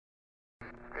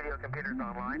Video computers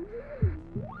online.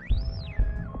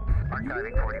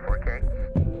 Archiving 44K.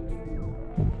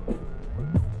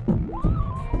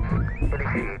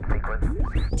 Initiate sequence.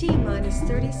 T minus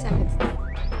 30 seconds.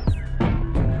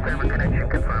 Server connection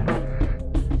confirmed.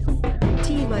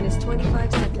 T minus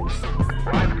 25 seconds.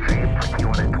 Live stream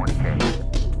 21 at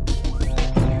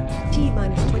 20K. T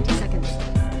minus 20 seconds.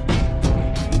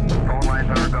 Phone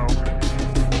lines are go.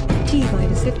 T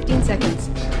minus 15 seconds.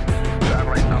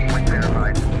 Satellite uplink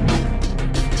verified.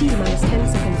 T minus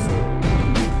 10 seconds.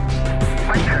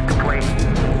 Flight check complete.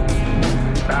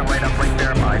 Satellite uplink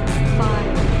verified.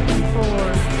 5, 4, 3,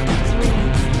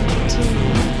 2,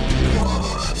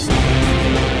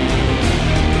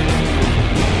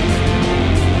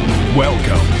 1.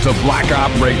 Welcome to Black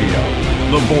Op Radio,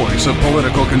 the voice of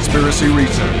political conspiracy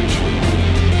research.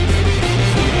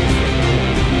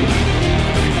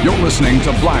 You're listening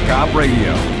to Black Op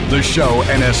Radio, the show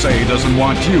NSA doesn't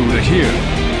want you to hear.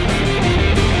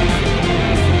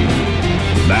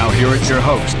 Now here is your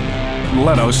host,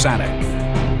 Leno Sanek.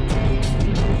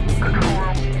 Control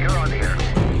room, you're on the air.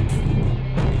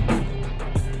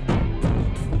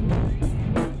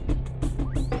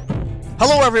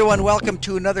 Hello, everyone. Welcome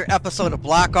to another episode of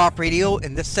Black Op Radio.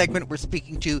 In this segment, we're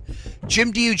speaking to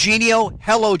Jim DiEugenio.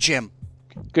 Hello, Jim.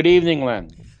 Good evening, Len.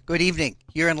 Good evening.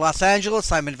 You're in Los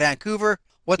Angeles. I'm in Vancouver.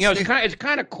 It's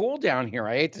kind of cool down here.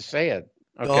 I hate to say it.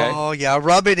 Okay. Oh, yeah.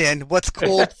 Rub it in. What's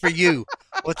cold for you?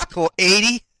 What's cold?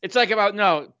 80? It's like about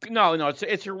no.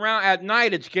 It's around at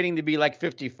night. It's getting to be like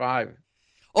 55.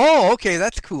 Oh, okay.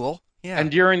 That's cool. Yeah.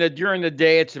 And during the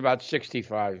day, it's about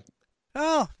 65.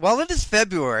 Oh, well, it is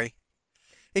February.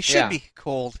 It should be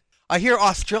cold. I hear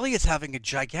Australia's having a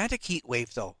gigantic heat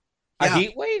wave, though. A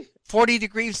heat wave? 40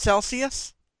 degrees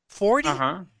Celsius? 40?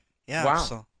 Uh-huh. Yeah. Wow.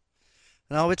 So,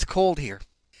 no, it's cold here.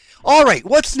 All right.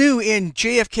 What's new in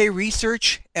JFK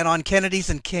research and on Kennedy's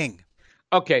and King?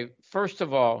 Okay. First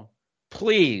of all,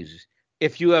 please,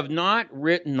 if you have not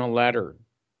written a letter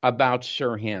about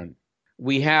Sirhan,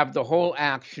 we have the whole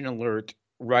action alert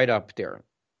right up there.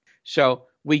 So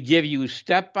we give you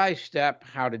step-by-step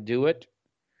how to do it.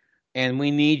 And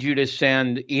we need you to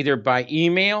send either by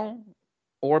email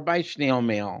or by snail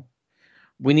mail.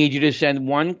 We need you to send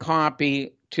one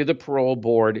copy to the parole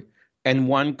board and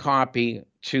one copy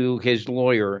to his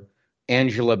lawyer,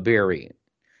 Angela Berry.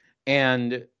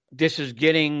 And this is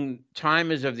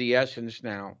time is of the essence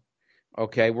now.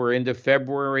 Okay, we're into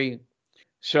February.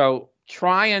 So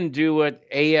try and do it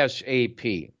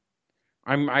ASAP.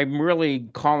 I'm really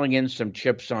calling in some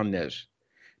chips on this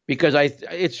because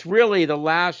it's really the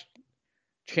last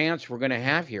chance we're going to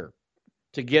have here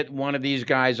to get one of these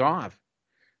guys off.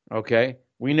 Okay,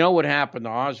 we know what happened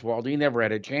to Oswald. He never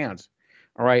had a chance.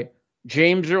 All right,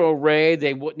 James Earl Ray,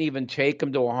 they wouldn't even take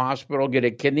him to a hospital, get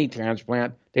a kidney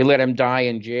transplant. They let him die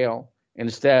in jail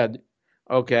instead.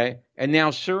 Okay, and now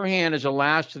Sirhan is the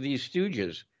last of these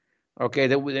stooges. Okay,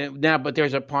 but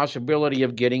there's a possibility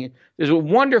of getting. There's a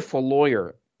wonderful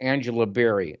lawyer, Angela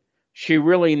Berry. She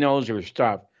really knows her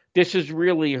stuff. This is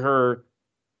really her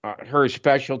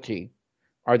specialty,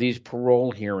 are these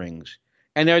parole hearings.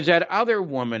 And there's that other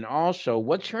woman also.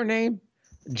 What's her name?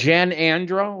 Jen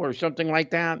Andro or something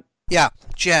like that? Yeah,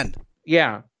 Jen.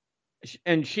 Yeah.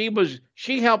 And she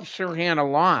helped Sirhan a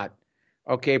lot,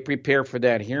 okay, prepare for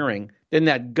that hearing. Then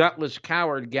that gutless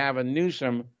coward, Gavin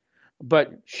Newsom,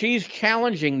 but she's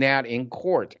challenging that in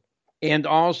court. And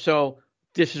also,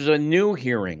 this is a new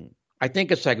hearing. I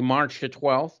think it's like March the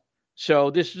 12th.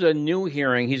 So this is a new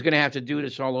hearing. He's going to have to do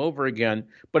this all over again.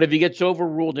 But if he gets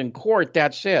overruled in court,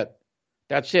 that's it.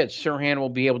 That's it. Sirhan will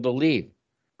be able to leave.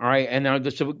 All right. And now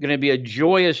this is going to be a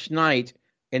joyous night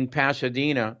in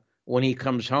Pasadena when he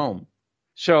comes home.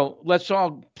 So let's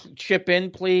all chip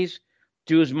in, please.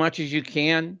 Do as much as you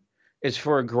can. It's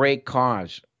for a great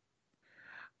cause.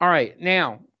 All right.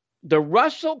 Now, the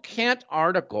Russell Kent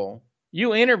article,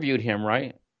 you interviewed him,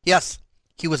 right? Yes.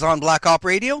 He was on Black Op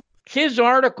Radio? His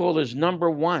article is number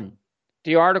one.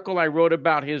 The article I wrote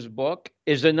about his book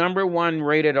is the number one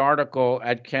rated article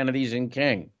at Kennedy's and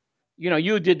King. You know,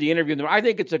 you did the interview. I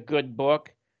think it's a good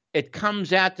book. It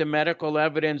comes at the medical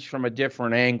evidence from a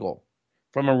different angle,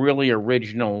 from a really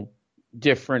original,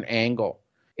 different angle.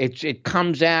 It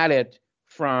comes at it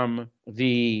from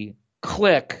the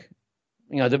clique.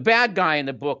 You know, the bad guy in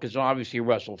the book is obviously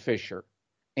Russell Fisher.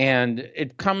 And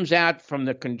it comes at from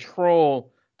the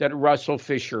control that Russell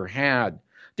Fisher had.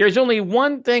 There's only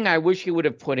one thing I wish he would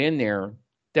have put in there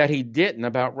that he didn't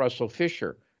about Russell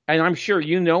Fisher. And I'm sure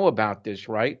you know about this,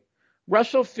 right?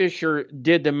 Russell Fisher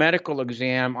did the medical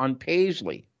exam on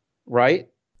Paisley, right?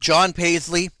 John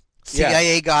Paisley,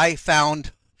 CIA guy,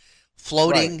 found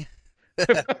floating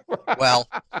Well,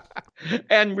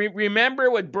 And remember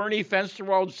what Bernie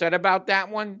Fensterwald said about that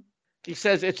one? He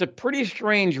says it's a pretty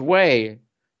strange way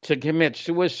to commit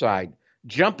suicide,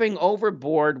 jumping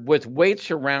overboard with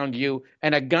weights around you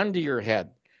and a gun to your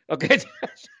head. Okay.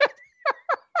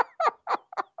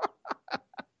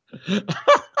 yeah,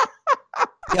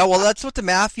 well, that's what the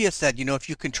mafia said. You know, if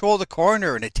you control the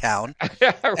coroner in a town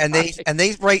and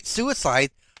they write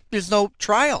suicide, there's no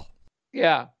trial.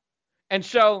 Yeah. And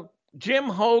so Jim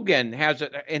Hogan has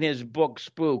in his book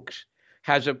Spooks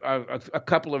has a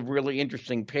couple of really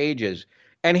interesting pages,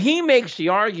 and he makes the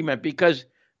argument because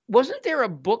wasn't there a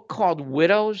book called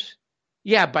Widows?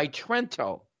 Yeah, by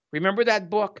Trento. Remember that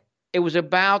book? It was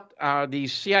about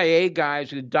these CIA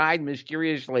guys who died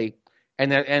mysteriously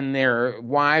and their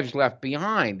wives left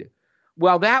behind.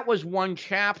 Well, that was one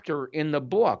chapter in the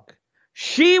book.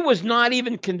 She was not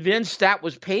even convinced that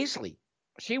was Paisley.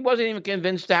 She wasn't even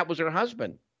convinced that was her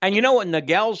husband. And you know what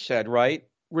Nagel said, right?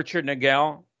 Richard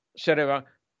Nagel said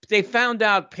they found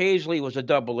out Paisley was a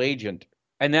double agent,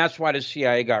 and that's why the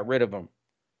CIA got rid of him.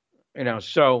 You know,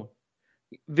 so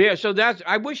that's.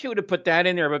 I wish you would have put that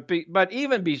in there, but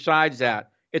even besides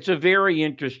that, it's a very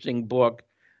interesting book,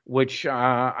 which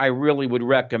I really would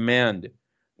recommend.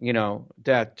 You know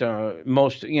that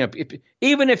most, you know,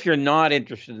 even if you're not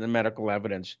interested in the medical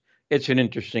evidence, it's an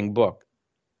interesting book.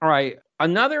 All right.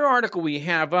 Another article we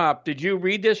have up, did you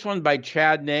read this one by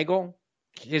Chad Nagel?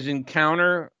 His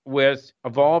encounter with,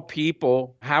 of all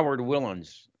people, Howard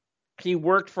Willans. He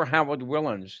worked for Howard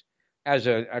Willans as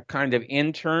a kind of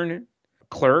intern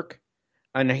clerk,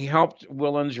 and he helped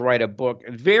Willans write a book.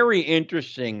 Very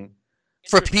interesting.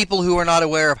 For people who are not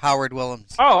aware of Howard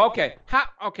Willans. Oh, okay.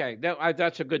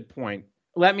 That's a good point.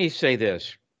 Let me say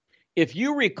this. If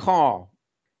you recall,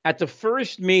 at the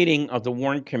first meeting of the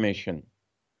Warren Commission,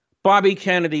 Bobby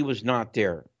Kennedy was not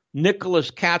there. Nicholas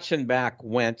Katzenbach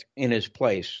went in his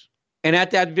place. And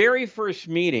at that very first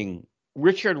meeting,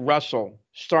 Richard Russell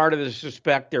started to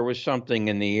suspect there was something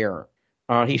in the air.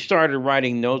 He started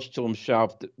writing notes to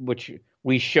himself, which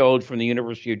we showed from the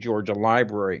University of Georgia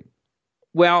Library.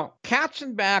 Well,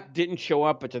 Katzenbach didn't show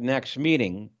up at the next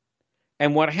meeting.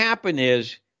 And what happened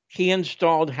is he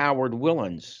installed Howard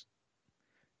Willans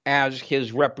as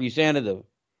his representative.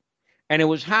 And it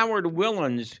was Howard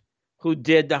Willans who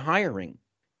did the hiring.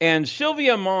 And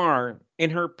Sylvia Marr, in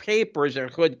her papers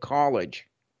at Hood College,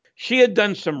 she had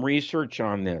done some research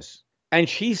on this. And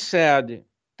she said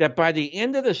that by the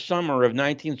end of the summer of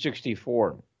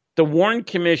 1964, the Warren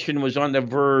Commission was on the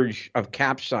verge of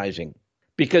capsizing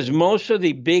because most of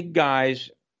the big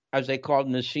guys, as they called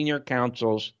them, the senior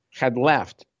counsels, had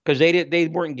left because they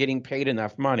weren't getting paid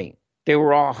enough money. They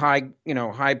were all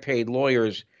high paid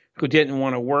lawyers who didn't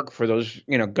want to work for those,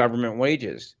 government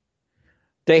wages.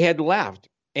 They had left,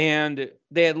 and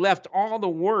they had left all the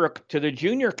work to the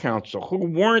junior counsel who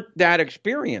weren't that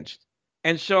experienced.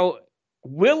 And so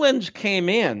Willans came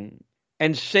in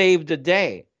and saved the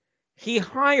day. He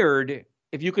hired,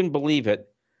 if you can believe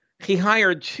it, he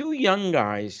hired two young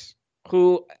guys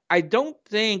who I don't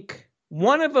think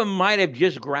one of them might have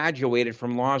just graduated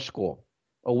from law school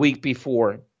a week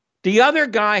before. The other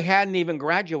guy hadn't even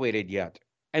graduated yet.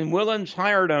 And Willans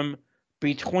hired him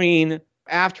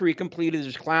after he completed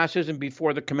his classes and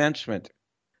before the commencement.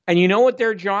 And you know what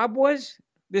their job was?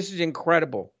 This is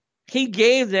incredible. He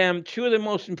gave them two of the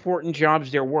most important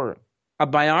jobs there were, a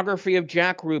biography of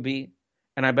Jack Ruby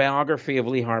and a biography of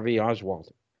Lee Harvey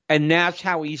Oswald. And that's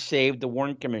how he saved the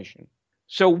Warren Commission.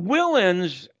 So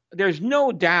Willans, there's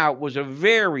no doubt, was a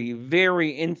very,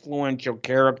 very influential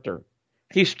character.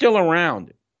 He's still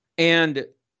around. And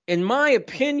in my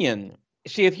opinion,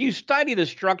 see, if you study the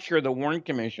structure of the Warren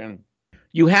Commission,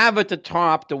 you have at the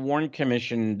top the Warren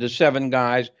Commission, the 7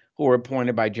 guys who were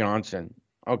appointed by Johnson.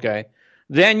 Okay.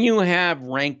 Then you have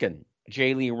Rankin,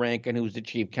 J. Lee Rankin, who's the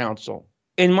chief counsel.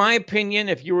 In my opinion,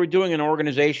 if you were doing an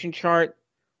organization chart,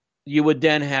 you would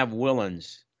then have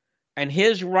Willans. And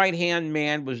his right-hand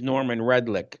man was Norman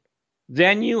Redlick.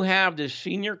 Then you have the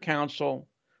senior counsel.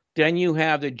 Then you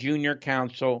have the junior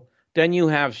counsel. Then you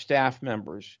have staff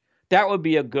members. That would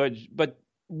be but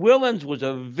Willans was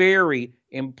a very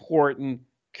important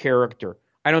character.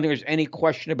 I don't think there's any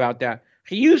question about that.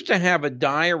 He used to have a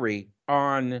diary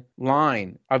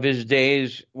online of his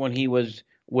days when he was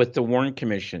with the Warren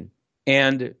Commission.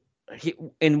 And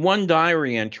in one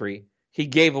diary entry, he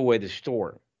gave away the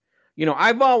store.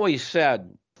 I've always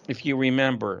said, if you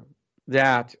remember,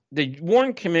 that the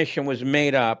Warren Commission was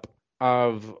made up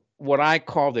of what I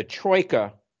call the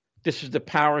troika. This is the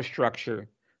power structure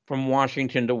from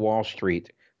Washington to Wall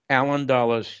Street. Allen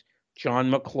Dulles,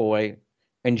 John McCloy,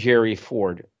 and Jerry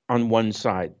Ford on one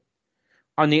side.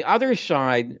 On the other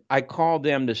side, I call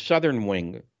them the Southern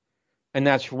Wing, and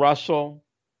that's Russell,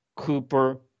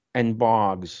 Cooper, and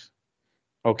Boggs.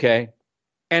 Okay?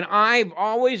 And I've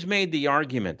always made the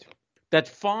argument that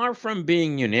far from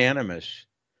being unanimous,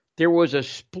 there was a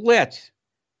split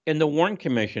in the Warren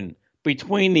Commission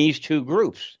between these two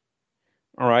groups.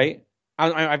 All right?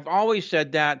 I've always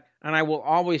said that, and I will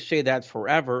always say that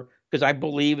forever because I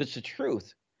believe it's the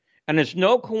truth. And it's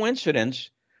no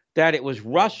coincidence that it was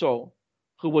Russell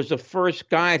who was the first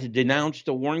guy to denounce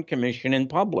the Warren Commission in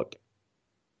public,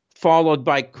 followed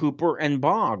by Cooper and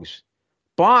Boggs.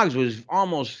 Boggs was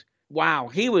almost,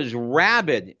 he was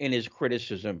rabid in his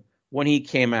criticism when he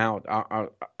came out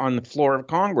on the floor of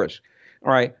Congress.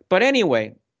 All right. But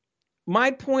anyway, my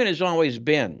point has always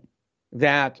been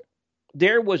that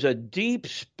there was a deep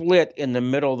split in the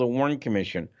middle of the Warren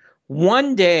Commission.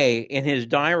 One day in his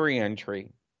diary entry,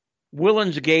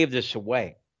 Willans gave this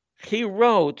away. He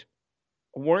wrote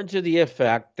words to the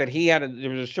effect that there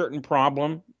was a certain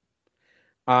problem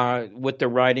with the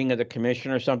writing of the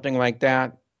commission or something like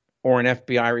that, or an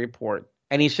FBI report.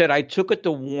 And he said, I took it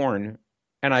to Warren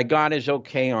and I got his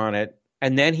okay on it.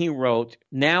 And then he wrote,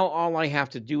 now all I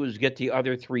have to do is get the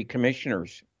other three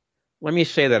commissioners. Let me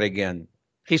say that again.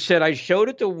 He said, I showed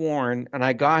it to Warren and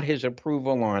I got his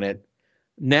approval on it.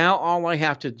 Now all I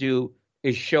have to do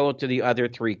is show it to the other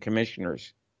three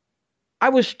commissioners. I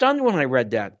was stunned when I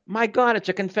read that. My God, it's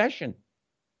a confession.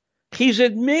 He's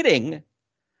admitting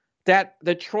that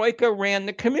the Troika ran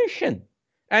the commission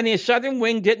and the Southern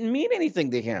Wing didn't mean anything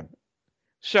to him.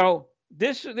 So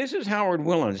this is Howard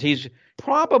Willans. He's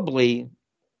probably,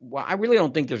 I really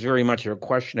don't think there's very much of a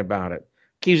question about it.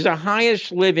 He's the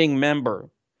highest living member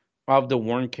of the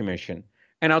Warren Commission.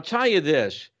 And I'll tell you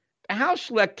this, the House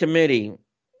Select Committee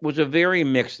was a very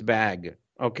mixed bag,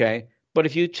 okay? But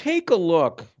if you take a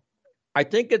look, I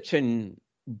think it's in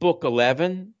Book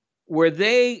 11, where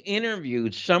they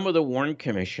interviewed some of the Warren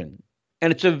Commission.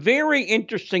 And it's a very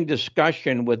interesting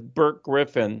discussion with Burt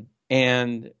Griffin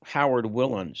and Howard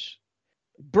Willans.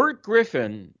 Burt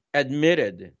Griffin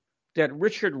admitted that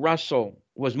Richard Russell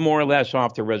was more or less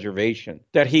off the reservation,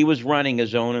 that he was running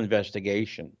his own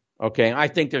investigation. Okay, I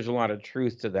think there's a lot of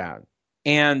truth to that.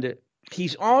 And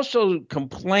he's also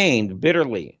complained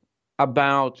bitterly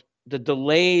about the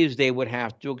delays they would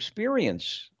have to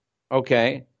experience,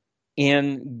 okay,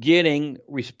 in getting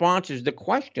responses to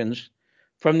questions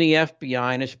from the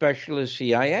FBI and especially the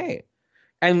CIA.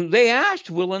 And they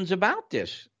asked Willans about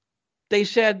this. They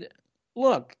said,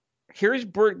 look, here's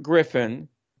Burt Griffin,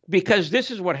 because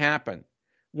this is what happened.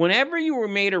 Whenever you were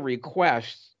made a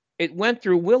request, it went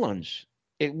through Willans.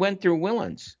 It went through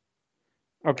Willans,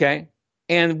 okay?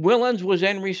 And Willans was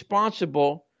then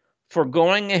responsible for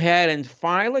going ahead and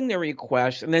filing the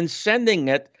request and then sending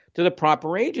it to the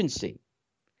proper agency.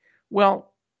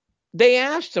 Well, they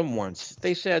asked him once,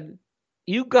 they said,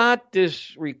 you got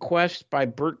this request by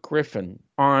Burt Griffin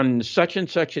on such and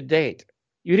such a date.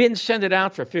 You didn't send it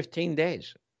out for 15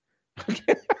 days.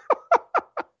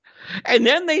 And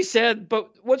then they said,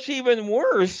 but what's even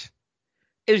worse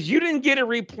is you didn't get a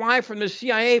reply from the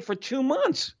CIA for 2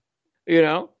 months, you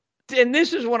know? And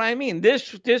this is what I mean.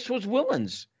 This was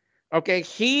Willans. Okay,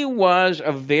 he was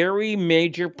a very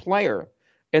major player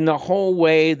in the whole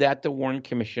way that the Warren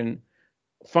Commission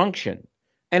functioned.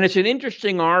 And it's an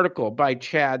interesting article by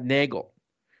Chad Nagel,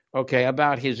 okay,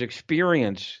 about his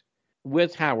experience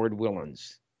with Howard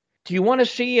Willans. Do you want to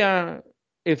see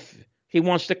if he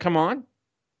wants to come on?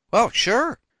 Oh,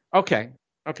 sure. Okay,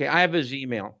 I have his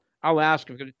email. I'll ask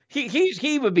him.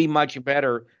 He would be much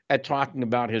better at talking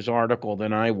about his article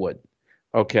than I would.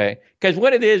 Okay, because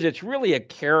what it is, it's really a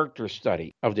character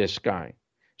study of this guy.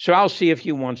 So I'll see if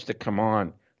he wants to come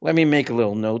on. Let me make a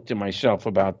little note to myself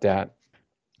about that.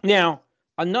 Now,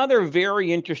 another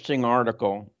very interesting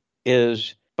article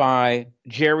is by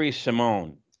Jerry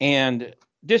Simone. And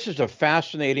this is a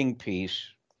fascinating piece.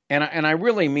 And I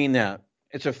really mean that.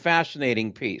 It's a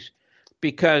fascinating piece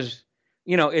because,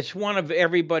 you know, it's one of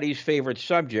everybody's favorite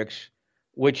subjects,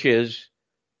 which is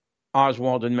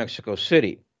Oswald in Mexico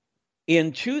City.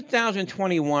 In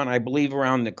 2021, I believe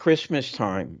around the Christmas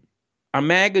time, a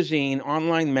magazine,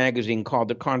 online magazine called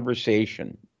The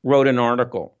Conversation, wrote an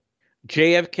article.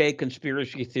 JFK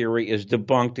conspiracy theory is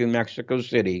debunked in Mexico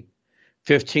City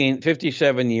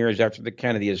 57 years after the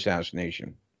Kennedy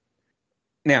assassination.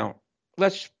 Now,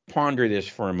 let's ponder this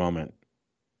for a moment.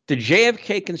 The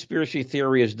JFK conspiracy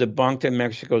theory is debunked in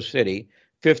Mexico City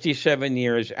 57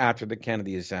 years after the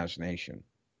Kennedy assassination.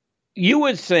 You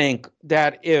would think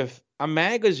that if a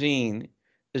magazine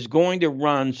is going to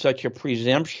run such a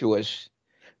presumptuous,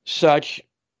 such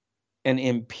an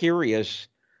imperious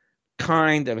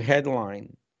kind of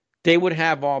headline, they would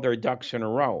have all their ducks in a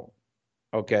row.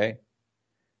 Okay?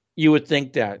 You would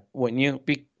think that, wouldn't you?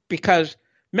 Because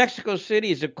Mexico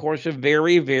City is, of course, a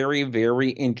very, very, very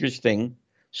interesting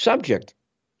subject.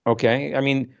 Okay? I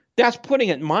mean, that's putting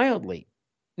it mildly.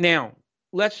 Now,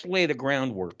 let's lay the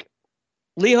groundwork.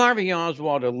 Lee Harvey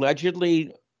Oswald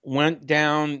allegedly went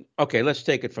down. Okay, let's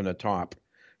take it from the top.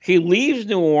 He leaves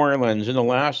New Orleans in the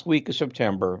last week of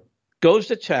September, goes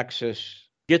to Texas,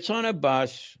 gets on a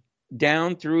bus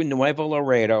down through Nuevo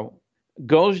Laredo,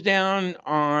 goes down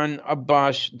on a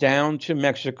bus down to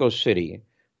Mexico City,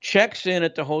 checks in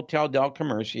at the Hotel del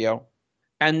Comercio,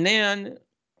 and then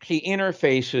he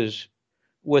interfaces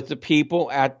with the people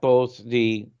at both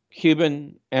the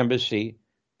Cuban embassy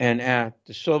and at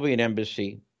the Soviet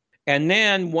embassy. And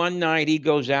then one night he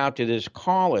goes out to this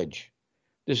college,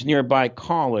 this nearby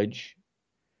college,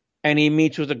 and he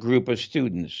meets with a group of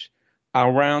students,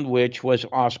 around which was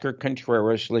Oscar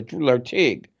Contreras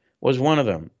Lartigue, was one of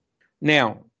them.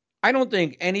 Now, I don't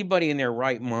think anybody in their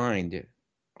right mind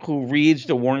who reads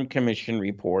the Warren Commission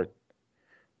report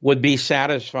would be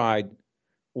satisfied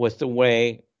with the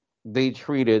way they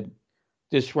treated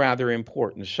this rather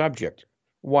important subject.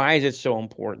 Why is it so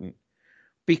important?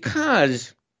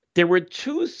 Because there were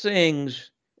two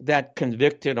things that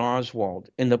convicted Oswald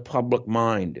in the public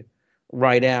mind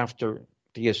right after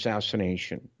the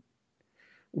assassination.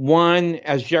 One,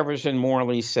 as Jefferson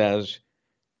Morley says,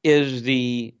 is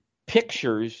the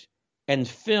pictures and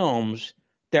films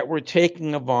that were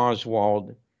taken of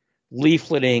Oswald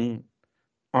leafleting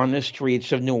on the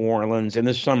streets of New Orleans in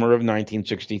the summer of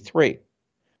 1963.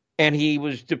 And he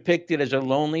was depicted as a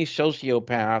lonely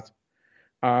sociopath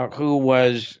who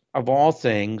was, of all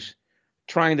things,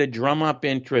 trying to drum up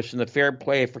interest in the Fair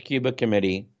Play for Cuba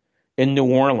Committee in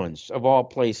New Orleans, of all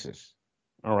places.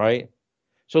 All right?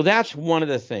 So that's one of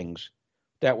the things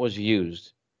that was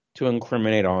used to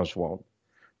incriminate Oswald.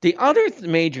 The other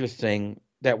major thing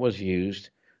that was used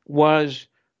was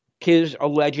his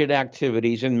alleged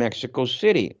activities in Mexico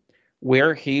City,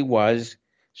 where he was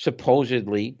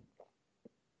supposedly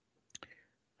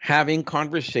having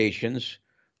conversations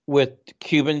with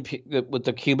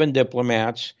the Cuban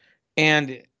diplomats,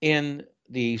 and in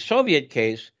the Soviet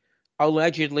case,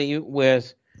 allegedly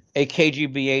with a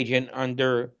KGB agent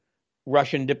under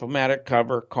Russian diplomatic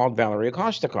cover called Valery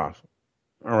Kostakov.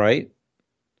 All right?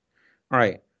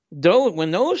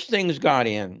 When those things got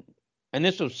in, and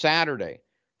this was Saturday,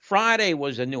 Friday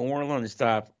was the New Orleans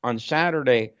stuff. On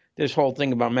Saturday, this whole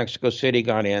thing about Mexico City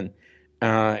got in,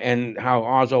 and how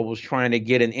Oswald was trying to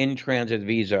get an in-transit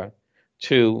visa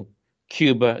to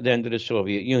Cuba, then to the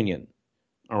Soviet Union.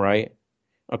 All right?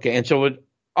 Okay, and so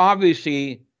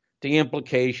obviously the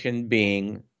implication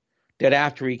being that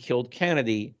after he killed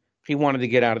Kennedy, he wanted to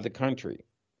get out of the country,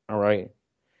 all right,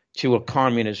 to a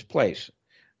communist place.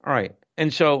 All right,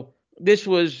 and so this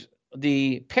was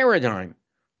the paradigm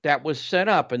that was set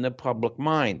up in the public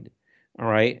mind, all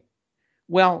right?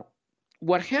 Well,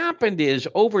 what happened is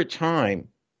over time,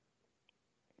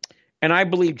 and I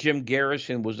believe Jim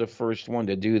Garrison was the first one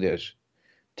to do this,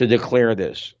 to declare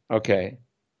this, okay?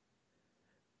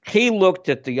 He looked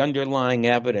at the underlying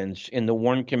evidence in the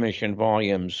Warren Commission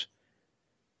volumes,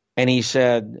 and he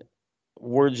said,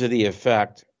 words of the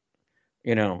effect,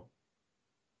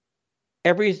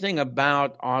 everything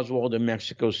about Oswald in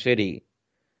Mexico City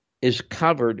is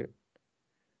covered,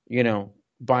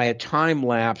 by a time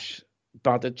lapse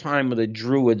about the time of the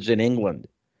Druids in England.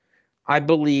 I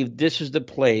believe this is the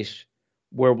place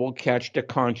where we'll catch the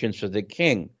conscience of the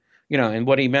king. And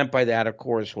what he meant by that, of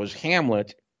course, was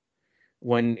Hamlet,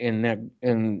 when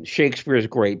in Shakespeare's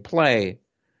great play,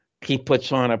 he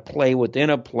puts on a play within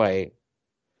a play,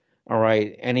 all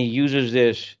right, and he uses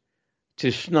this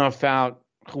to snuff out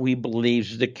who he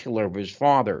believes is the killer of his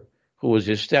father, who was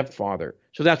his stepfather.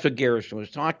 So that's what Garrison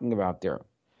was talking about there.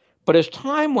 But as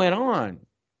time went on,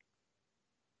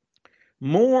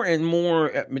 more and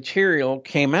more material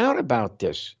came out about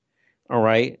this, all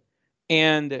right?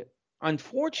 And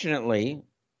unfortunately,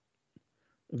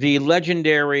 the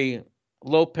legendary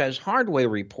Lopez Hardway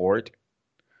report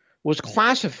was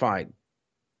classified,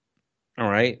 all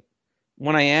right?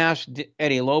 When I asked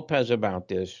Eddie Lopez about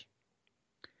this,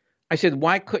 I said,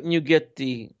 why couldn't you get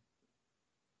the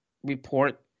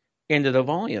report into the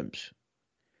volumes?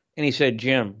 And he said,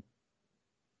 Jim,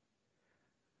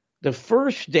 the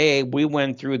first day we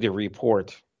went through the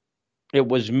report, it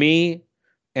was me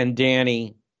and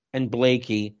Danny and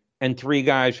Blakey and 3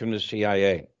 guys from the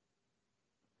CIA.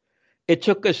 It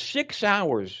took us 6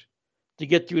 hours to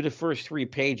get through the first 3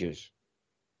 pages.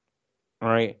 All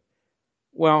right.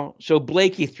 Well, so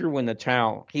Blakey threw in the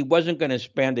towel. He wasn't going to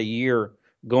spend a year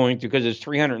going through, because it's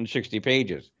 360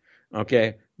 pages,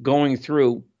 okay, going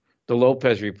through the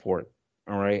Lopez report,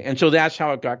 all right? And so that's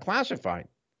how it got classified.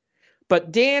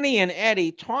 But Danny and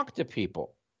Eddie talked to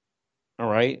people, all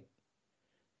right?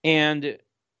 And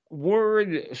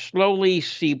word slowly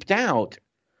seeped out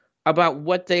about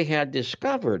what they had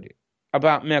discovered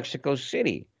about Mexico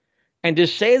City. And to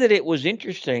say that it was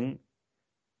interesting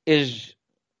is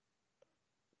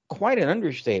quite an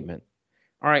understatement.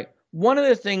 All right. One of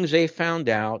the things they found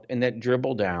out and that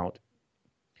dribbled out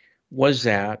was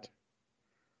that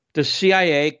the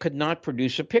CIA could not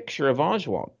produce a picture of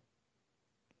Oswald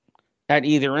at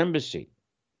either embassy,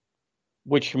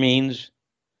 which means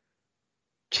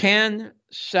 10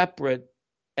 separate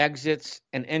entrances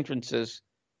and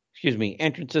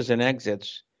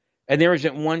exits, and there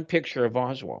isn't one picture of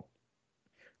Oswald.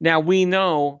 Now, we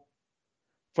know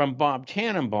from Bob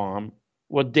Tannenbaum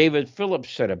what David Phillips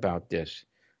said about this.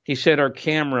 He said our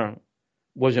camera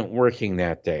wasn't working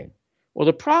that day. Well,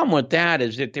 the problem with that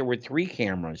is that there were 3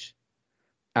 cameras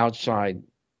outside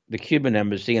the Cuban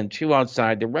embassy and 2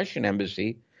 outside the Russian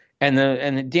embassy,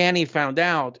 and Danny found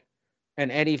out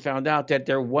and Eddie found out that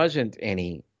there wasn't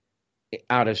any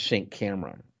out of sync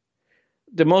camera.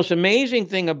 The most amazing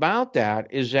thing about that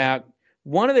is that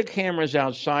one of the cameras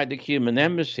outside the Cuban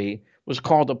embassy was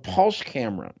called a pulse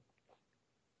camera.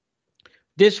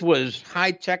 This was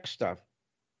high-tech stuff,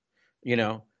 you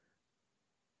know.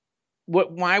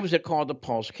 Why was it called a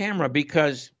pulse camera?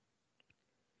 Because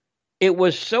it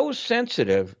was so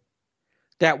sensitive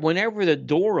that whenever the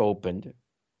door opened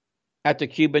at the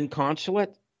Cuban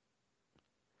consulate,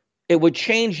 it would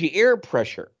change the air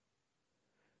pressure.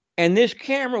 And this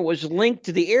camera was linked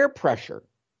to the air pressure,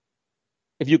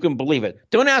 if you can believe it.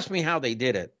 Don't ask me how they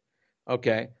did it,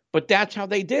 okay? But that's how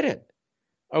they did it,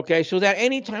 okay? So that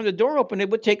anytime the door opened, it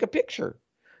would take a picture.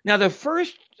 Now,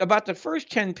 about the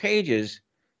first 10 pages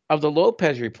of the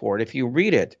Lopez report, if you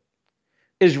read it,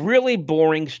 is really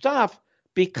boring stuff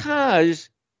because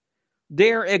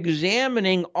they're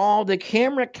examining all the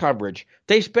camera coverage.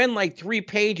 They spend like 3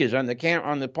 pages on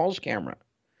the pulse camera,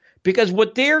 because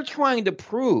what they're trying to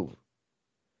prove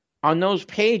on those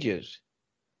pages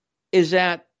is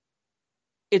that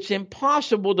it's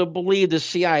impossible to believe the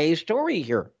CIA story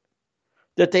here,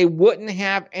 that they wouldn't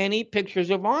have any pictures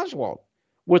of Oswald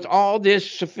with all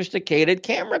this sophisticated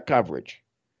camera coverage.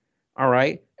 All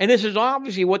right. And this is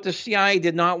obviously what the CIA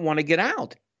did not want to get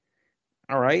out.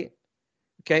 All right.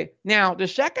 Okay. Now, the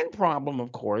second problem,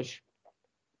 of course,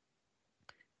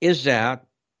 is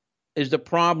the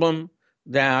problem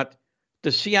that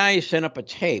the CIA sent up a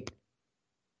tape,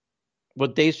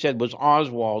 what they said was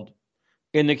Oswald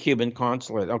in the Cuban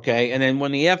consulate. Okay. And then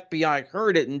when the FBI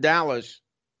heard it in Dallas,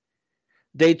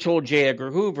 they told J.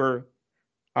 Edgar Hoover,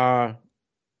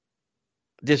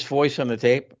 this voice on the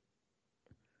tape,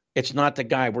 it's not the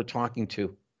guy we're talking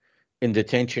to in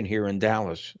detention here in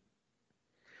Dallas.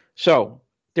 So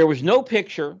there was no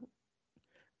picture,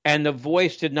 and the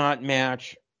voice did not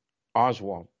match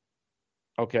Oswald.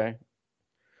 Okay.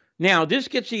 Now, this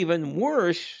gets even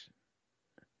worse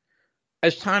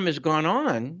as time has gone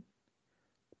on,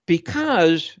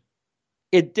 because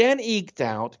it then eked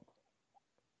out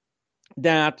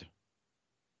that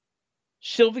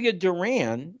Sylvia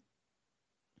Duran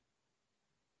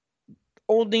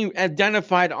only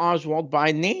identified Oswald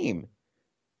by name.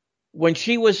 When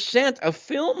she was sent a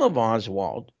film of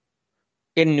Oswald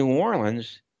in New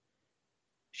Orleans,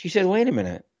 she said, wait a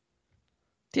minute,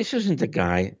 this isn't the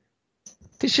guy.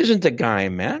 This isn't the guy I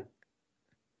met.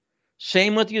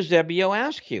 Same with Eusebio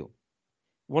Askew,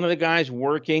 one of the guys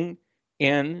working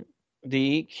in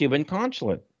the Cuban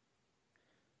consulate.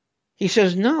 He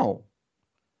says, no,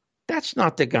 that's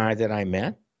not the guy that I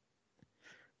met.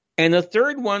 And the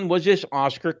third one was this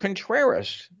Oscar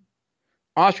Contreras.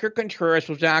 Oscar Contreras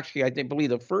was actually, I believe,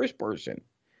 the first person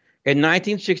in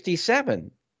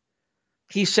 1967.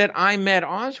 He said, I met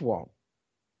Oswald.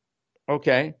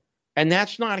 Okay. And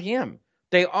that's not him.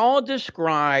 They all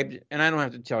described, and I don't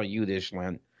have to tell you this,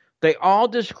 Len, they all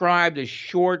described a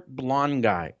short blonde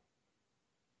guy.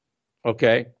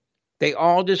 Okay. They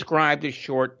all described a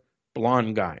short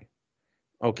blonde guy.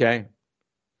 Okay.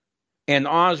 And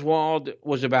Oswald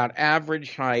was about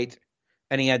average height,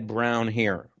 and he had brown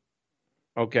hair.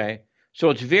 Okay.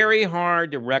 So it's very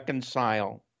hard to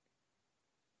reconcile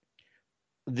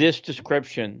this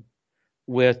description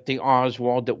with the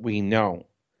Oswald that we know.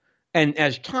 And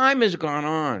as time has gone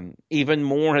on, even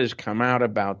more has come out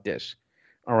about this.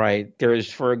 All right. There is,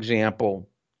 for example,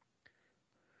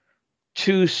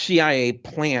 2 CIA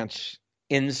plants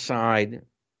inside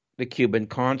the Cuban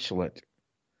consulate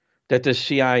that the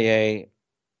CIA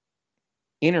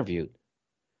interviewed.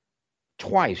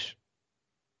 twice.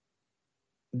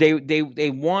 They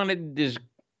wanted this.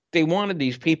 They wanted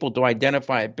these people to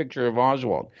identify a picture of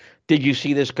Oswald. Did you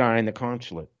see this guy in the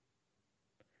consulate?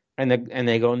 And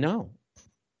they go, no.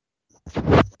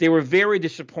 They were very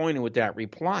disappointed with that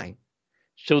reply.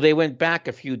 So they went back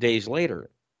a few days later.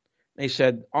 They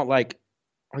said, oh, like,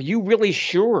 are you really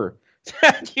sure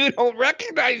that you don't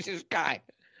recognize this guy?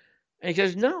 And he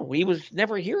says, no, he was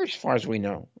never here as far as we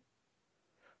know.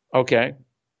 Okay.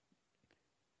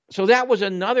 So that was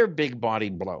another big body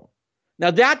blow. Now,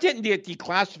 that didn't get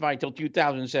declassified until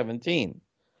 2017.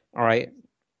 All right.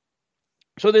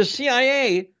 So the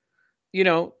CIA,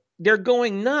 they're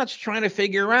going nuts trying to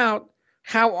figure out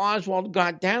how Oswald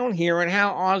got down here and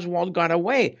how Oswald got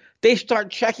away. They start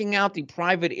checking out the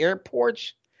private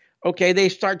airports. Okay. They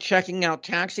start checking out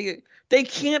taxi. They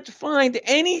can't find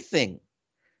anything.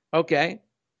 Okay.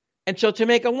 And so to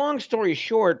make a long story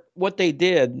short, what they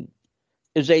did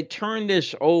is they turned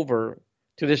this over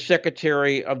to the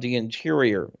Secretary of the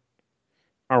Interior,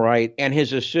 all right, and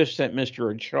his assistant,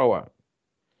 Mr. Ochoa,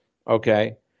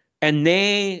 okay? And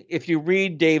they, if you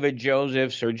read David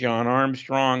Josephs or John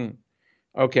Armstrong,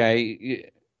 okay,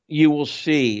 you will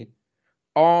see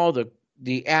all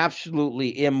the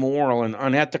absolutely immoral and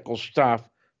unethical stuff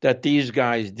that these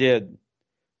guys did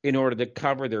in order to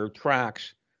cover their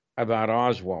tracks about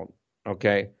Oswald,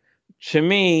 okay? To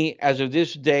me, as of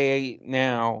this day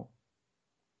now,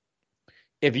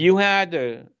 if you had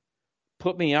to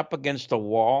put me up against a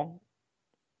wall,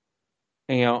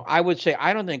 I would say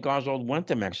I don't think Oswald went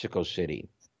to Mexico City.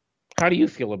 How do you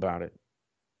feel about it?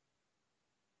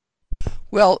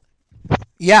 Well,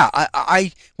 yeah,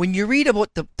 I when you read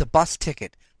about the bus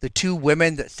ticket, the two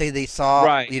women that say they saw,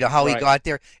 right, how right. he got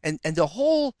there, and the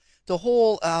whole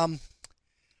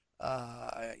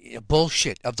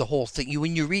bullshit of the whole thing.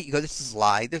 When you read, you go, this is a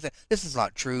lie. This is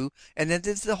not true, and then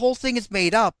the whole thing is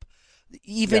made up.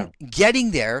 Even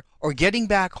getting there or getting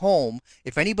back home,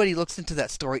 if anybody looks into that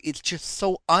story, it's just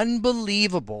so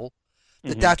unbelievable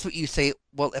that that's what you say.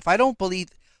 Well, if I don't believe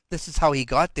this is how he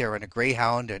got there in a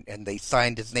Greyhound and they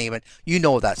signed his name, and you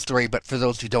know that story, but for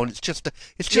those who don't, it's just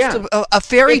a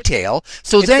fairy tale.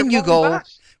 So then you go,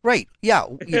 bus. Right, yeah,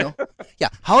 yeah.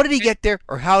 How did he get there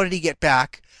or how did he get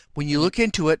back? When you look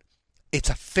into it, it's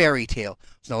a fairy tale.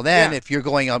 So then if you're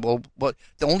going on, well,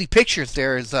 the only pictures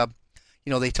there is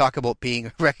they talk about being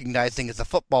recognizing as a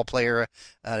football player,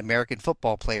 an American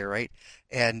football player, right?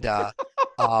 And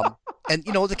and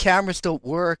the cameras don't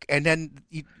work. And then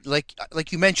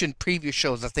like you mentioned previous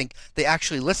shows, I think they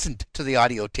actually listened to the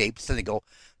audio tapes and they go,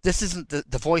 this isn't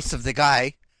the voice of the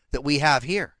guy that we have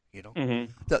here.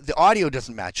 The audio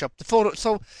doesn't match up. The photo,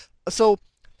 so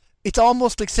it's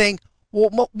almost like saying,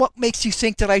 well, what makes you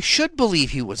think that I should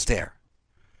believe he was there?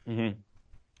 And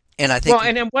I think, well,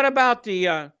 and then what about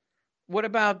the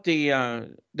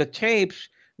tapes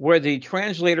where the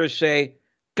translators say,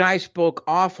 guy spoke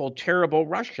awful, terrible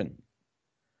Russian?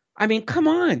 I mean, come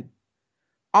on.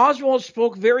 Oswald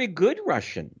spoke very good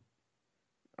Russian.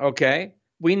 Okay?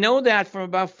 We know that from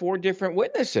about 4 different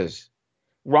witnesses.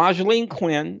 Rosaline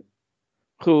Quinn,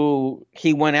 who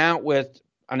he went out with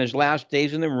on his last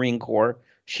days in the Marine Corps,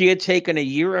 she had taken a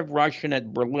year of Russian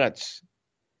at Berlitz.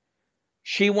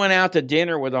 She went out to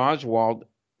dinner with Oswald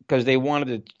because they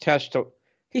wanted to test.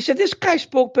 He said, this guy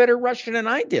spoke better Russian than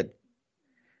I did.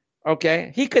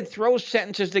 Okay. He could throw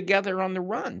sentences together on the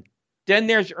run. Then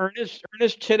there's Ernest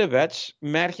Titovets,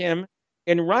 met him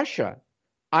in Russia.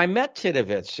 I met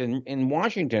Titovets in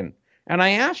Washington, and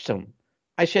I asked him,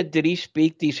 I said, did he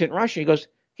speak decent Russian? He goes,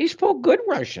 he spoke good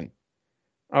Russian.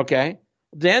 Okay.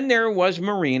 Then there was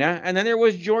Marina, and then there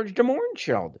was George de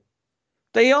Mohrenschildt.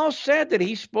 They all said that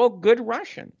he spoke good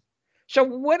Russian. So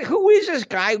who is this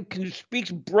guy who speaks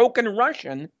broken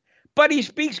Russian, but he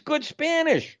speaks good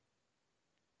Spanish?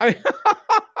 I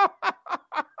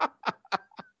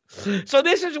mean, so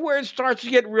this is where it starts to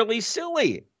get really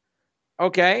silly.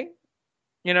 Okay?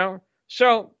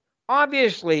 So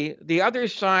obviously the other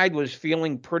side was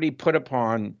feeling pretty put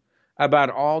upon about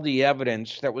all the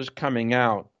evidence that was coming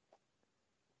out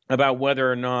about whether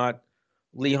or not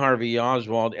Lee Harvey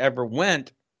Oswald ever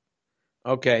went,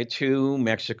 to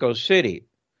Mexico City.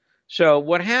 So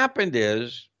what happened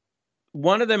is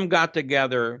one of them got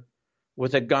together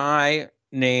with a guy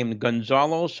named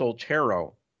Gonzalo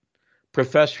Soltero,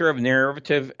 professor of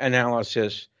narrative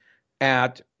analysis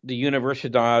at the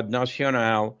Universidad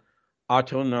Nacional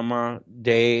Autónoma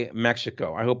de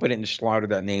Mexico. I hope I didn't slaughter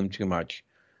that name too much.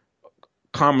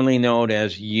 Commonly known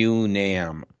as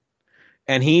UNAM.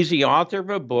 And he's the author of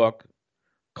a book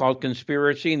called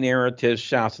Conspiracy Narratives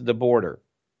South of the Border.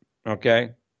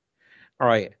 Okay? All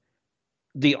right.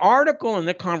 the article in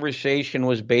the conversation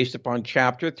was based upon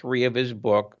chapter 3 of his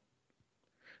book,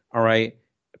 all right,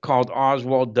 called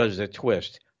Oswald Does the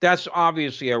Twist. That's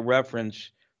obviously a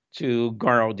reference to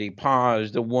Garo de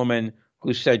Paz, the woman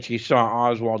who said she saw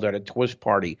Oswald at a twist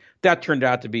party. That turned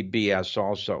out to be BS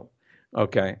also.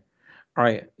 Okay. All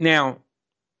right. Now,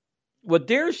 what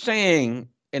they're saying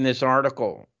in this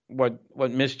article, what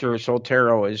Mr.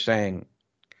 Soltero is saying,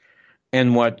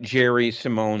 and what Jerry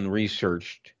Simone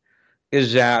researched,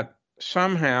 is that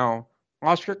somehow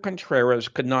Oscar Contreras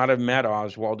could not have met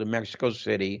Oswald in Mexico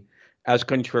City as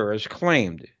Contreras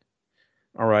claimed.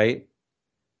 All right.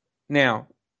 Now,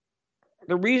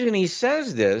 the reason he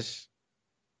says this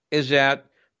is that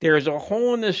there's a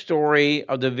hole in the story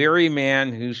of the very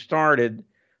man who started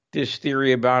this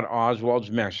theory about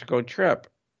Oswald's Mexico trip.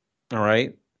 All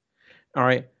right. All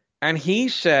right. And he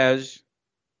says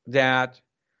that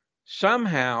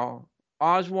somehow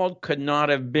Oswald could not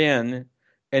have been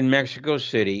in Mexico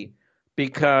City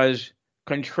because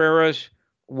Contreras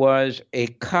was a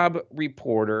cub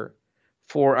reporter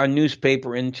for a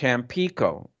newspaper in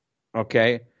Tampico,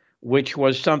 okay, which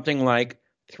was something like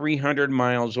 300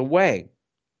 miles away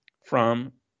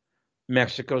from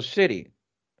Mexico City,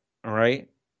 all right?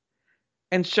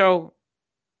 And so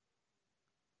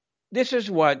this is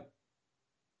what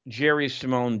Jerry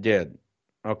Simone did,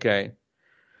 okay?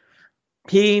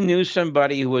 He knew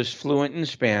somebody who was fluent in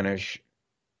Spanish,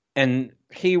 and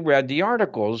he read the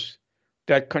articles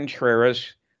that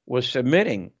Contreras was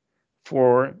submitting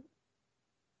for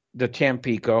the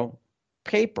Tampico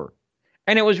paper.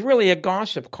 And it was really a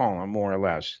gossip column, more or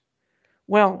less.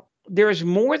 Well, there's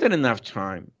more than enough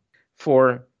time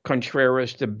for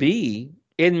Contreras to be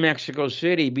in Mexico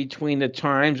City between the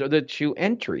times of the two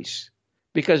entries,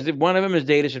 because one of them is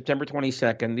dated September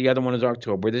 22nd, the other one is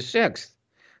October the 6th.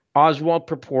 Oswald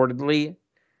purportedly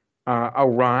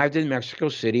arrived in Mexico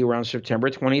City around September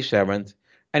 27th,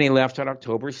 and he left on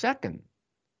October 2nd.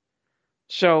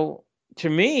 So to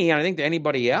me, and I think to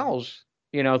anybody else,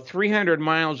 300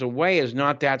 miles away is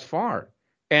not that far.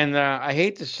 And I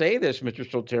hate to say this, Mr.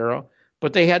 Soltero,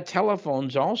 but they had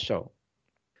telephones also.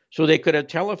 So they could have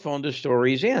telephoned the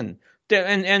stories in.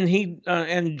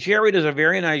 And Jerry does a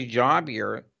very nice job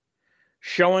here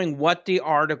showing what the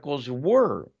articles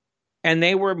were. And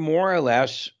they were more or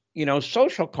less,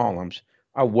 social columns.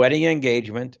 A wedding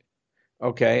engagement,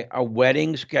 okay, a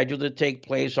wedding scheduled to take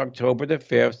place October the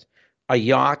 5th, a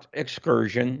yacht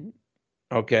excursion,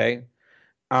 okay,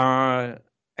 and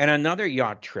another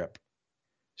yacht trip.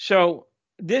 So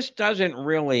this doesn't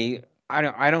really,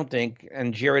 I don't think,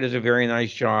 and Jerry does a very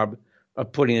nice job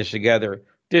of putting this together,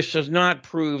 this does not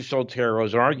prove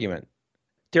Soltero's argument.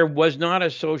 There was not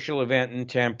a social event in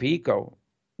Tampico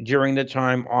during the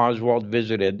time Oswald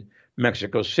visited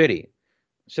Mexico City,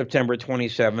 September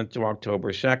 27th to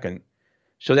October 2nd.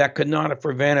 So that could not have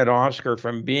prevented Oscar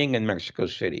from being in Mexico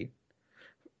City.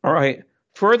 All right.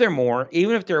 Furthermore,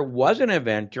 even if there was an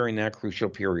event during that crucial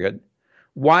period,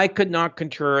 why could not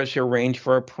Contreras arrange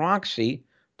for a proxy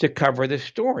to cover the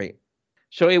story?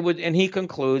 So and he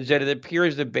concludes that it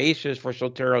appears the basis for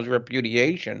Soltero's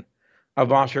repudiation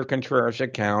of Oscar Contreras'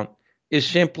 account is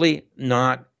simply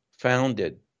not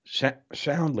founded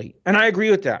soundly. And I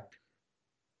agree with that.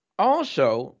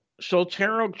 Also,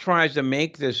 Soltero tries to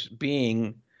make this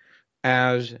being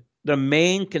as the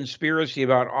main conspiracy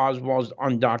about Oswald's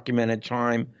undocumented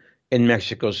time in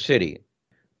Mexico City.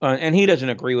 And he doesn't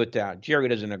agree with that. Jerry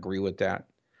doesn't agree with that.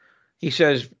 He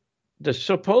says the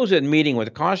supposed meeting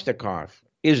with Kostikov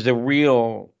is the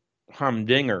real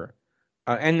humdinger.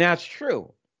 And that's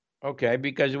true, okay,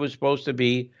 because it was supposed to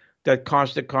be that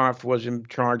Kostikov was in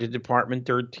charge of Department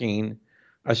 13,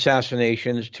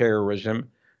 assassinations, terrorism,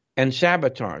 and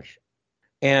sabotage.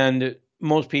 And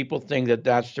most people think that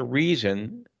that's the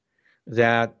reason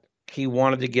that he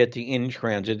wanted to get the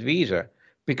in-transit visa,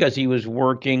 because he was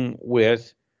working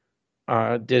with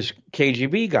this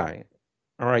KGB guy.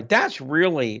 All right, that's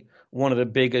really one of the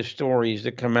biggest stories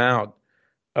that come out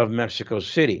of Mexico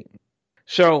City.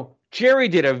 So Jerry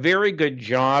did a very good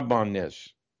job on this,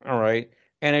 all right,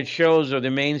 and it shows of the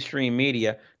mainstream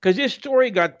media, because this story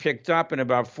got picked up in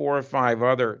about 4 or 5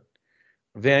 other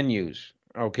venues,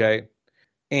 okay,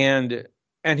 and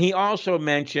he also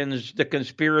mentions the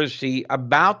conspiracy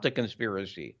about the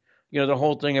conspiracy, the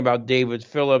whole thing about David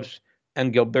Phillips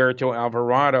and Gilberto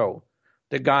Alvarado,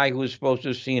 the guy who was supposed to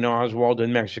have seen Oswald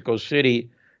in Mexico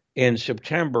City in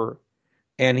September,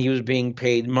 and he was being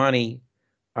paid money,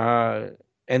 and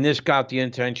this got the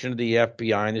attention of the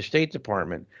FBI and the State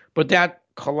Department. But that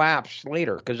collapsed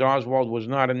later because Oswald was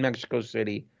not in Mexico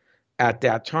City at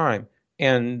that time.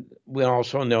 And we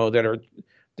also know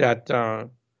that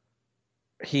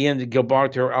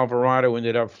Gilberto Alvarado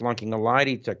ended up flunking a lie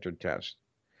detector test.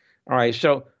 All right,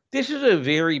 so this is a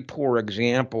very poor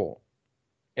example,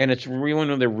 and it's really one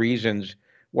of the reasons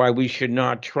why we should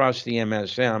not trust the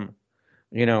MSM,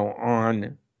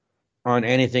 on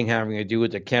anything having to do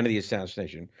with the Kennedy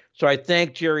assassination. So I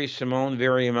thank Jerry Simone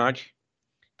very much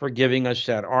for giving us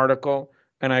that article,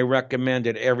 and I recommend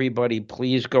that everybody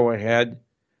please go ahead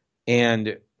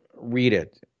and read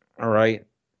it. All right?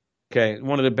 Okay,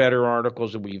 one of the better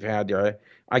articles that we've had there.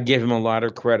 I give him a lot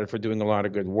of credit for doing a lot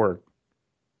of good work.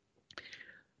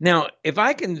 Now, if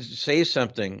I can say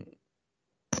something,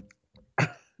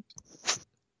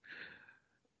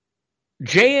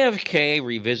 JFK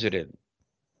Revisited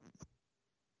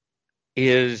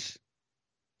is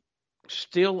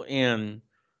still in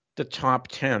the top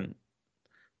 10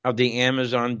 of the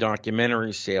Amazon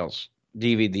documentary sales,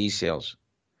 DVD sales.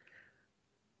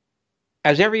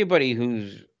 As everybody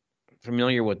who's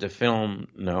familiar with the film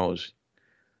knows,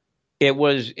 it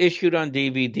was issued on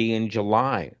DVD in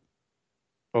July.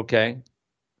 Okay?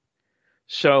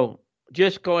 So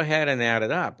just go ahead and add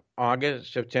it up.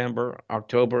 August, September,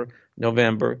 October,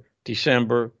 November,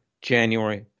 December,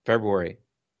 January, February.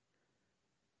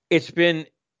 It's been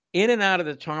in and out of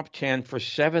the top 10 for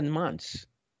 7 months.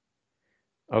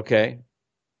 Okay?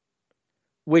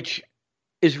 Which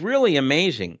is really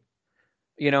amazing.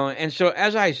 And so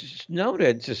as I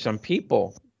noted to some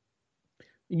people,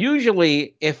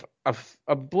 usually if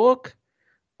a book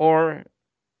or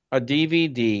a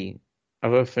DVD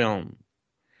of a film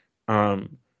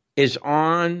is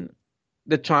on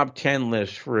the top 10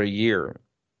 list for a year,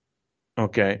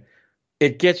 okay,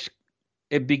 it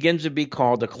begins to be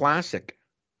called a classic.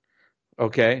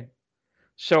 Okay?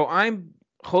 So I'm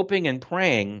hoping and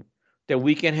praying that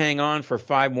we can hang on for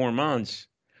 5 more months,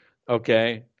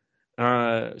 okay,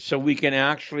 so we can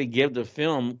actually give the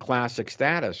film classic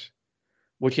status,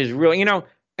 which is really, and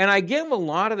I give a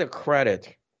lot of the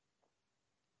credit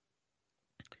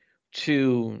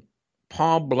to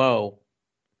Paul Blow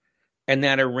and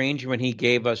that arrangement he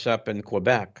gave us up in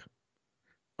Quebec,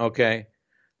 okay,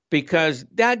 because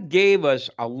that gave us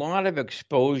a lot of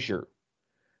exposure,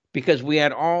 because we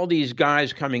had all these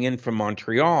guys coming in from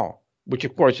Montreal, which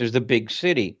of course is the big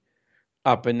city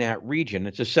up in that region.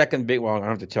 It's the second big, well, I don't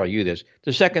have to tell you this,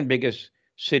 the second biggest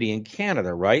city in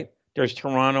Canada, right? There's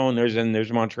Toronto and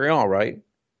there's Montreal, right?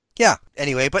 Yeah.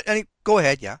 Anyway, go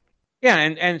ahead. Yeah. Yeah.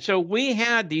 And so we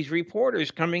had these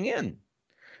reporters coming in.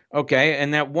 Okay.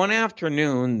 And that one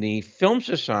afternoon, the Film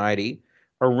Society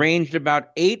arranged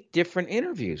about 8 different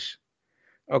interviews.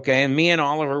 Okay. And me and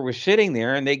Oliver were sitting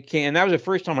there, and and that was the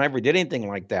first time I ever did anything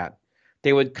like that.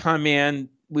 They would come in,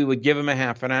 we would give them a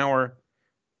half an hour,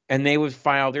 and they would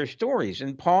file their stories.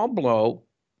 And Paul Blow,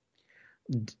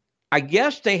 I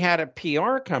guess they had a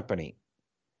PR company.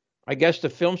 I guess the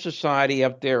Film Society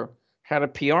up there had a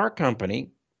PR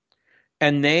company,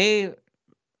 and they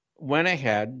went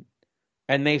ahead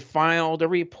and they filed a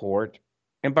report.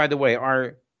 And by the way,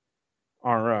 our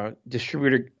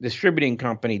distributing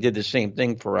company did the same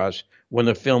thing for us when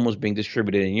the film was being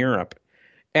distributed in Europe.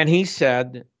 And he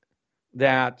said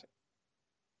that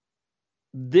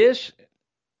this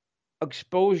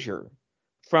exposure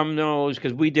from those,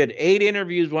 because we did 8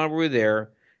 interviews while we were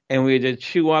there, and we did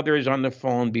 2 others on the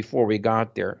phone before we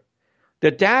got there,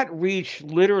 that reached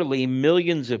literally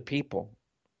millions of people.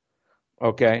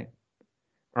 Okay?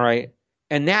 All right?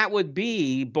 And that would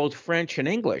be both French and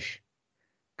English,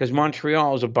 because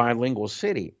Montreal is a bilingual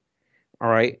city. All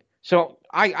right? So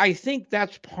I think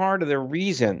that's part of the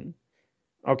reason,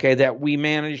 okay, that we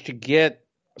managed to get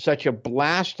such a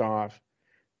blast off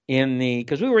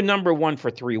because we were number 1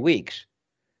 for 3 weeks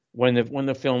when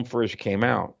the film first came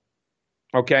out.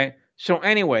 Okay? So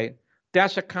anyway,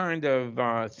 that's a kind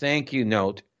of thank you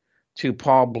note to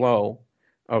Paul Blow,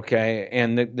 okay,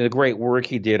 and the great work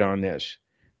he did on this.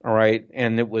 All right?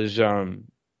 And it was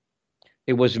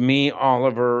me,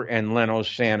 Oliver, and Leno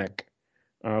Sanik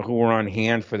who were on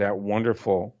hand for that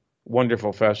wonderful,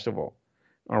 wonderful festival.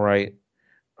 All right?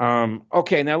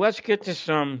 Okay, now let's get to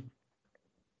some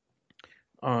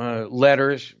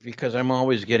letters, because I'm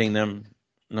always getting them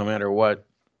no matter what.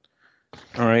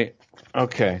 All right.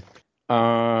 Okay.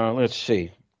 Let's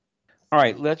see. All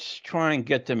right. Let's try and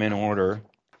get them in order.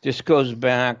 This goes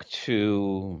back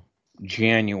to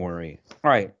January. All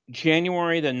right.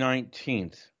 January the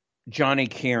 19th. Johnny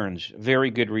Cairns, very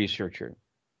good researcher.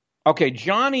 Okay.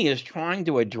 Johnny is trying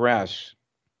to address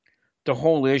the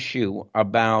whole issue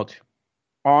about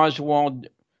Oswald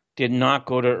did not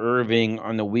go to Irving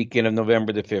on the weekend of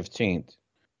November the 15th.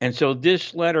 And so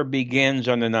this letter begins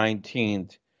on the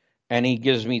 19th, and he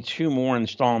gives me 2 more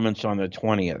installments on the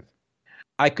 20th.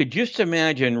 I could just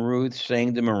imagine Ruth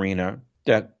saying to Marina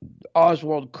that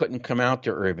Oswald couldn't come out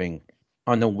to Irving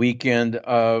on the weekend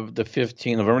of the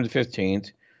 15th, November the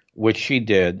 15th, which she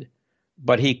did,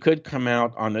 but he could come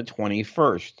out on the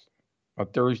 21st, a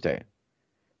Thursday,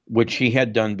 which he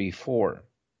had done before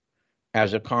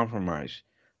as a compromise.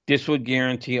 This would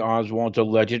guarantee Oswald's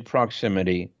alleged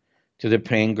proximity to the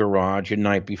Payne garage the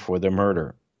night before the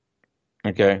murder.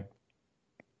 Okay?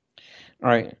 All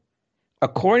right.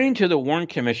 According to the Warren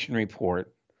Commission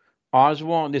report,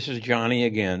 Oswald, this is Johnny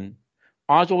again,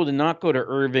 Oswald did not go to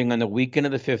Irving on the weekend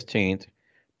of the 15th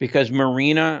because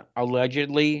Marina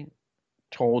allegedly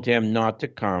told him not to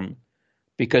come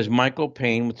because Michael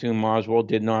Payne, with whom Oswald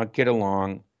did not get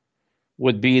along,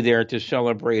 would be there to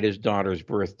celebrate his daughter's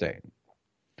birthday.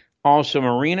 Also,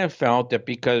 Marina felt that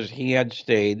because he had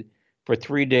stayed for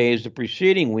 3 days the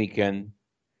preceding weekend,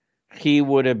 he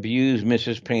would abuse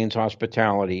Mrs. Payne's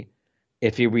hospitality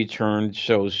if he returned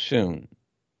so soon.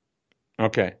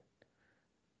 Okay.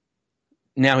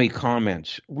 Now he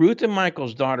comments, Ruth and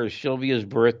Michael's daughter Sylvia's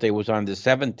birthday was on the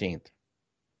 17th.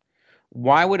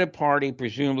 Why would a party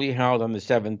presumably held on the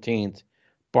 17th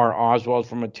bar Oswald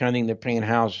from attending the Payne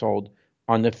household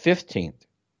on the 15th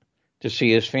to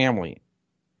see his family?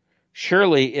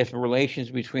 Surely, if relations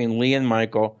between Lee and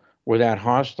Michael were that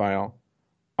hostile,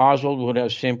 Oswald would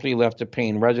have simply left the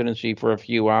Payne residency for a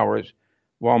few hours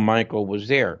while Michael was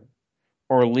there.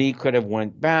 Or Lee could have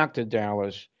went back to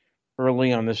Dallas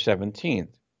early on the 17th.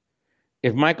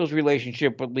 If Michael's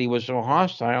relationship with Lee was so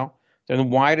hostile,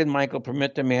 then why did Michael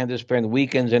permit the man to spend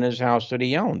weekends in his house that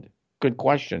he owned? Good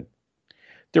question.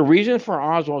 The reason for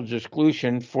Oswald's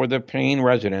exclusion for the Payne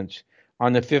residence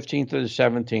on the 15th to the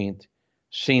 17th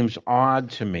seems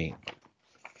odd to me.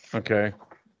 Okay.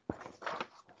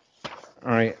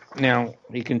 All right. Now,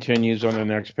 he continues on the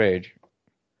next page.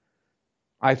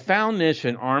 I found this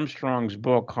in Armstrong's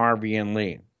book, Harvey and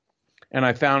Lee, and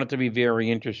I found it to be very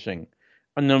interesting.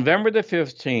 On November the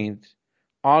 15th,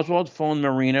 Oswald phoned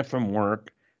Marina from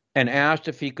work and asked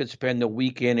if he could spend the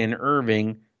weekend in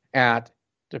Irving at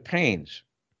the Paynes.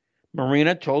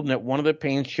 Marina told him that one of the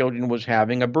Payne's children was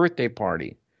having a birthday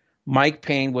party. Mike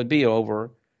Payne would be over,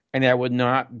 and that would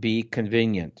not be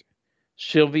convenient.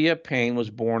 Sylvia Payne was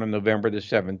born on November the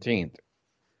 17th.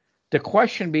 The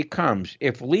question becomes,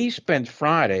 if Lee spent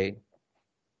Friday,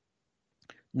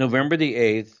 November the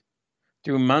 8th,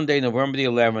 through Monday, November the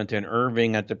 11th, in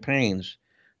Irving at the Paynes,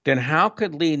 then how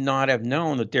could Lee not have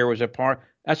known that there was a party?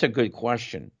 That's a good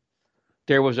question.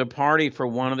 There was a party for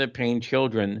one of the Payne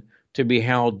children to be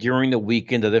held during the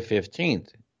weekend of the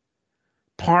 15th.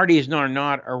 Parties are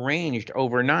not arranged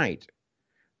overnight.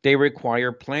 They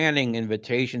require planning,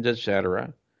 invitations,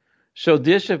 etc. So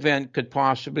this event could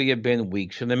possibly have been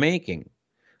weeks in the making.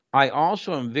 I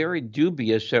also am very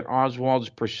dubious that Oswald's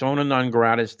persona non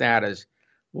grata status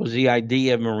was the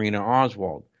idea of Marina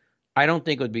Oswald. I don't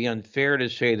think it would be unfair to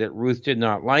say that Ruth did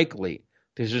not like Lee.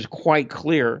 This is quite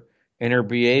clear in her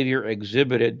behavior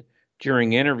exhibited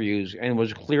during interviews and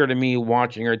was clear to me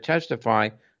watching her testify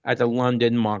at the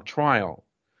London mock trial.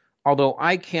 Although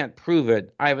I can't prove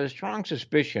it, I have a strong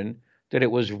suspicion that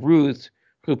it was Ruth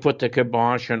who put the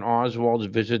kibosh on Oswald's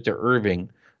visit to Irving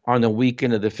on the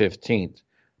weekend of the 15th,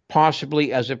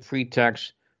 possibly as a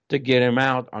pretext to get him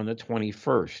out on the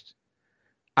 21st.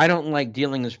 I don't like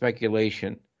dealing in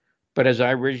speculation, but as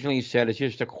I originally said, it's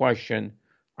just a question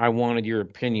I wanted your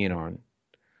opinion on.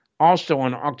 Also,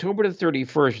 on October the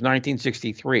 31st,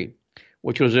 1963,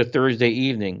 which was a Thursday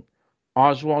evening,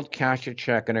 Oswald cashed a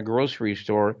check in a grocery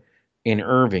store in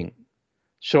Irving.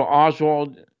 So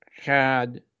Oswald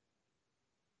had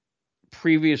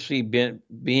previously been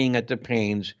being at the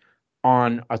Paynes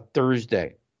on a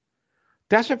Thursday.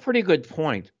 That's a pretty good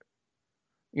point.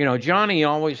 You know, Johnny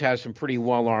always has some pretty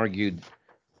well-argued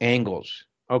angles,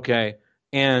 okay?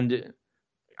 And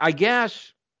I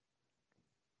guess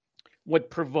what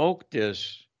provoked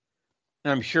this,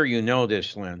 and I'm sure you know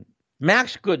this, Lynn,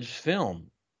 Max Good's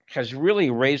film has really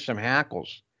raised some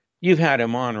hackles. You've had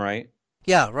him on, right?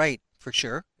 Yeah, right, for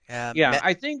sure.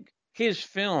 I think his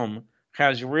film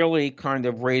has really kind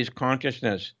of raised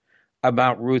consciousness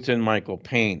about Ruth and Michael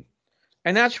Payne.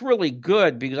 And that's really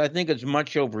good because I think it's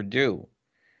much overdue.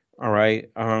 All right.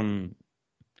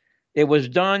 It was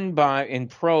done in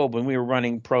Probe when we were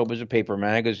running Probe as a paper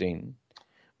magazine.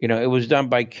 You know, it was done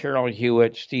by Carol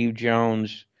Hewitt, Steve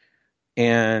Jones,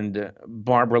 and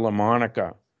Barbara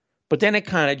LaMonica. But then it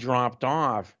kind of dropped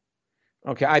off.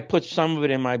 Okay, I put some of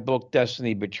it in my book,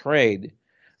 Destiny Betrayed,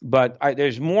 but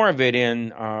there's more of it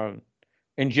in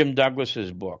Jim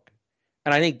Douglas's book.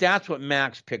 And I think that's what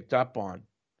Max picked up on,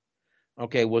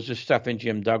 okay, was the stuff in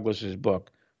Jim Douglas's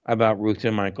book. about Ruth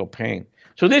and Michael Payne.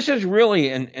 So this is really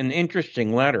an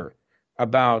interesting letter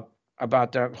about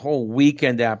that whole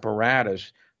weekend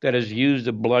apparatus that has used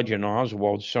to bludgeon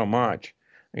Oswald so much,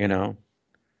 you know.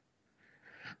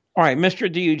 All right,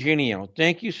 Mr. DiEugenio,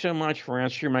 thank you so much for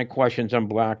answering my questions on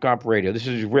Black Op Radio. This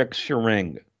is Rick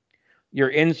Sering. Your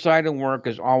insight and work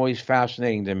is always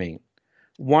fascinating to me.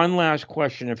 One last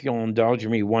question, if you'll indulge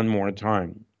me one more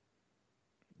time.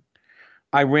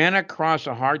 I ran across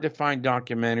a hard-to-find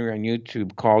documentary on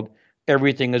YouTube called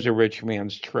Everything is a Rich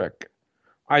Man's Trick.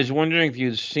 I was wondering if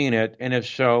you'd seen it, and if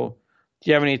so, do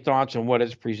you have any thoughts on what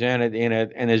is presented in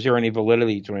it, and is there any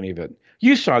validity to any of it?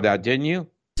 You saw that, didn't you?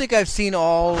 I think I've seen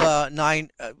all 9.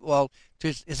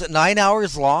 Is it 9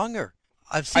 hours long, or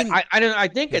I've seen? I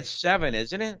think it's 7,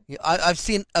 isn't it? I've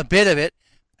seen a bit of it,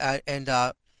 and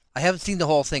I haven't seen the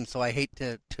whole thing, so I hate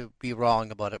to be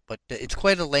wrong about it. But it's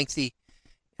quite a lengthy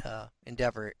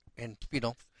endeavor, and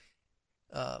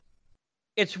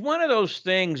it's one of those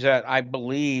things that I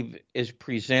believe is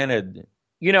presented.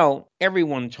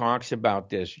 Everyone talks about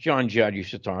this. John Judd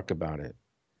used to talk about it.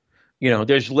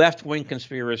 There's left-wing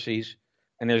conspiracies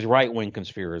and there's right-wing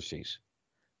conspiracies.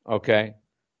 Okay?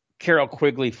 Carroll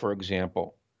Quigley, for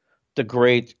example, the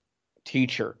great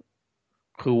teacher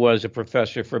who was a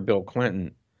professor for Bill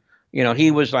Clinton,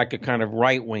 he was like a kind of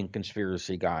right-wing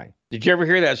conspiracy guy. Did you ever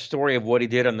hear that story of what he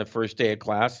did on the first day of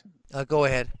class? Go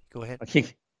ahead.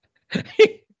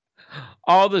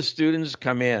 All the students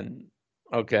come in,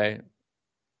 okay,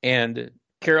 and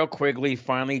Carroll Quigley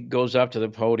finally goes up to the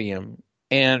podium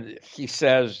and he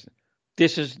says,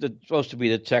 this is supposed to be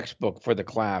the textbook for the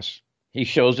class. He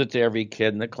shows it to every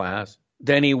kid in the class.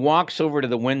 Then he walks over to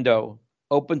the window,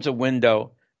 opens a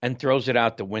window, and throws it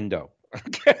out the window.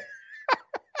 Okay.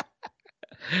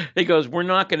 He goes, we're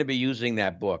not going to be using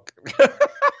that book.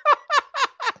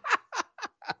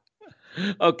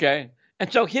 Okay.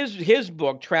 And so his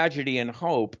book, Tragedy and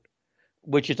Hope,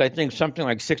 which is, I think, something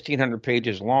like 1,600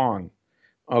 pages long,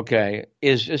 okay,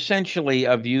 is essentially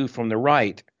a view from the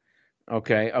right,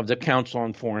 okay, of the Council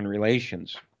on Foreign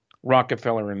Relations,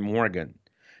 Rockefeller and Morgan.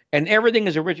 And everything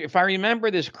is a rich, if I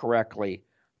remember this correctly,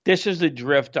 this is the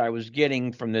drift I was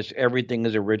getting from this everything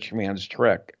is a rich man's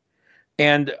trick.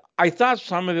 And I thought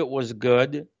some of it was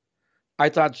good. I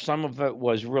thought some of it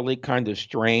was really kind of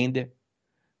strained.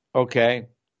 Okay.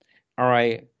 All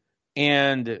right.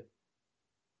 And,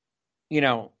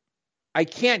 I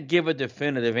can't give a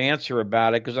definitive answer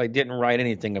about it because I didn't write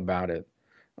anything about it.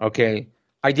 Okay.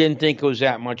 I didn't think it was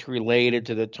that much related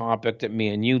to the topic that me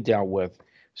and you dealt with.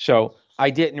 So I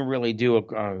didn't really do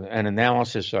an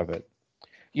analysis of it.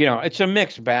 It's a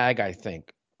mixed bag, I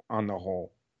think, on the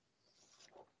whole.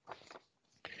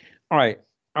 All right.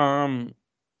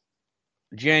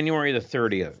 January the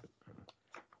 30th.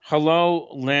 Hello,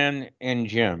 Len and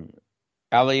Jim.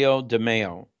 Elio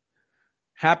DeMeo.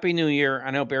 Happy New Year.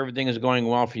 I hope everything is going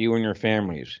well for you and your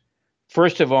families.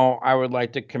 First of all, I would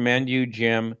like to commend you,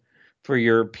 Jim, for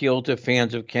your appeal to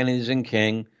fans of Kennedys and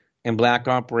King and Black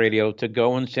Op Radio to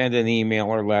go and send an email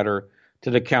or letter to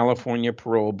the California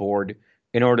Parole Board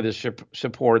in order to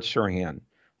support Sirhan.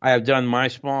 I have done my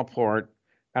small part,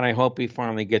 and I hope he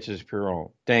finally gets his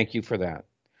parole. Thank you for that.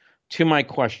 To my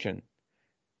question,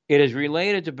 it is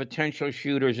related to potential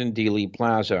shooters in Dealey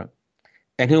Plaza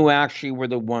and who actually were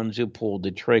the ones who pulled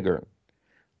the trigger.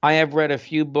 I have read a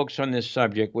few books on this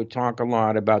subject which talk a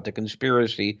lot about the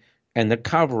conspiracy and the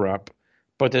cover-up,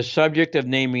 but the subject of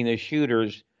naming the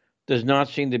shooters does not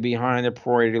seem to be high on the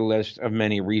priority list of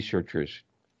many researchers.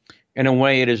 In a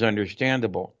way, it is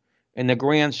understandable. In the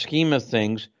grand scheme of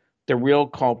things, the real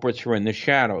culprits are in the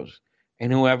shadows,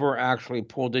 and whoever actually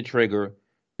pulled the trigger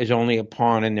is only a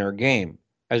pawn in their game,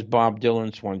 as Bob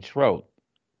Dylan once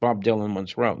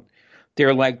wrote. They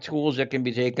are like tools that can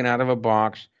be taken out of a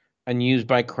box and used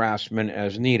by craftsmen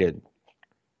as needed.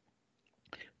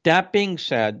 That being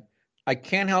said, I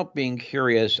can't help being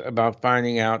curious about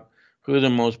finding out who the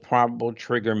most probable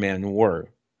trigger men were.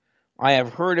 I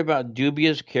have heard about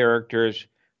dubious characters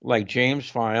like James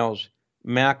Files,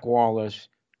 Mac Wallace,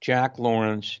 Jack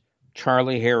Lawrence,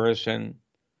 Charlie Harrison,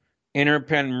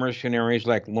 Interpen mercenaries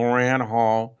like Loran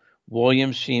Hall,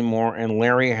 William Seymour, and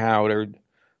Larry Howard,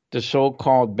 the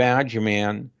so-called Badge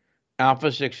Man,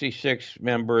 Alpha 66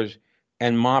 members,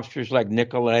 and mobsters like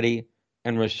Nicoletti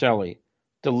and Rosselli.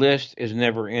 The list is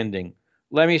never ending.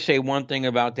 Let me say one thing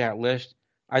about that list.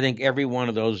 I think every one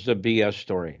of those is a BS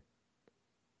story.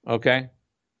 Okay?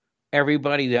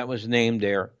 Everybody that was named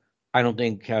there, I don't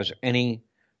think has any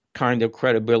kind of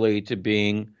credibility to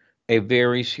being a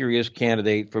very serious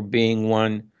candidate for being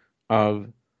one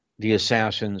of the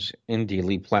assassins in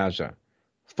Dealey Plaza.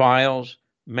 Files,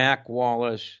 Mac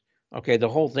Wallace, Okay, the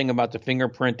whole thing about the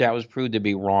fingerprint, that was proved to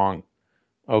be wrong.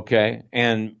 Okay,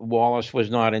 and Wallace was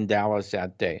not in Dallas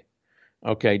that day.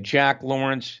 Okay, Jack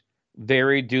Lawrence,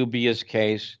 very dubious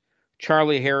case.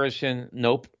 Charlie Harrison,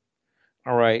 nope.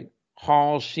 All right.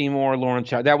 Hall, Seymour, Lawrence,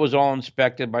 that was all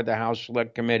inspected by the House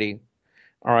Select Committee.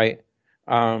 All right.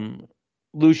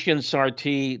 Lucien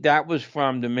Sartee, that was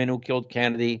from the Men Who Killed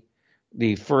Kennedy,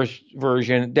 the first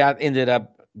version. That ended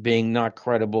up being not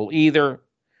credible either.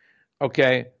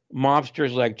 Okay.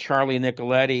 Mobsters like Charlie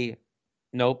Nicoletti,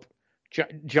 nope.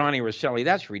 Johnny Rosselli,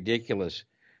 that's ridiculous.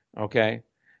 Okay.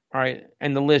 All right.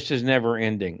 And the list is never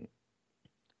ending.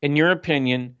 In your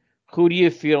opinion, who do you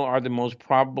feel are the most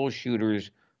probable shooters?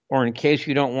 Or in case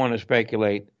you don't want to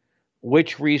speculate,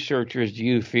 which researchers do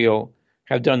you feel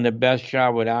have done the best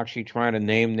job with actually trying to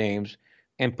name names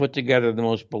and put together the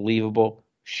most believable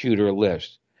shooter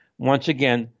list? Once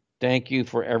again, thank you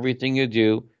for everything you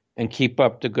do and keep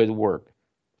up the good work.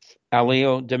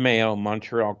 Alio DeMeo,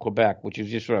 Montreal, Quebec, which is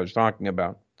just what I was talking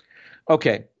about.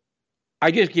 Okay,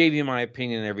 I just gave you my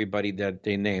opinion, everybody that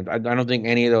they named. I don't think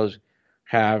any of those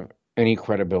have any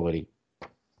credibility.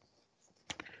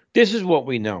 This is what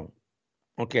we know,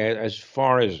 okay, as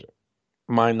far as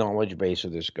my knowledge base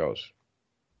of this goes.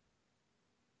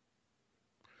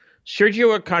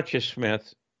 Sergio Acacia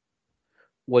Smith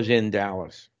was in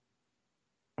Dallas,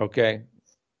 okay?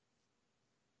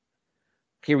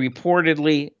 He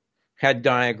reportedly had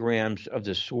diagrams of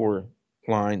the sewer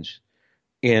lines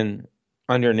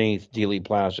underneath Dealey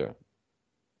Plaza.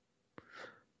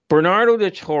 Bernardo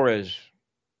de Torres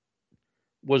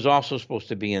was also supposed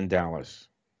to be in Dallas,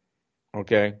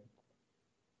 okay?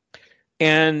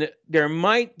 And there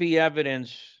might be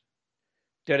evidence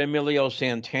that Emilio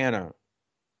Santana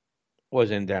was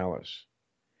in Dallas,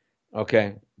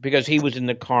 okay? Because he was in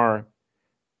the car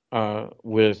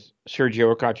with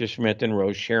Sergio Acacia Smith and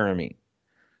Rose Cherami,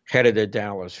 headed to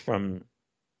Dallas from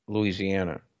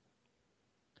Louisiana.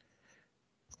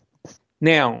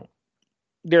 Now,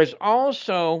 there's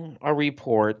also a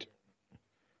report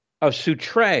of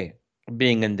Sutre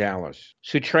being in Dallas.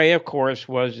 Sutre, of course,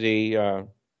 was John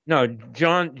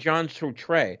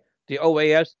Sutre, the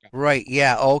OAS guy. Right,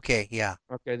 yeah, okay, yeah.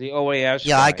 Okay, the OAS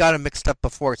Yeah, guy. I got him mixed up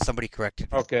before. Somebody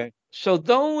corrected me. Okay, so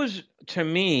those, to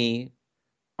me,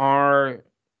 are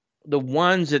the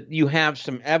ones that you have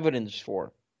some evidence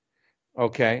for.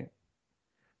 Okay?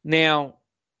 Now,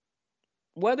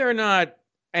 whether or not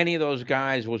any of those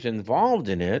guys was involved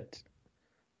in it,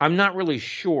 I'm not really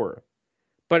sure.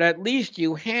 But at least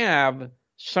you have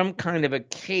some kind of a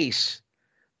case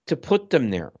to put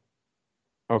them there.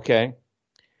 Okay?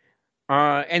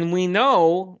 And we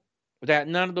know that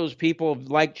none of those people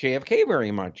liked JFK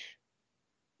very much.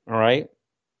 All right?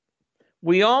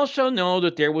 We also know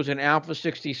that there was an Alpha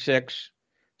 66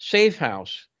 safe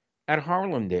house at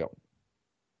Harlemdale.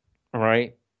 All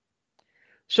right?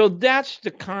 So that's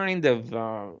the kind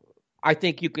of, I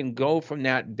think you can go from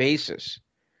that basis.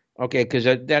 Okay, because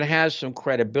that has some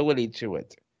credibility to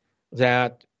it,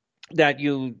 that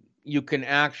you can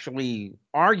actually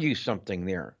argue something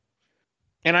there.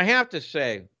 And I have to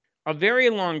say, a very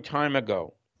long time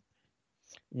ago,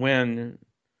 when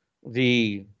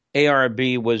the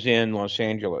ARB was in Los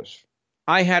Angeles,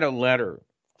 I had a letter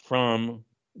from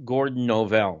Gordon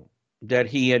Novell that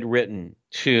he had written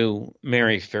to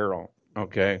Mary Farrell,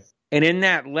 okay? And in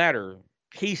that letter,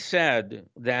 he said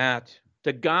that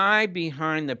the guy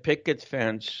behind the picket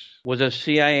fence was a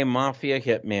CIA mafia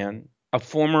hitman, a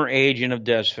former agent of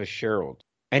Des Fitzgerald.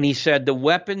 And he said the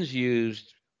weapons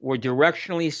used were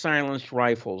directionally silenced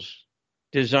rifles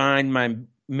designed by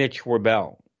Mitch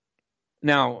Werbel.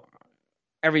 Now,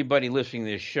 everybody listening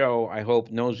to this show, I hope,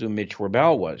 knows who Mitch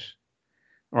Werbel was.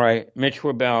 All right, Mitch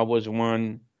Werbel was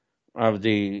one of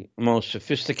the most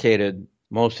sophisticated,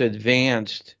 most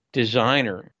advanced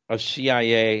designer of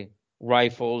CIA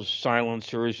rifles,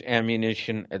 silencers,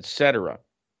 ammunition, etc.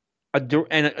 And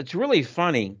it's really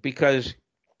funny because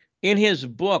in his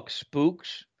book,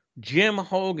 Spooks, Jim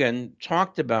Hogan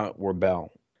talked about Werbel,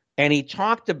 and he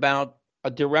talked about a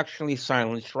directionally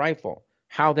silenced rifle,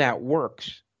 how that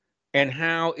works, and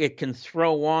how it can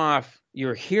throw off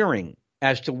your hearing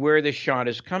as to where the shot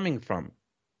is coming from.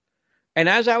 And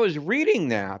as I was reading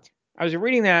that, I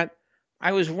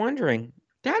was wondering,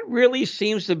 that really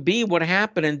seems to be what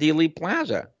happened in Dealey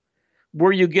Plaza,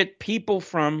 where you get people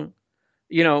from,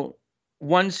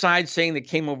 one side saying they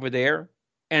came over there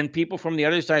and people from the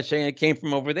other side saying it came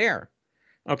from over there.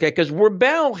 Okay, because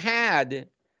Werbel had,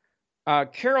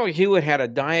 Carol Hewitt had a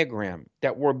diagram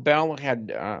that Werbel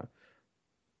had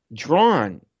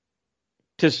drawn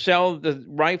to sell the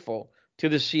rifle to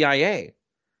the CIA.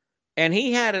 And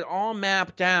he had it all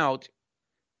mapped out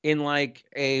in like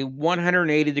a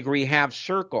 180-degree half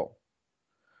circle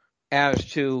as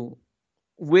to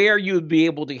where you'd be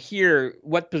able to hear,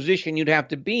 what position you'd have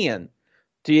to be in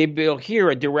to be able to hear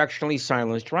a directionally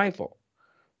silenced rifle.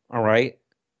 All right.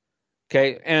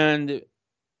 Okay. And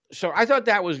so I thought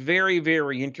that was very,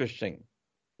 very interesting.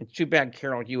 It's too bad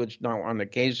Carol Hewitt's not on the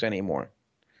case anymore.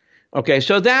 Okay.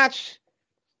 So that's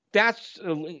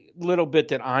a little bit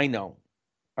that I know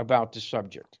about the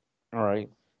subject. All right.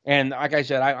 And like I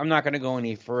said, I'm not going to go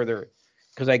any further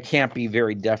because I can't be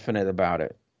very definite about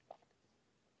it.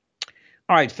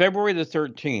 All right, February the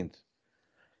 13th.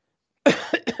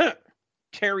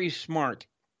 Terry Smart,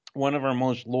 one of our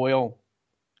most loyal.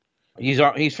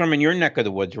 He's from in your neck of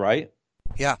the woods, right?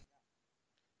 Yeah.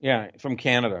 Yeah, from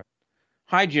Canada.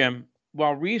 Hi, Jim.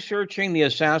 While researching the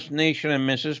assassination of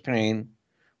Mrs. Payne,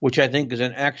 which I think is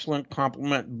an excellent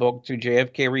compliment book to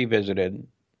JFK Revisited,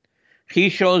 he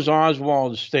shows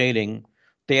Oswald stating,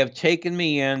 "They have taken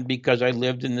me in because I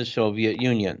lived in the Soviet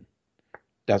Union."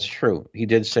 That's true. He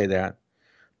did say that.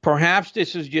 Perhaps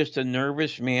this is just a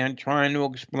nervous man trying to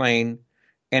explain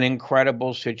an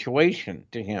incredible situation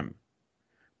to him.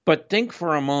 But think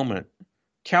for a moment.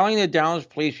 Telling the Dallas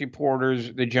police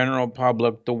reporters, the general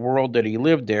public, the world that he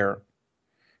lived there,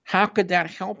 how could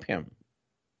that help him?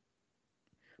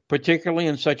 Particularly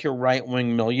in such a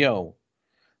right-wing milieu.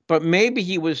 But maybe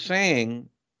he was saying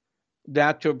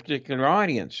that to a particular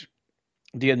audience,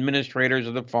 the administrators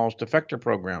of the false defector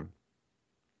program,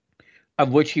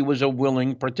 of which he was a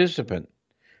willing participant.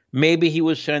 Maybe he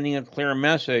was sending a clear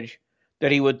message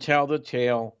that he would tell the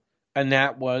tale, and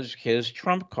that was his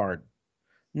trump card.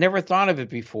 Never thought of it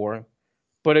before,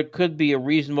 but it could be a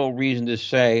reasonable reason to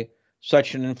say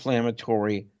such an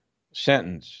inflammatory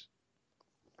sentence.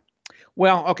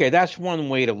 Well, okay, that's one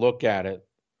way to look at it,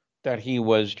 that he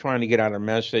was trying to get out a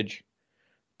message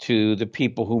to the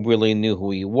people who really knew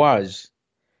who he was.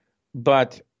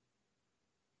 But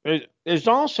there's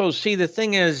also, see, the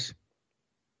thing is,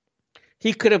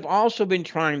 he could have also been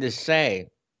trying to say,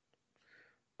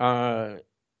 as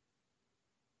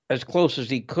close as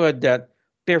he could, that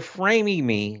they're framing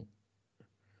me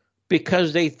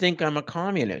because they think I'm a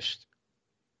communist.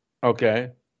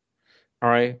 Okay? All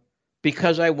right?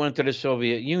 Because I went to the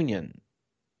Soviet Union.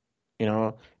 You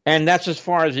know? And that's as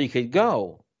far as he could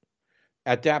go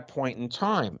at that point in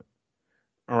time.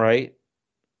 All right?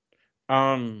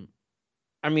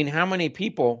 I mean, how many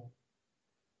people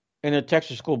in the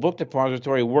Texas School Book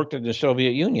Depository worked in the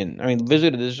Soviet Union? I mean,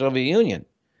 visited the Soviet Union?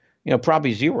 You know,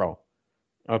 probably zero.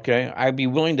 Okay? I'd be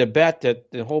willing to bet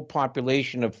that the whole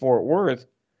population of Fort Worth,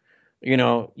 you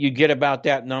know, you get about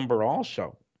that number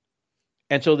also.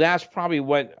 And so that's probably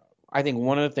what I think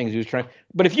one of the things he was trying.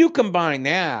 But if you combine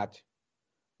that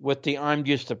with the "I'm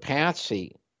just a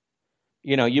patsy,"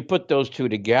 you know, you put those two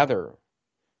together,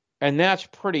 and that's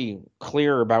pretty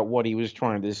clear about what he was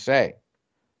trying to say.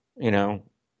 You know,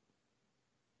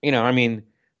 I mean,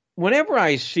 whenever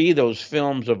I see those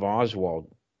films of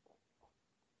Oswald,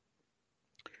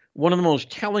 one of the most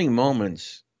telling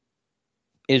moments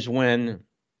is when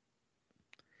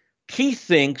he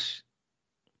thinks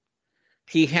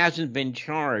he hasn't been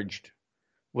charged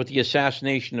with the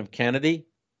assassination of Kennedy.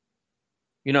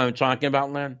 You know what I'm talking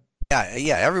about, Len?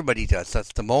 Yeah, everybody does.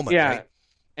 That's the moment, Yeah. right?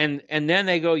 And then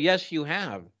they go, "Yes, you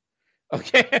have."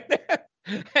 Okay.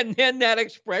 And then that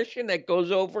expression that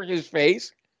goes over his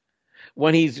face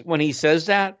when he says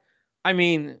that, I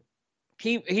mean,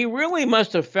 he really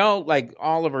must have felt like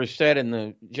Oliver said in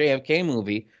the JFK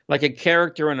movie, like a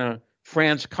character in a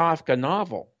Franz Kafka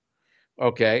novel.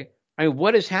 Okay? I mean,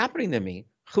 what is happening to me?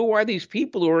 Who are these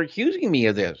people who are accusing me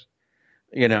of this?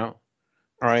 You know?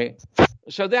 All right.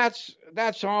 So that's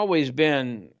always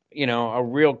been, you know, a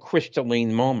real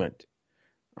crystalline moment.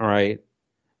 All right.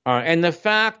 And the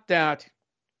fact that,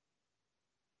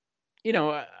 you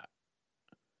know,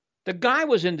 the guy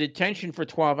was in detention for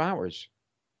 12 hours.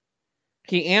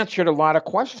 He answered a lot of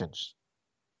questions.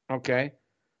 Okay.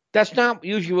 That's not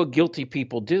usually what guilty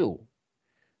people do.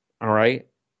 All right.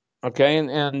 Okay.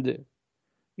 And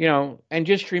you know, and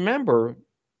just remember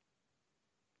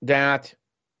that,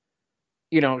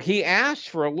 you know, he asked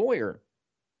for a lawyer.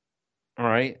 All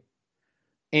right.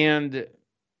 And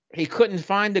he couldn't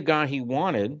find the guy he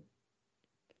wanted.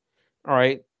 All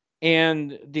right.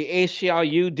 And the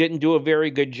ACLU didn't do a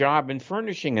very good job in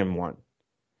furnishing him one.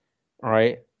 All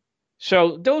right.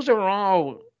 So those are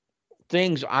all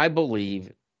things I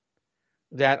believe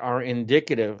that are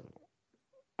indicative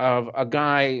of a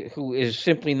guy who is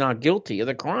simply not guilty of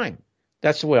the crime.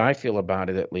 That's the way I feel about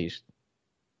it, at least.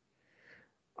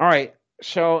 All right.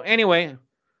 So anyway,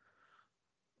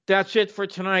 that's it for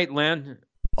tonight, Len.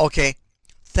 Okay.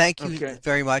 thank you Okay.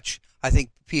 very much. I think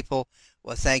people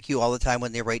thank you all the time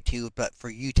when they write to you, but for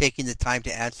you taking the time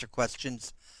to answer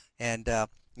questions and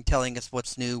telling us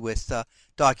what's new with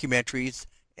documentaries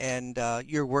and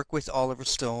your work with Oliver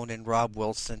Stone and Rob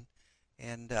Wilson.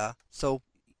 And so,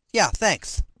 yeah,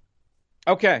 thanks.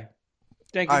 Okay.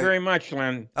 Thank you All right. very much,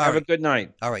 Len. All Have a right. good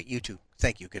night. All right, you too.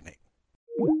 Thank you. Good night.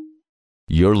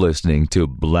 You're listening to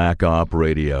Black Op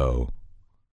Radio.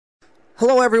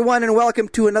 Hello, everyone, and welcome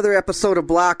to another episode of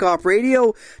Black Op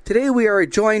Radio. Today we are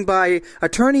joined by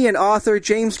attorney and author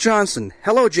James Johnson.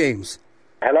 Hello, James.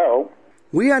 Hello.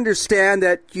 We understand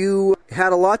that you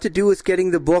had a lot to do with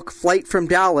getting the book Flight from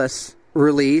Dallas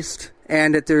released,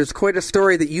 and that there's quite a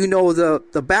story that you know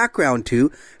the background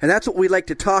to, and that's what we'd like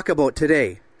to talk about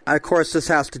today. Of course, this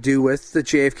has to do with the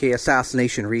JFK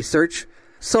assassination research.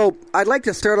 So I'd like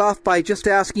to start off by just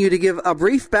asking you to give a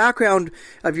brief background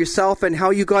of yourself and how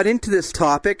you got into this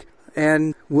topic,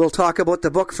 and we'll talk about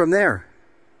the book from there.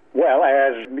 Well,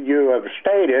 as you have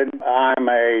stated, I'm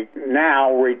a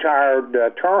now retired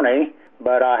attorney,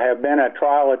 but I have been a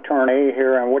trial attorney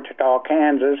here in Wichita,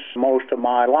 Kansas most of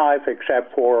my life,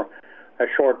 except for a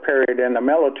short period in the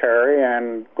military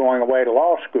and going away to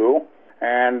law school.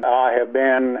 And I have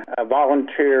been a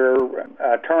volunteer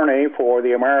attorney for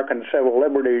the American Civil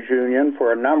Liberties Union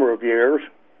for a number of years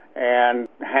and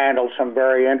handled some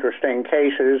very interesting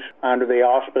cases under the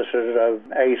auspices of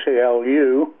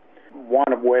ACLU,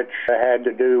 one of which had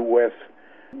to do with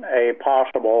a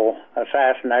possible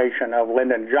assassination of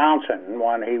Lyndon Johnson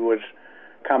when he was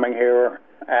coming here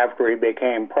after he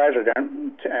became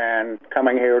president and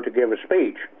coming here to give a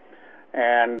speech.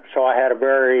 And so I had a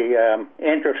very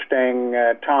interesting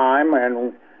time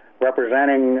in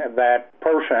representing that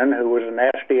person who was an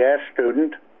SDS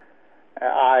student.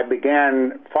 I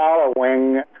began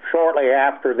following, shortly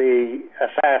after the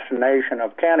assassination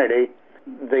of Kennedy,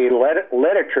 the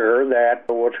literature that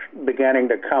was beginning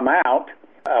to come out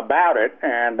about it.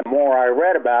 And the more I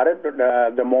read about it,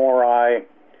 the more I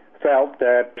felt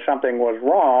that something was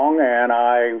wrong, and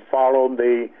I followed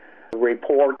the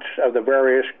reports of the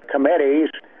various committees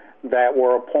that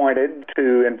were appointed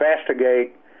to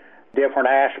investigate different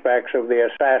aspects of the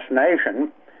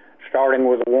assassination, starting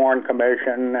with the Warren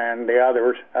Commission and the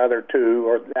other two,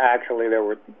 or actually there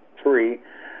were three.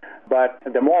 But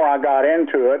the more I got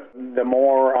into it, the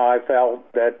more I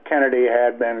felt that Kennedy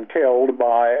had been killed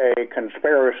by a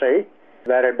conspiracy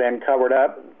that had been covered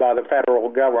up by the federal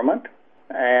government.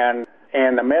 And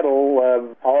in the middle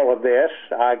of all of this,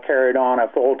 I carried on a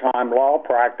full-time law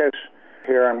practice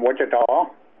here in Wichita.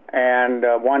 And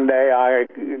one day I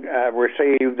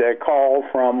received a call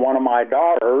from one of my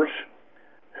daughters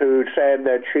who said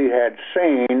that she had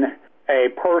seen a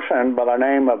person by the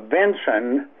name of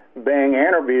Vinson being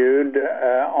interviewed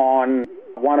on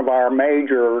one of our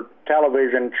major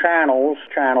television channels,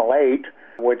 Channel 8,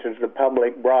 which is the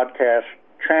public broadcast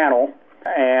channel.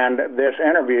 And this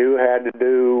interview had to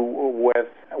do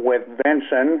with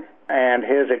Vinson and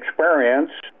his experience,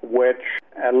 which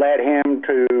led him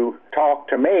to talk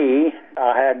to me.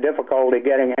 I had difficulty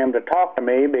getting him to talk to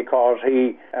me because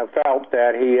he felt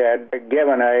that he had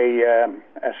given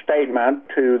a statement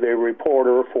to the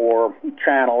reporter for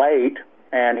Channel 8,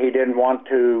 and he didn't want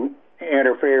to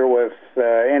interfere with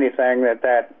anything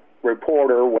that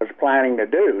reporter was planning to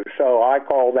do. So I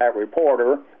called that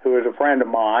reporter, who is a friend of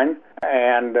mine,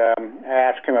 and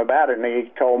asked him about it, and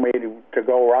he told me to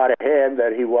go right ahead,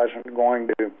 that he wasn't going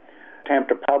to attempt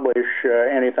to publish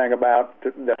anything about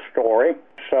the story.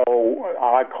 So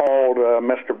I called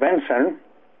Mr. Vinson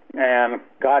and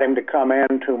got him to come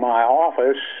into my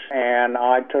office, and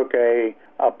I took a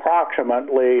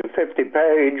approximately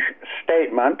 50-page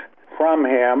statement from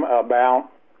him about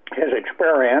his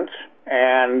experience,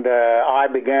 and I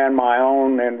began my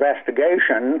own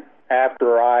investigation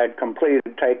after I had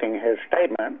completed taking his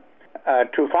statement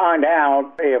to find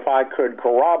out if I could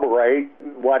corroborate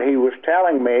what he was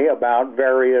telling me about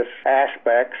various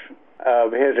aspects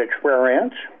of his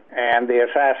experience and the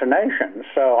assassination.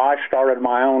 So I started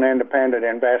my own independent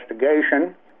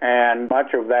investigation, and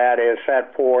much of that is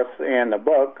set forth in the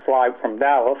book, Flight from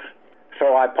Dallas.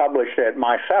 So I published it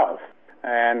myself,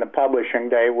 and the publishing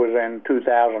date was in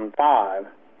 2005.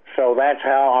 So that's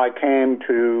how I came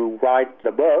to write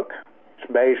the book.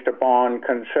 It's based upon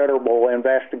considerable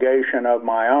investigation of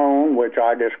my own, which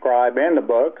I describe in the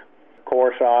book. Of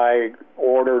course, I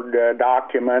ordered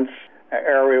documents,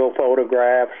 aerial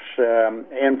photographs,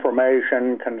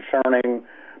 information concerning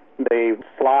the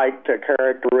flight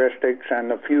characteristics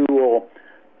and the fuel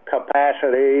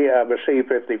capacity of a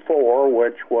C-54,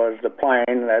 which was the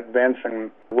plane that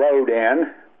Vinson rode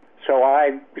in. So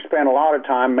I spent a lot of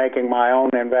time making my own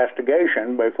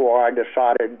investigation before I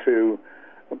decided to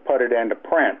put it into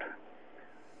print.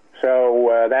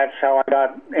 So that's how I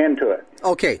got into it.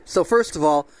 Okay, so first of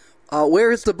all,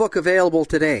 where is the book available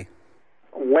today?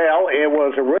 Well, it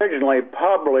was originally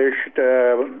published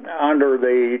under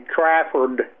the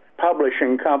Trafford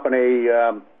Publishing Company.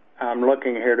 I'm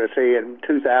looking here to see, in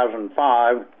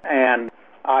 2005, and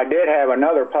I did have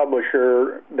another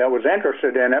publisher that was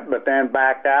interested in it, but then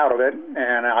backed out of it,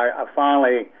 and I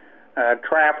finally,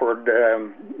 Trafford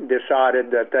decided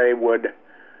that they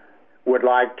would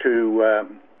like to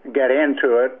get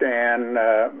into it and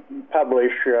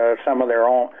publish some of their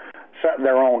own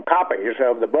copies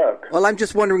of the book. Well, I'm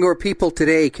just wondering where people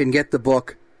today can get the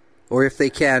book, or if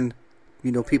they can,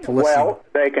 people listening. Well,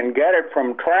 they can get it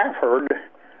from Trafford,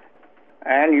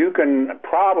 and you can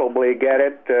probably get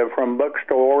it from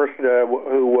bookstores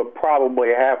who would probably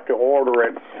have to order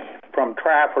it from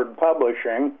Trafford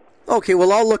Publishing. Okay,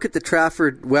 well, I'll look at the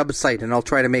Trafford website, and I'll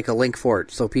try to make a link for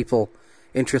it so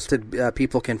interested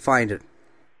people can find it.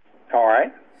 All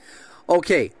right.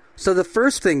 Okay, so the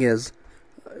first thing is,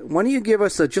 why don't you give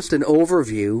us just an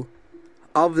overview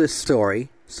of this story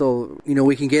so,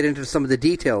 we can get into some of the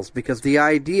details, because the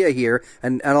idea here,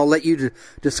 and I'll let you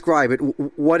describe it,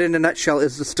 what in a nutshell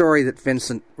is the story that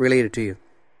Vincent related to you?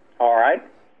 All right.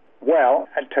 Well,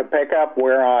 to pick up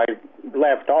where I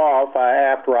left off,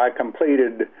 after I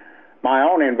completed my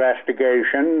own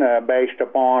investigation based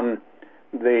upon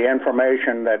the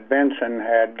information that Vincent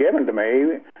had given to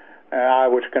me, I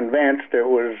was convinced it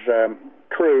was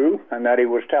true and that he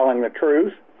was telling the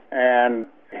truth. And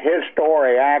his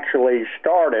story actually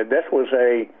started, this was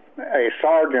a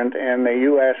sergeant in the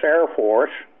U.S. Air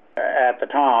Force at the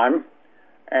time,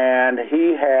 and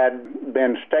he had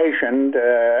been stationed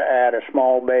at a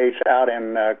small base out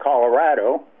in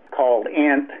Colorado called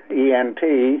ENT,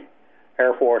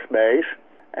 Air Force Base,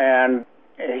 and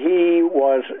he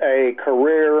was a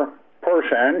career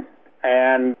person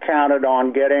and counted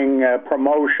on getting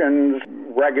promotions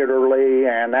regularly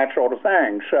and that sort of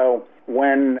thing. So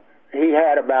when he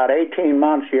had about 18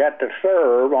 months yet to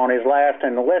serve on his last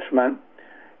enlistment,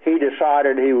 he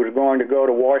decided he was going to go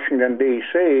to Washington,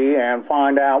 D.C. and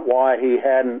find out why he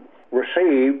hadn't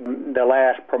received the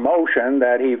last promotion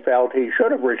that he felt he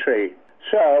should have received.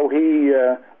 So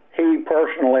he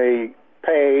personally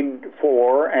paid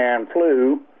for and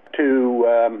flew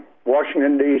to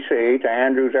Washington, D.C., to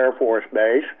Andrews Air Force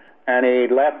Base, and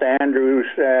he left Andrews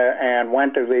and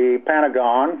went to the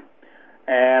Pentagon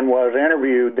and was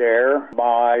interviewed there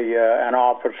by an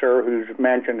officer who's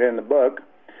mentioned in the book.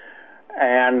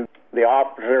 And the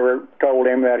officer told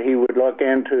him that he would look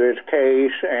into his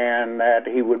case and that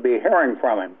he would be hearing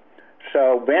from him.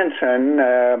 So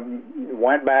Vinson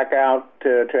went back out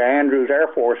to Andrews Air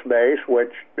Force Base,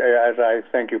 which, as I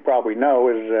think you probably know,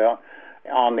 is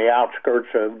on the outskirts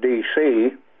of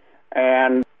D.C.,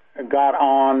 and got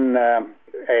on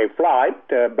a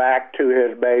flight back to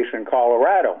his base in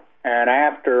Colorado. And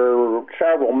after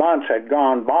several months had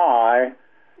gone by,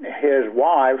 his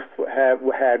wife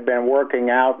had been working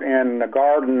out in the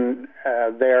garden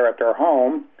there at their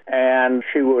home, and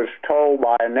she was told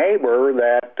by a neighbor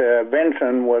that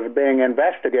Vincent was being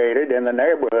investigated in the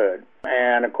neighborhood.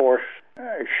 And, of course,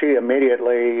 she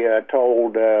immediately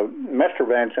told Mr.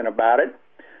 Vincent about it,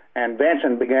 and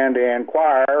Vincent began to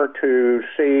inquire to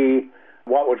see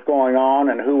what was going on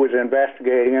and who was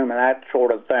investigating him and that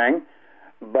sort of thing,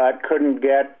 but couldn't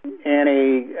get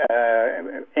any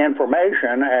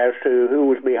information as to who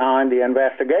was behind the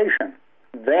investigation.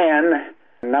 Then,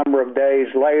 a number of days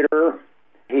later,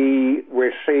 he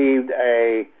received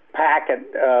a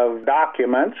packet of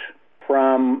documents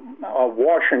from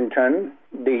Washington,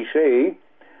 D.C.,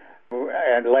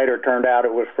 and later turned out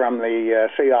it was from the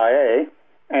CIA,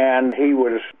 and he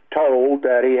was told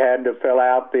that he had to fill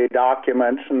out the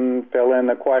documents and fill in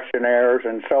the questionnaires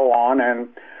and so on,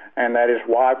 and that his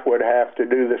wife would have to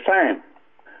do the same.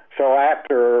 So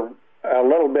after a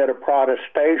little bit of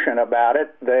protestation about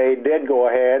it, they did go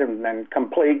ahead and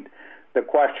complete the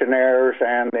questionnaires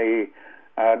and the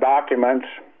documents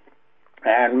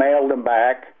and mailed them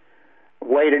back,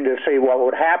 waited to see what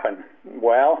would happen.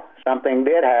 Well, something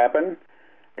did happen.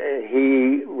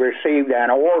 He received an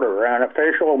order, an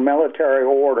official military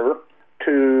order,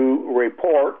 to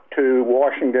report to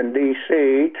Washington,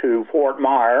 D.C., to Fort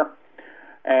Myer,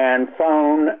 and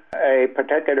phone a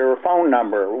particular phone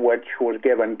number which was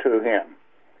given to him.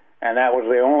 And that was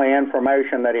the only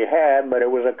information that he had, but it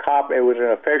was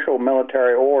an official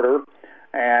military order.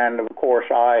 And of course,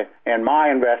 in my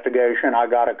investigation, I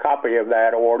got a copy of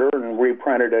that order and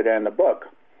reprinted it in the book.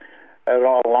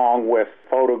 along with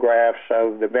photographs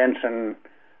of the Vinson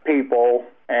people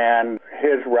and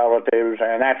his relatives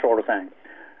and that sort of thing.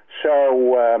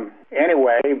 So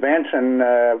anyway, Vinson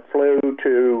flew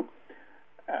to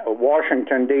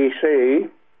Washington, D.C.,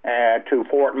 to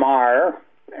Fort Myer,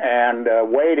 and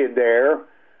waited there,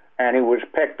 and he was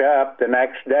picked up the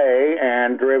next day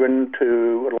and driven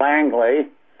to Langley,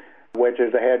 which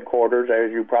is the headquarters,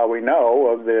 as you probably know,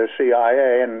 of the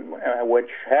CIA, and which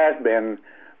has been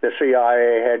the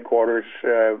CIA headquarters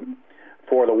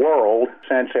for the world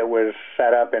since it was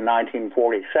set up in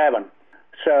 1947.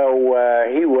 So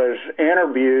he was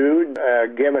interviewed,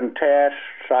 given tests,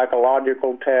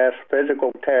 psychological tests,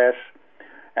 physical tests,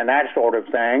 and that sort of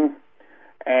thing,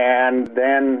 and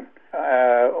then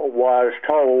was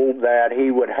told that he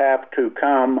would have to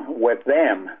come with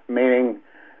them, meaning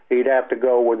he'd have to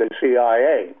go with the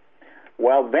CIA.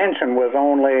 Well, Vinson was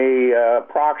only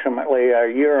approximately a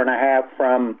year and a half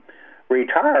from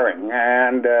retiring,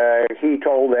 and he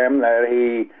told them that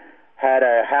he had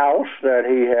a house that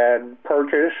he had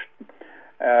purchased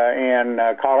in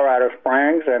Colorado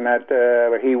Springs, and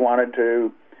that he wanted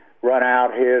to run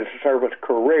out his service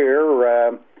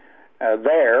career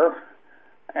there.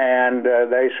 And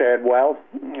they said, well,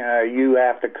 you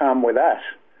have to come with us.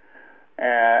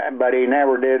 But he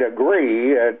never did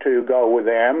agree to go with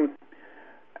them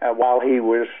while he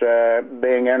was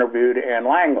being interviewed in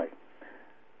Langley.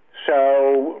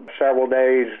 So several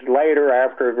days later,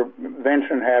 after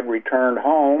Vinson had returned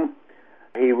home,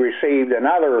 he received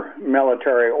another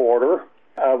military order,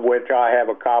 of which I have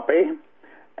a copy,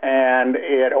 and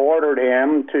it ordered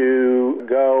him to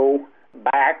go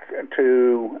back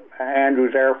to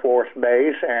Andrews Air Force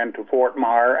Base and to Fort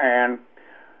Myer and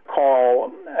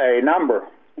call a number.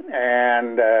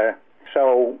 And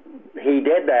so he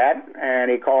did that,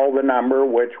 and he called the number,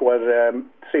 which was a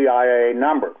CIA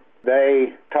number.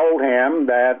 They told him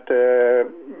that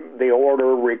the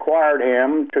order required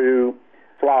him to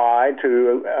fly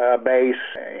to a base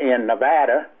in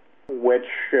Nevada, which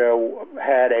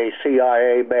had a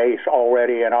CIA base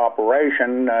already in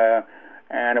operation,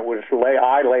 and it was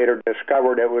I later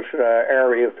discovered it was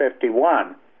Area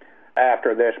 51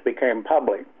 after this became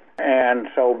public. And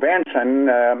so Vinson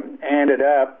ended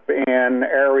up in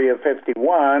Area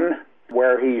 51,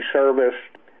 where he serviced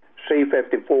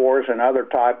C-54s and other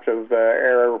types of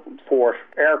Air Force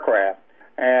aircraft.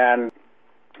 And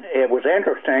it was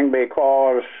interesting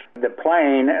because the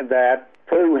plane that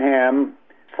flew him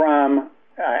from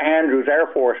Andrews Air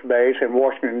Force Base in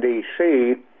Washington,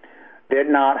 D.C., did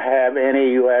not have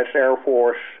any U.S. Air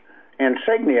Force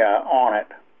insignia on it,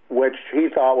 which he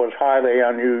thought was highly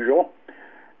unusual.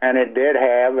 And it did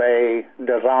have a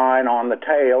design on the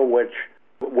tail, which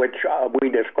we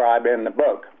describe in the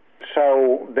book.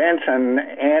 So Vinson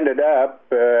ended up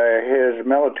his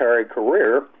military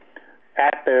career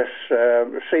at this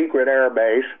secret air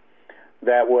base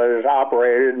that was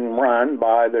operated and run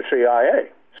by the CIA.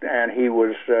 And he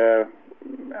was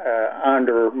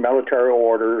under military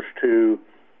orders to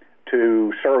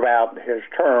serve out his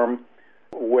term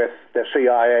with the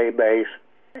CIA base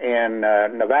in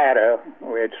Nevada.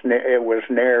 It was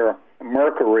near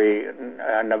Mercury,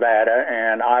 Nevada,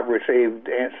 and I've received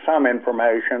some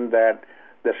information that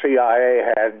the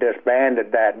CIA has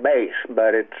disbanded that base,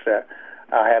 but it's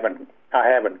I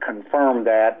haven't confirmed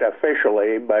that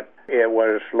officially, but it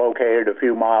was located a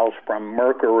few miles from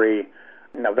Mercury,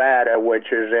 Nevada,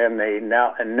 which is in the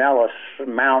Nellis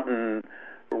Mountain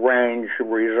Range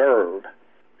Reserve.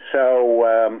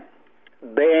 So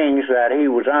being that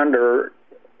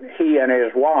he and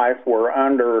his wife were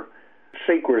under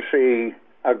secrecy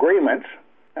agreements,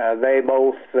 they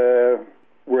both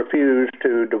refused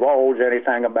to divulge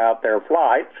anything about their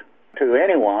flights to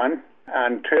anyone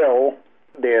until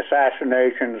the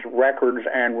Assassinations Records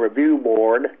and Review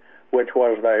Board, which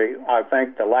was I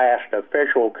think the last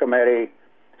official committee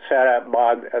set up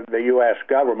by the U.S.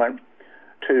 government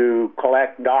to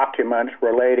collect documents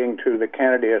relating to the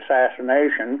Kennedy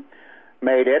assassination,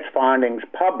 made its findings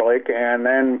public, and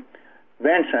then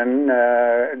Vinson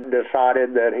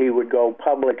decided that he would go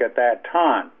public at that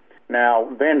time. Now,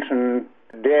 Vinson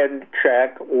did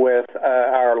check with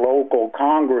our local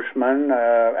congressman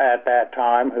at that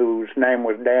time, whose name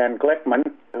was Dan Glickman,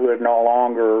 who is no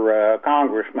longer a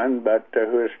congressman, but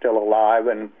who is still alive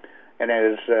and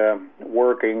is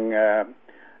working,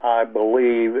 I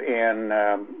believe, in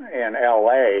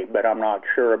L.A., but I'm not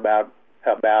sure about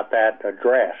that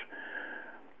address.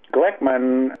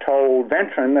 Glickman told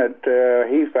Vinson that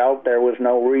he felt there was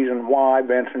no reason why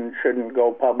Vinson shouldn't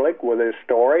go public with his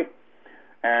story,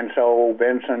 and so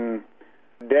Vinson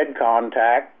did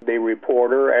contact the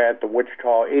reporter at the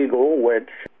Wichita Eagle, which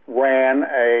ran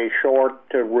a short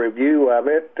review of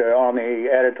it on the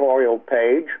editorial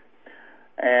page,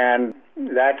 and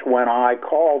that's when I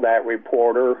called that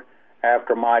reporter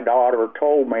after my daughter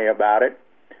told me about it,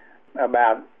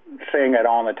 about seeing it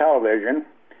on the television,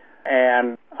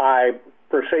 and I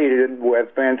proceeded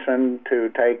with Vinson to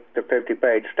take the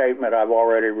 50-page statement I've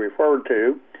already referred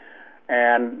to,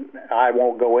 and I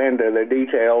won't go into the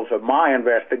details of my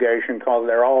investigation because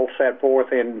they're all set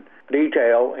forth in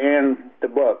detail in the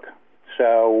book.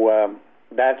 So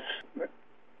that's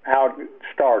how it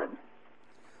started.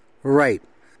 Right.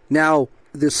 Now,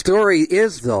 the story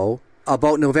is, though,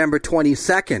 about November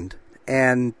 22nd,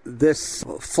 and this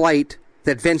flight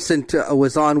that Vincent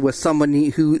was on was someone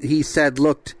who he said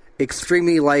looked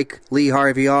extremely like Lee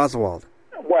Harvey Oswald.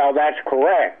 Well, that's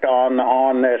correct.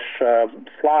 On this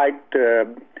flight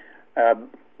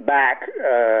back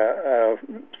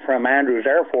from Andrews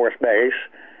Air Force Base,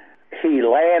 he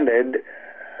landed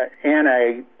in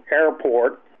a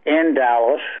airport in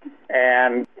Dallas,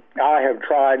 and I have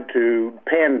tried to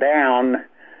pin down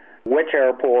which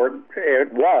airport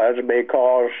it was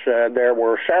because there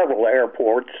were several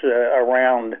airports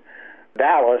around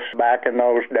Dallas back in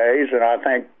those days, and I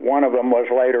think one of them was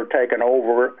later taken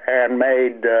over and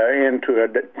made into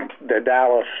the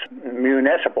Dallas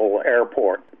Municipal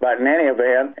Airport. But in any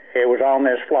event, it was on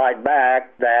this flight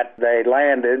back that they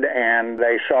landed, and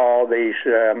they saw these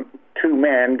two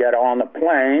men get on the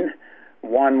plane.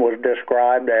 One was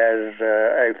described as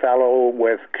a fellow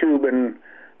with Cuban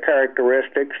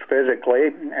characteristics physically,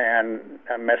 and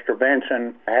Mr.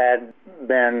 Vinson had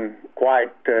been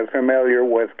quite familiar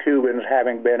with Cubans,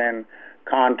 having been in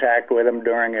contact with them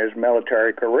during his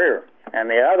military career. And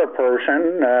the other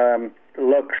person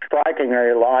looked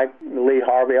strikingly like Lee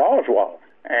Harvey Oswald.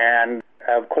 And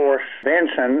of course,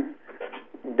 Vinson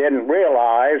didn't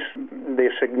realize the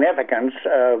significance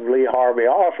of Lee Harvey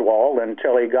Oswald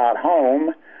until he got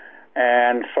home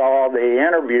and saw the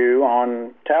interview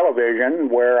on television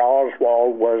where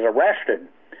Oswald was arrested.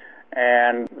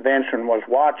 And Vinson was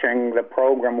watching the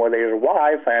program with his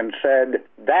wife and said,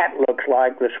 "That looks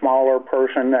like the smaller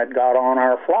person that got on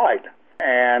our flight."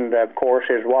 And of course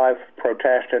his wife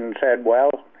protested and said,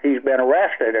 "Well, he's been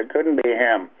arrested. It couldn't be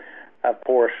him." Of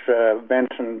course,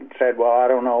 Vinson said, "Well, I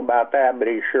don't know about that, but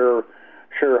he sure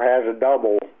has a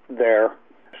double there."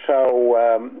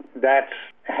 So that's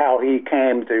how he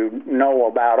came to know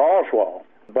about Oswald.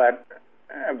 But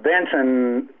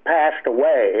Vinson passed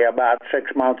away about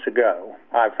 6 months ago,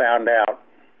 I found out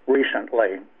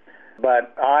recently.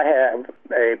 But I have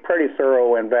a pretty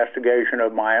thorough investigation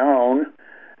of my own,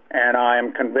 and I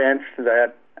am convinced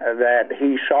that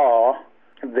he saw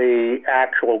the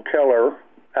actual killer,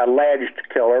 alleged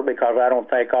killer, because I don't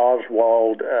think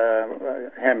Oswald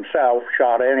himself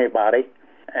shot anybody.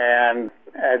 And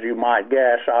as you might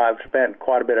guess, I've spent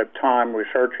quite a bit of time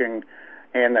researching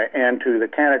into the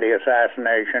Kennedy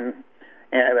assassination,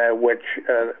 which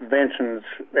Vinson's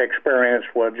experience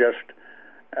was just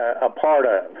a part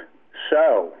of.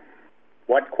 So,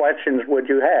 what questions would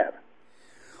you have?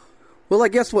 Well, I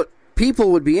guess what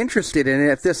people would be interested in,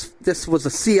 if this was a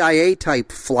CIA-type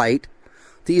flight,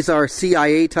 these are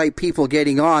CIA-type people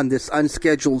getting on this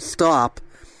unscheduled stop,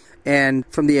 and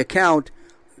from the account,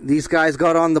 these guys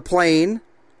got on the plane,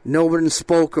 no one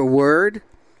spoke a word.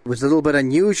 It was a little bit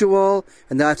unusual,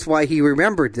 and that's why he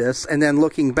remembered this. And then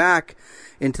looking back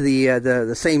into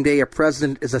the same day a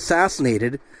president is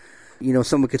assassinated,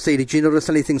 someone could say, "Did you notice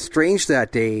anything strange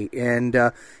that day?" And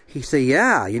he'd say,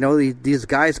 "Yeah, these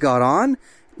guys got on.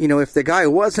 If the guy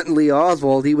wasn't Lee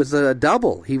Oswald, he was a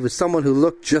double. He was someone who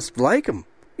looked just like him,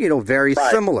 very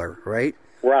similar, right?"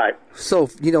 Right. So,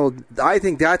 I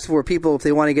think that's where people, if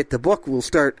they want to get the book, will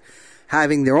start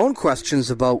having their own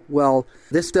questions about, well,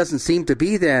 this doesn't seem to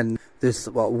be then this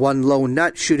one lone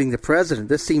nut shooting the president.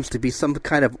 This seems to be some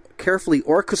kind of carefully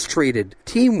orchestrated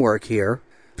teamwork here.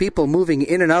 People moving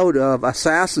in and out of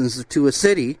assassins to a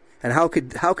city. And how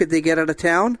could they get out of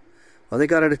town? Well, they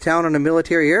got out of town on a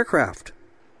military aircraft.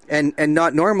 And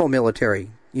not normal military.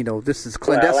 This is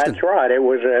clandestine. Well, that's right. It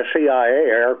was a CIA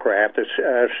aircraft,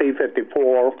 a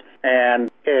C-54, and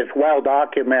it's well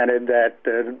documented that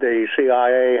the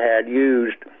CIA had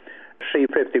used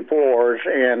C-54s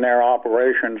in their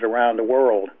operations around the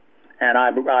world, and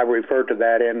I refer to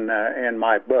that in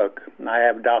my book. I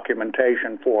have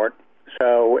documentation for it.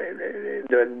 So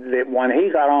when he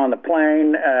got on the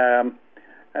plane,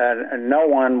 no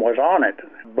one was on it,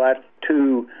 but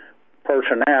two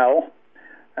personnel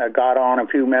got on a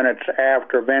few minutes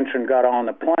after Vinson got on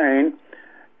the plane,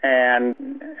 And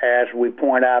as we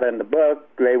point out in the book,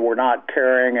 they were not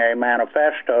carrying a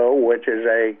manifesto, which is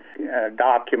a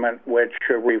document which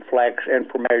reflects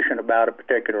information about a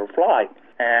particular flight.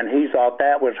 And he thought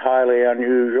that was highly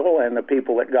unusual, and the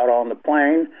people that got on the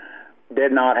plane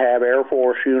did not have Air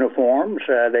Force uniforms.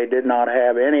 They did not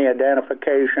have any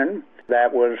identification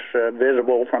that was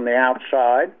visible from the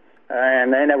outside.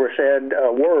 And they never said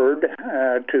a word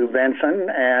to Vinson,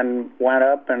 and went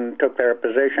up and took their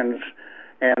positions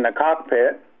in the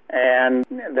cockpit. And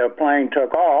the plane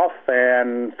took off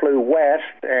and flew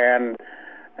west, and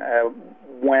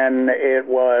when it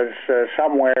was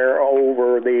somewhere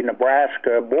over the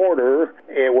Nebraska border,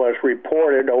 it was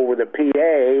reported over the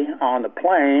PA on the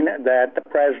plane that the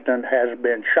president has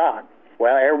been shot.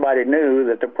 Well, everybody knew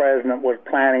that the president was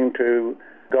planning to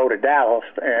go to Dallas,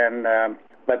 and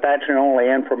but that's the only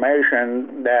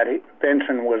information that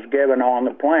Vinson was given on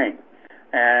the plane.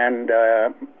 And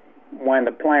when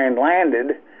the plane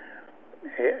landed,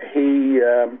 he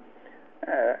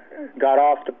got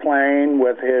off the plane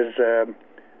with his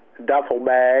duffel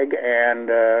bag, and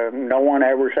no one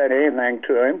ever said anything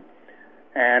to him.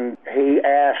 And he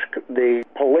asked the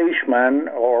policeman,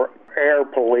 or air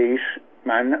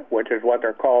policeman, which is what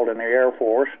they're called in the Air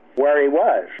Force, where he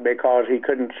was, because he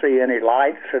couldn't see any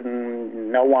lights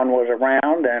and no one was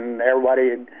around, and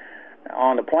everybody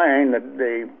on the plane,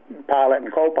 the pilot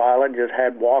and co-pilot, just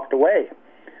had walked away.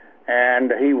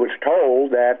 And he was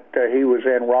told that he was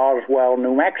in Roswell,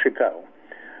 New Mexico.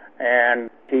 And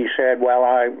he said, well,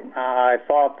 I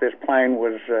thought this plane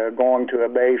was going to a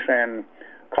base in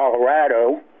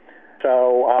Colorado,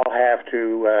 so I'll have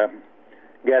to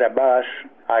get a bus,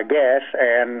 I guess,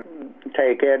 and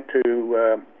take it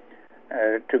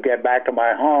to get back to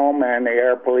my home. And the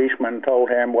air policeman told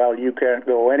him, well, you can't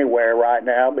go anywhere right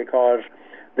now because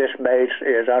this base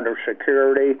is under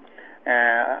security,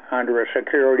 under a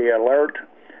security alert.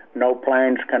 No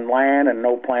planes can land and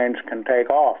no planes can take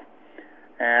off.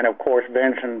 And of course,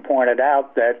 Vinson pointed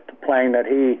out that the plane that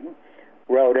he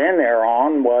rode in there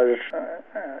on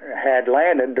had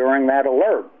landed during that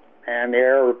alert. And the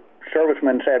air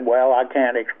serviceman said, well, I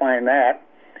can't explain that.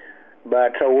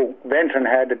 But so Vinson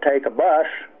had to take a bus,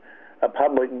 a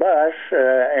public bus,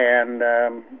 and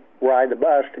ride the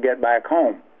bus to get back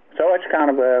home. So it's kind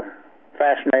of a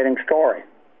fascinating story.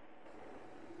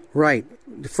 Right.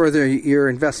 Further your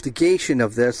investigation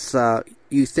of this,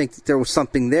 you think that there was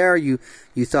something there. You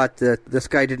thought that this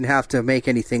guy didn't have to make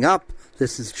anything up.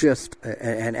 This is just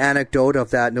an anecdote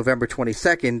of that November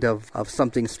 22nd of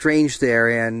something strange there.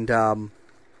 And,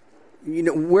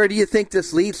 where do you think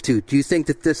this leads to? Do you think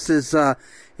that this is an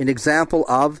example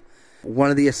of one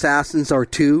of the assassins or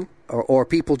two, or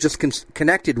people just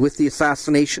connected with the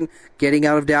assassination getting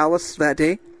out of Dallas that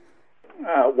day?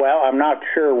 Well, I'm not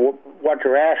sure what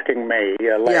you're asking me,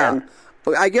 Len. Yeah.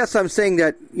 I guess I'm saying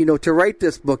that, to write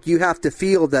this book, you have to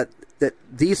feel that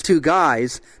these two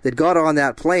guys that got on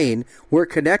that plane were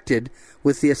connected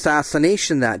with the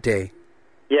assassination that day.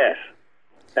 Yes,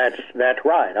 that's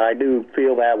right. I do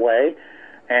feel that way.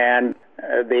 And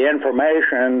the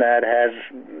information that has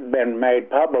been made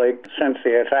public since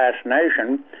the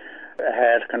assassination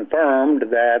has confirmed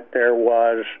that there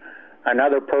was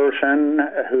another person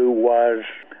who was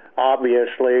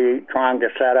obviously trying to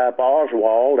set up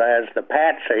Oswald as the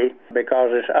patsy, because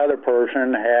this other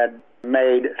person had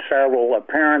made several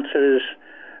appearances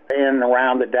in and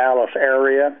around the Dallas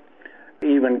area,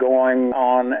 even going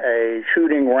on a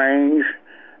shooting range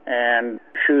and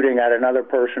shooting at another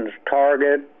person's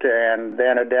target, and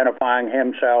then identifying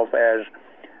himself as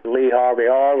Lee Harvey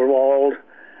Oswald.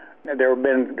 There have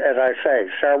been, as I say,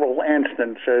 several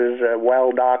instances,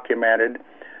 well documented,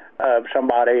 of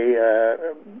somebody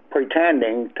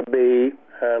pretending to be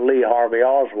Lee Harvey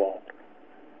Oswald.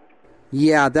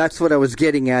 Yeah, that's what I was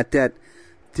getting at, that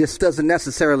this doesn't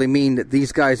necessarily mean that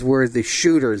these guys were the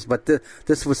shooters, but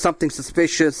this was something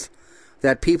suspicious,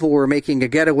 that people were making a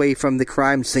getaway from the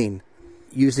crime scene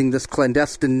using this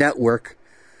clandestine network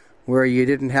where you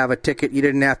didn't have a ticket, you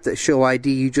didn't have to show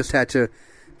ID, you just had to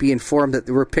be informed that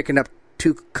they were picking up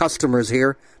two customers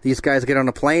here. These guys get on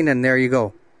a plane, and there you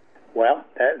go. Well,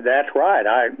 that's right.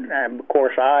 Of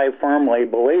course, I firmly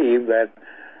believe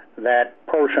that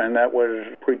person that was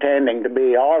pretending to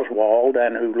be Oswald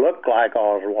and who looked like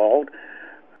Oswald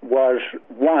was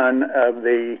one of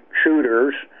the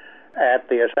shooters at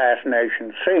the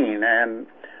assassination scene. And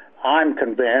I'm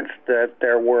convinced that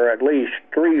there were at least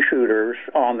 3 shooters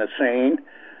on the scene,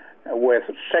 with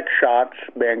 6 shots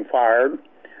being fired.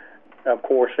 Of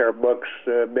course, there are books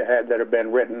that have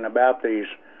been written about these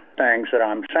things that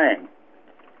I'm saying.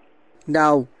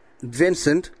 Now,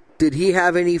 Vincent Did he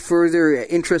have any further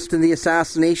interest in the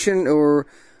assassination, or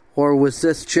was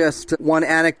this just one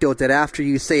anecdote that after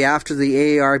the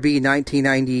AARB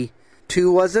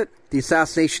 1992, was it? The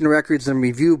Assassination Records and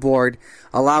Review Board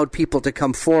allowed people to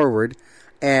come forward,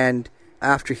 and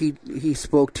after he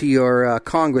spoke to your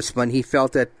congressman, he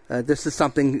felt that this is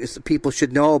something people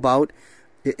should know about.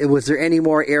 Was there any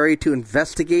more area to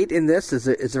investigate in this?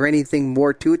 Is there anything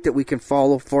more to it that we can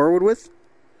follow forward with?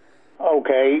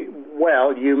 Okay,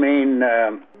 well, you mean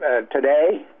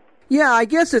today? Yeah, I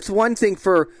guess it's one thing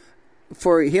for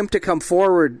him to come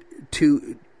forward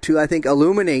to I think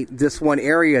illuminate this one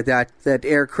area that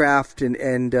aircraft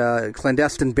and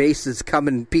clandestine bases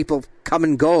people come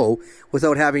and go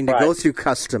without having to go through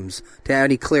customs to have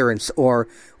any clearance or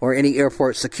any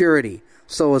airport security.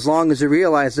 So as long as you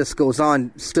realize this goes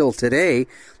on still today,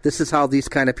 this is how these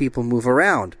kind of people move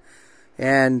around.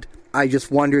 And I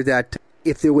just wonder that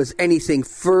if there was anything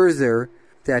further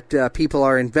that people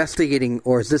are investigating,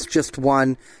 or is this just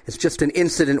it's just an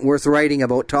incident worth writing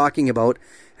about, talking about,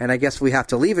 and I guess we have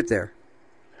to leave it there.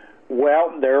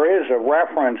 Well, there is a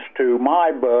reference to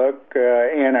my book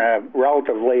in a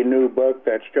relatively new book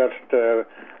that's just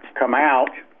come out,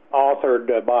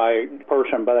 authored by a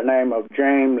person by the name of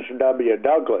James W.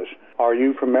 Douglas. Are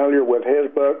you familiar with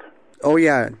his book? Oh,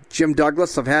 yeah. Jim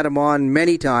Douglas, I've had him on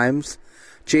many times.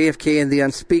 JFK and the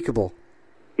Unspeakable.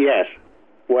 Yes.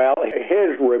 Well,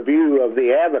 his review of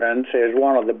the evidence is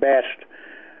one of the best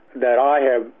that I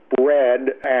have read,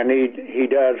 and he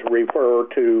does refer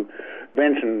to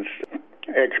Vincent's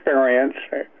experience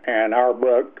and our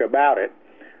book about it.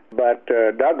 But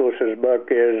Douglas's book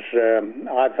is,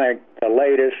 I think, the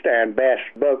latest and best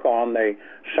book on the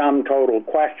sum total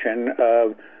question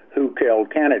of who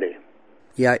killed Kennedy.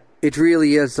 Yeah, it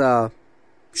really is,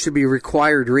 should be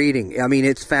required reading. I mean,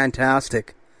 it's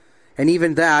fantastic. And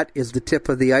even that is the tip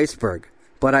of the iceberg.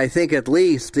 But I think at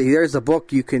least there's a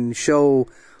book you can show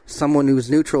someone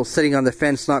who's neutral, sitting on the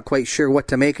fence, not quite sure what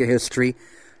to make of history.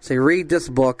 Say, read this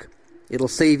book. It'll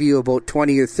save you about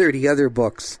 20 or 30 other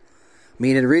books. I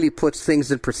mean, it really puts things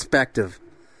in perspective.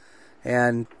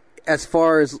 And as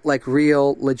far as like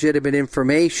real, legitimate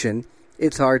information,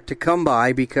 it's hard to come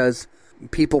by because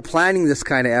people planning this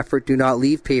kind of effort do not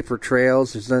leave paper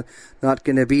trails. There's not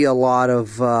going to be a lot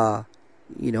of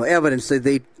evidence.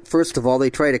 They first of all, they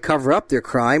try to cover up their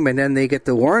crime, and then they get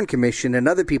the Warren Commission and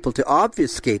other people to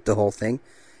obfuscate the whole thing.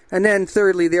 And then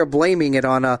thirdly, they're blaming it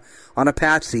on a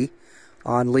patsy,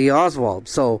 on Lee Oswald.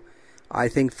 So I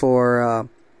think for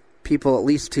people at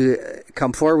least to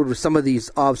come forward with some of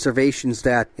these observations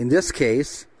that, in this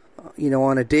case,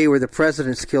 on a day where the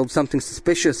president's killed, something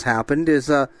suspicious happened,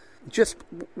 is just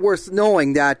worth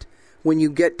knowing that when you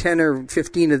get 10 or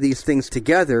 15 of these things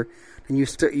together, and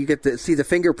you get to see the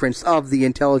fingerprints of the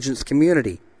intelligence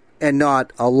community, and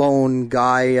not a lone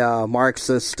guy,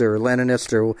 Marxist or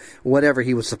Leninist or whatever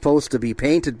he was supposed to be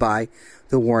painted by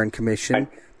the Warren Commission.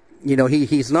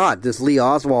 He's not. This Lee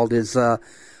Oswald is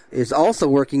also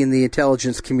working in the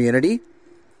intelligence community,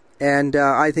 and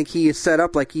I think he is set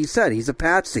up like he said. He's a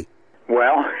patsy.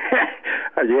 Well,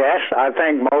 yes, I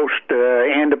think most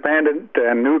independent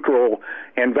and neutral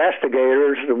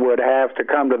investigators would have to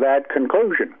come to that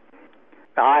conclusion.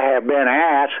 I have been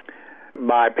asked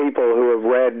by people who have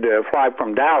read Flight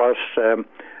from Dallas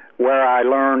where I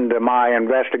learned my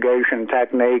investigation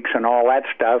techniques and all that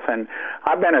stuff, and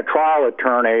I've been a trial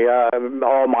attorney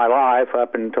all my life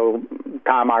up until the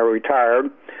time I retired,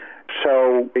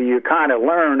 so you kind of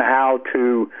learn how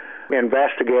to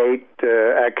investigate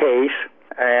a case,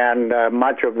 and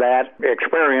much of that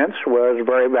experience was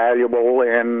very valuable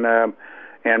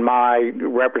in my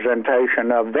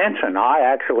representation of Vincent. I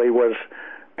actually was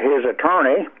his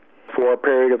attorney for a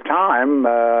period of time,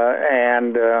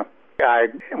 and I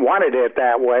wanted it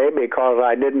that way because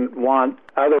I didn't want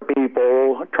other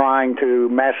people trying to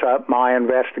mess up my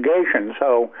investigation.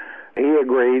 So he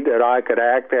agreed that I could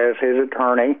act as his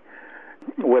attorney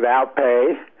without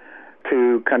pay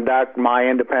to conduct my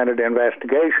independent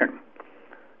investigation.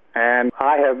 And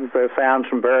I have found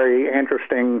some very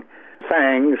interesting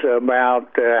things about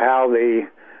how the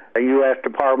U.S.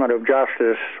 Department of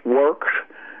Justice works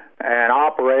and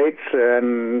operates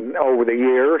over the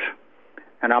years.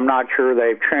 And I'm not sure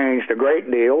they've changed a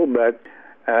great deal, but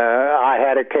I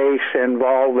had a case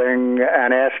involving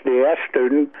an SDS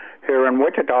student here in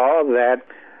Wichita that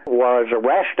was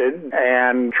arrested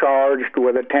and charged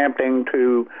with attempting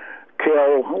to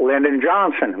kill Lyndon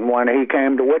Johnson when he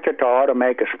came to Wichita to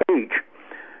make a speech.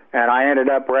 And I ended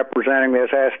up representing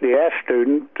this SDS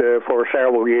student for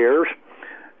several years,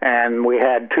 and we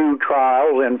had 2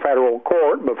 trials in federal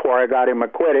court before I got him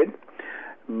acquitted.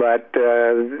 but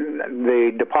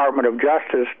the Department of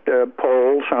Justice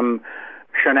pulled some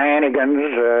shenanigans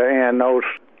in those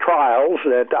trials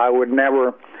that I would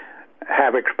never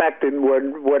have expected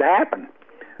would happen.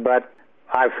 But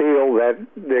I feel that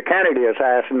the Kennedy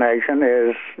assassination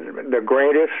is the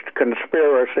greatest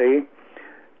conspiracy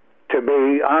to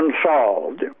be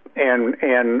unsolved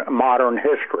in modern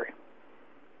history.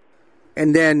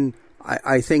 And then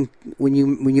I think when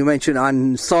you mention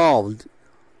unsolved,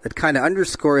 that kind of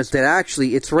underscores that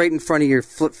actually it's right in front of your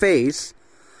face.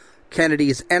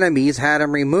 Kennedy's enemies had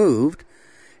him removed,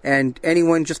 and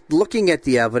anyone just looking at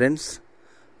the evidence,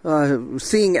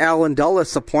 seeing Allen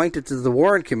Dulles appointed to the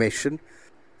Warren Commission,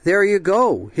 there you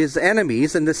go. His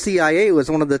enemies, and the CIA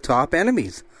was one of the top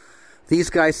enemies.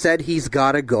 These guys said he's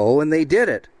got to go, and they did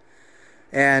it.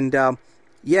 And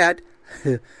yet,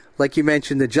 like you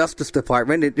mentioned, the Justice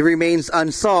Department, it remains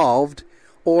unsolved,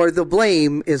 or the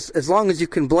blame is, as long as you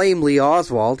can blame Lee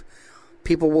Oswald,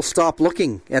 people will stop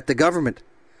looking at the government.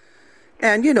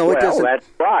 And, it doesn't... Well, that's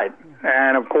right.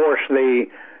 And, of course, the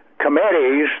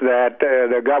committees that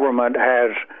the government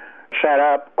has set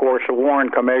up, of course, the Warren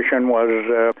Commission was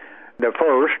the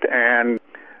first, and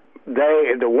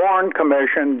the Warren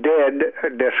Commission did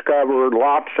discover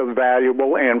lots of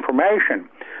valuable information.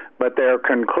 But their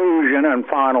conclusion and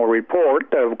final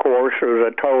report, of course,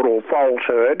 was a total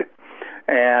falsehood,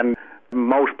 and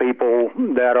most people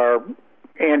that are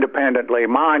independently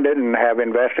minded and have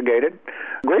investigated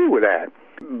agree with that.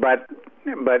 But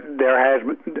there has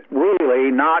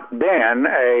really not been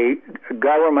a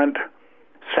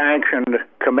government-sanctioned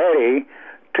committee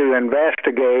to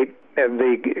investigate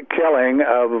the killing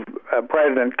of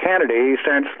President Kennedy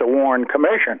since the Warren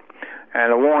Commission.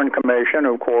 And the Warren Commission,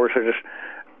 of course, has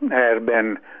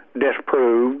been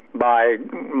disproved by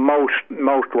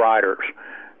most writers.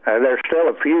 There's still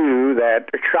a few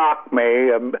that shock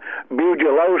me.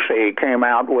 Bugliosi came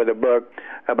out with a book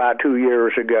about 2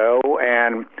 years ago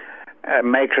and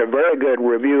makes a very good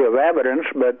review of evidence,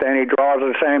 but then he draws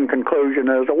the same conclusion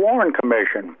as the Warren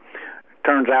Commission.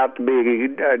 Turns out to be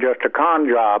just a con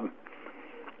job.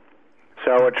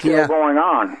 So it's still going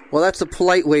on. Well, that's a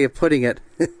polite way of putting it.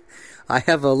 I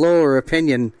have a lower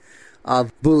opinion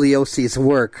of Bugliosi's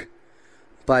work,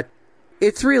 but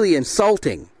it's really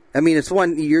insulting. I mean, it's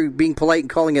one, you're being polite and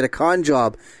calling it a con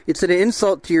job. It's an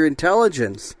insult to your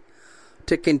intelligence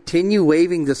to continue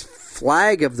waving this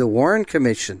flag of the Warren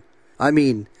Commission. I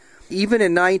mean, even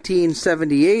in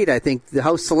 1978, I think the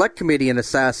House Select Committee on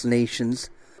Assassinations,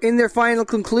 in their final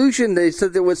conclusion, they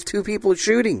said there was 2 people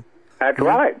shooting. That's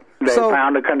right. They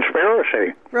found a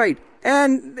conspiracy. Right.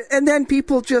 And then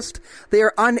people they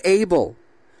are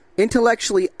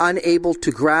intellectually unable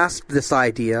to grasp this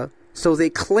idea, so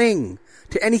they cling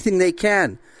to anything they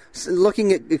can.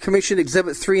 Looking at Commission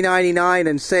Exhibit 399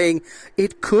 and saying,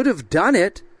 it could have done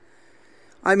it.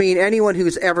 I mean, anyone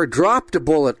who's ever dropped a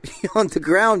bullet on the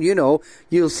ground,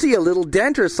 you'll see a little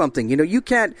dent or something. You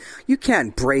can't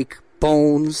break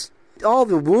bones. All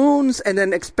the wounds, and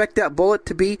then expect that bullet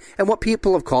to be, and what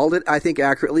people have called it, I think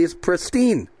accurately, is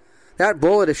pristine. That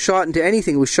bullet, if shot into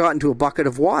anything, was shot into a bucket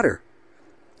of water.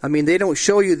 I mean, they don't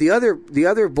show you the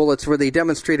other bullets where they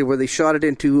demonstrated where they shot it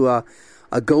into a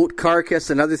goat carcass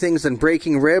and other things and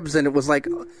breaking ribs, and it was like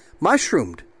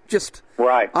mushroomed. Just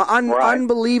right.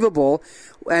 Unbelievable.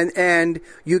 And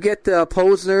you get the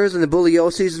Posners and the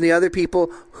Bugliosis and the other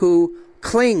people who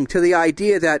cling to the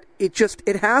idea that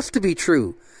it has to be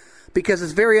true. Because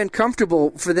it's very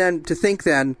uncomfortable for them to think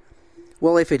then,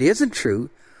 well, if it isn't true,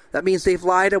 that means they've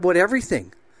lied about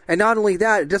everything. And not only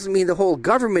that, it doesn't mean the whole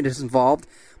government is involved,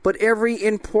 but every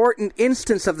important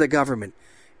instance of the government,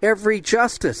 every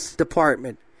Justice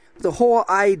Department. The whole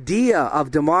idea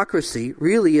of democracy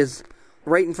really is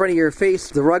right in front of your face.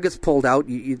 The rug is pulled out.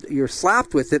 You're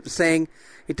slapped with it, saying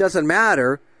it doesn't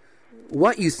matter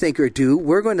what you think or do.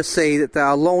 We're going to say that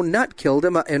the lone nut killed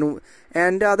him,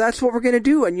 and that's what we're going to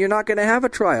do, and you're not going to have a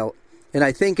trial. And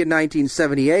I think in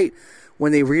 1978,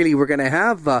 when they really were going to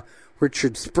have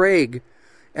Richard Sprague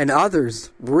and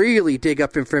others really dig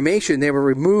up information, they were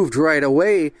removed right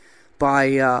away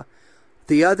by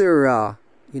the other,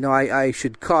 I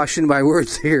should caution my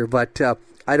words here, but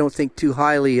I don't think too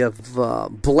highly of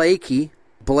Blakey.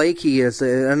 Blakey is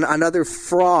another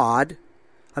fraud.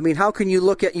 I mean, how can you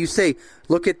look at the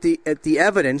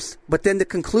evidence, but then the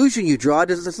conclusion you draw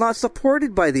is it's not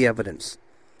supported by the evidence.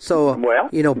 So,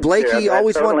 Blakey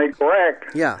always wants...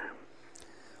 correct. Yeah.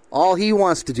 All he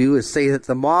wants to do is say that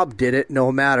the mob did it no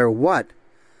matter what.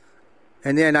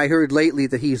 And then I heard lately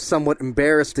that he's somewhat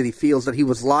embarrassed that he feels that he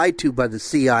was lied to by the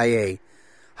CIA.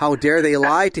 How dare they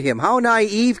lie to him? How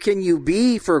naive can you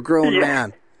be for a grown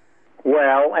man?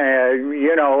 Well,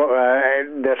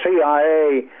 the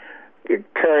CIA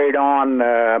carried on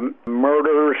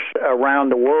murders around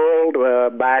the world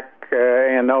back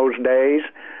in those days.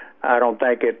 I don't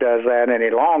think it does that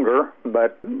any longer,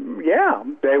 but yeah,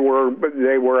 they were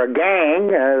a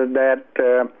gang that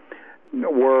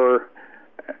were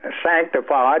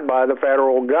sanctified by the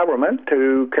federal government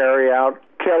to carry out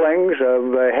killings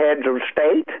of heads of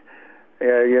state,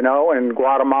 in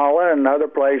Guatemala and other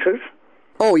places.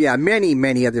 Oh, yeah, many,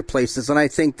 many other places. And I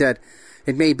think that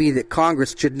it may be that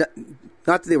Congress should not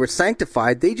that they were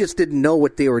sanctified, they just didn't know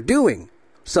what they were doing.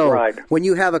 So when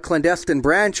you have a clandestine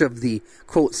branch of the,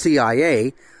 quote,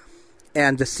 CIA,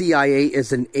 and the CIA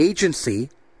is an agency,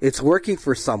 it's working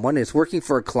for someone, it's working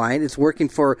for a client, it's working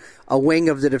for a wing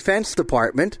of the Defense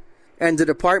Department, and the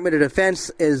Department of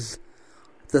Defense is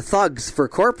the thugs for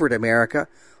corporate America.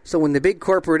 So when the big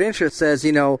corporate interest says,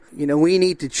 we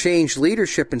need to change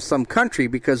leadership in some country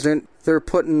because they're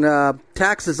putting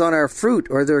taxes on our fruit,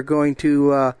 or they're going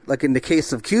to, like in the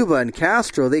case of Cuba and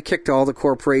Castro, they kicked all the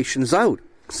corporations out.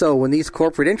 So when these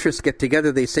corporate interests get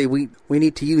together, they say we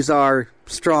need to use our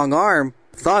strong arm,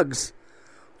 thugs.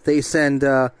 They send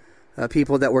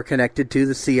people that were connected to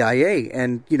the CIA.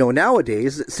 And,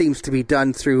 nowadays it seems to be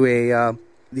done through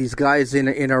these guys in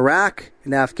Iraq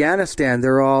and Afghanistan.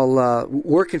 They're all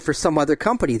working for some other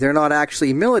company. They're not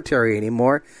actually military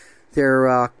anymore.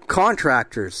 They're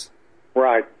contractors.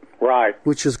 Right.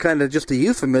 Which is kind of just a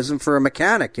euphemism for a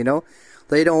mechanic,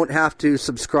 They don't have to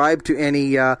subscribe to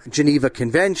any Geneva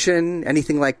Convention,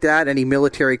 anything like that, any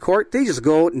military court. They just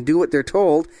go out and do what they're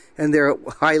told, and they're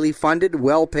highly funded,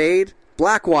 well-paid.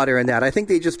 Blackwater and that. I think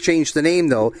they just changed the name,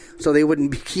 though, so they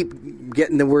wouldn't keep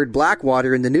getting the word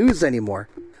Blackwater in the news anymore.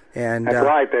 And that's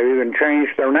right. They even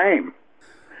changed their name.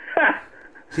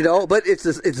 But it's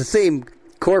the same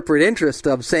corporate interest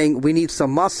of saying we need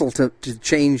some muscle to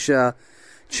change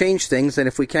things, and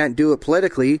if we can't do it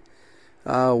politically,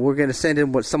 we're going to send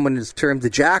in what someone has termed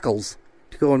the jackals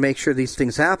to go and make sure these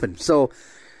things happen. So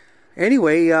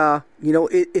anyway,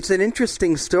 it's an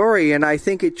interesting story, and I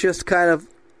think it just kind of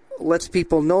lets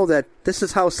people know that this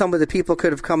is how some of the people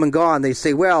could have come and gone. They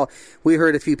say, well, we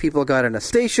heard a few people got in a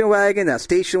station wagon. That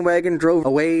station wagon drove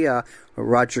away.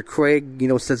 Roger Craig,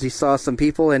 says he saw some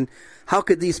people. And how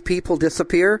could these people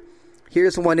disappear?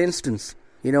 Here's one instance.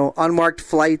 Unmarked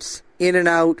flights, in and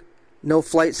out, no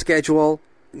flight schedule,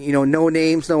 no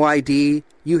names, no ID.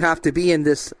 You have to be in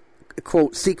this,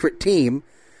 quote, secret team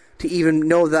to even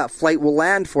know that flight will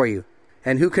land for you.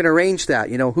 And who can arrange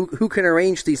that? Who can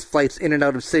arrange these flights in and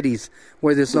out of cities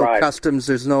where there's no customs,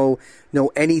 there's no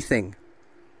anything?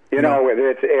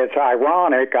 It's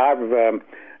ironic. I've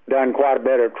done quite a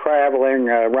bit of traveling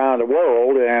around the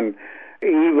world, and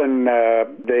even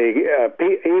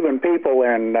even people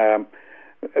in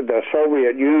the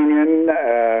Soviet Union,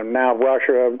 now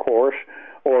Russia, of course,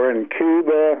 or in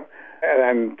Cuba,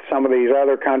 and some of these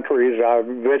other countries I've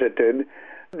visited.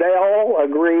 They all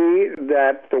agree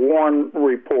that the Warren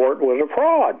report was a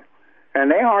fraud,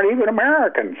 and they aren't even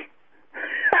Americans.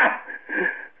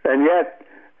 And yet,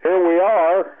 here we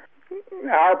are,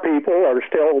 our people are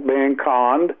still being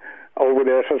conned over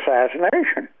this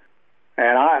assassination.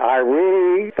 And I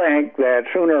really think that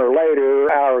sooner or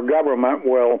later our government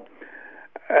will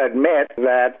admit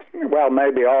that, well,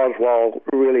 maybe Oswald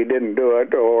really didn't do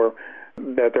it, or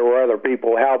that there were other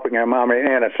people helping him. I mean,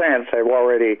 in a sense, they've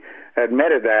already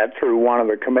admitted that through one of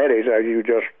the committees, as you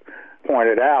just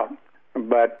pointed out.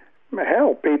 But,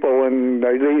 hell, people in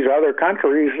these other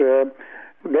countries,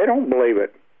 they don't believe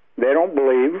it. They don't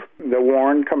believe the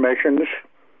Warren Commission's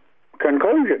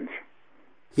conclusions.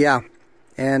 Yeah,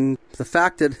 and the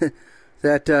fact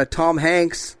that Tom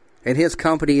Hanks and his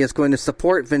company is going to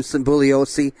support Vincent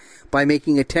Bugliosi by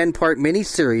making a 10-part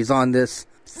miniseries on this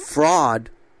fraud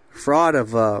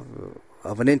of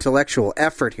an intellectual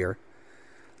effort here.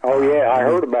 Oh, yeah, I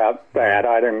heard about that.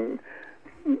 I didn't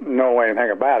know anything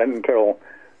about it until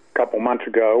a couple months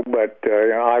ago, but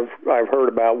I've heard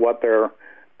about what they're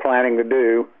planning to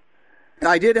do.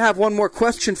 I did have one more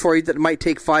question for you that might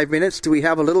take 5 minutes. Do we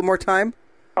have a little more time?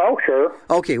 Oh, sure.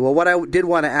 Okay, well, what I did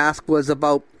want to ask was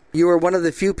about, you were one of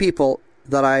the few people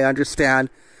that I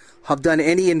understand have done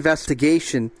any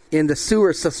investigation in the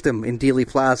sewer system in Dealey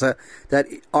Plaza. That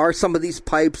are some of these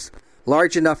pipes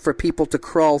large enough for people to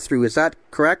crawl through? Is that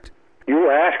correct? You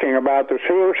were asking about the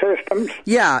sewer systems?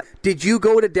 Yeah. Did you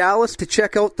go to Dallas to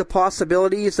check out the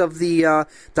possibilities of the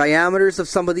diameters of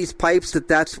some of these pipes?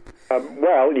 That's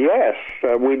well, yes,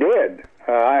 we did.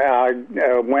 I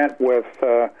went with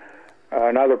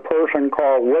another person,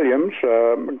 Carl Williams.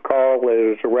 Carl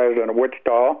is a resident of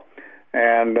Wichita,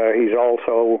 and he's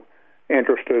also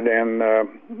interested in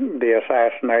the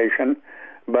assassination.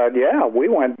 But yeah, we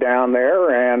went down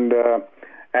there and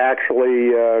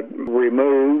actually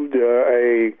removed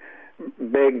a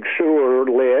big sewer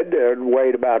lid that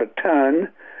weighed about a ton.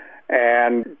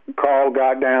 And Carl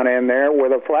got down in there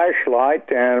with a flashlight,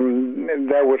 and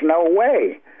there was no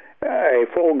way a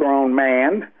full-grown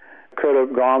man could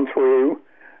have gone through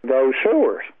those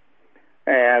sewers.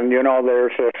 And, you know,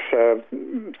 there's this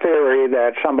theory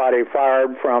that somebody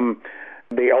fired from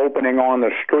the opening on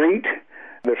the street,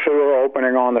 the sewer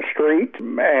opening on the street,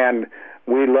 and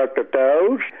we looked at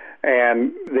those,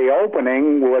 and the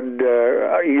opening would,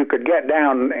 you could get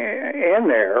down in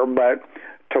there, but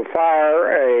to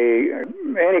fire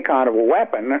any kind of a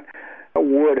weapon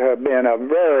would have been a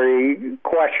very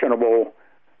questionable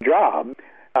job.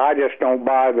 I just don't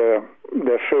buy the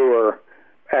sewer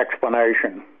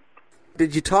explanation.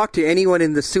 Did you talk to anyone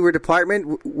in the sewer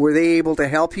department? Were they able to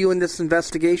help you in this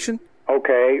investigation?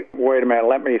 Okay, wait a minute,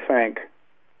 let me think.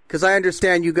 Because I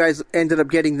understand you guys ended up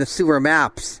getting the sewer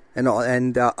maps and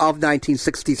of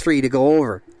 1963 to go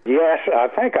over. Yes, I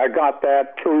think I got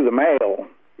that through the mail,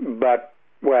 but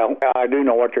well, I do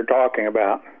know what you're talking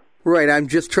about. Right, I'm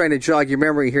just trying to jog your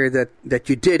memory here that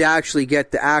you did actually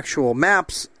get the actual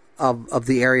maps of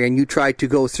the area, and you tried to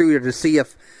go through it to see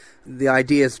if the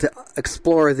idea is to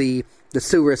explore the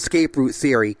sewer escape route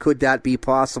theory. Could that be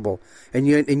possible? And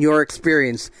you, in your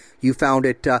experience, you found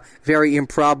it very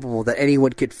improbable that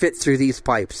anyone could fit through these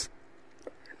pipes.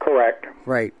 Correct.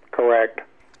 Right. Correct.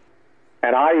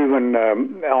 And I even,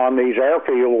 on these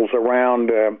airfields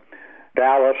around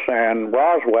Dallas and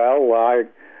Roswell, I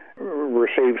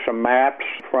received some maps,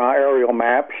 aerial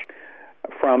maps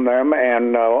from them,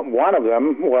 and one of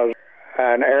them was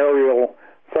an aerial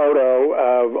photo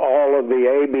of all of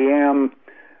the ABM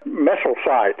missile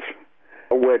sites,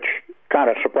 which kind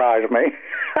of surprised me,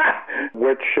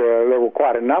 which there were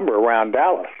quite a number around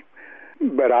Dallas.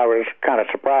 But I was kind of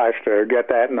surprised to get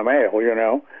that in the mail, you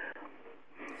know.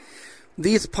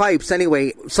 These pipes,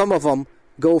 anyway, some of them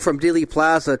go from Dealey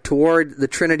Plaza toward the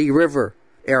Trinity River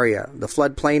area, the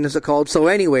floodplain is it called. So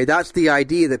anyway, that's the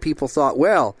idea that people thought,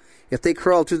 well, if they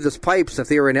crawled through these pipes, if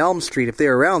they were in Elm Street, if they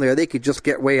were around there, they could just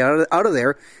get way out of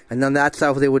there, and then that's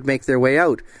how they would make their way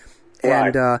out.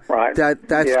 Right, And right.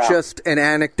 that's just an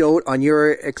anecdote on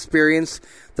your experience.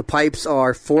 The pipes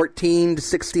are 14 to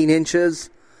 16 inches.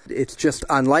 It's just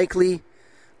unlikely.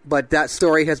 But that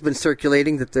story has been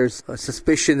circulating that there's a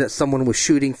suspicion that someone was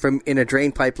shooting from in a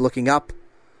drain pipe looking up.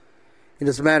 And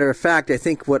as a matter of fact, I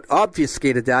think what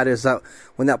obfuscated that is that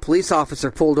when that police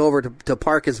officer pulled over to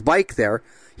park his bike there,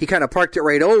 he kind of parked it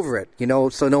right over it, you know,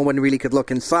 so no one really could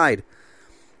look inside.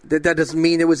 That doesn't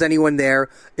mean there was anyone there.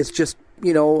 It's just,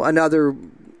 you know, another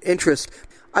interest.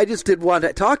 I just did want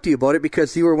to talk to you about it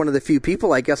because you were one of the few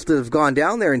people, I guess, that have gone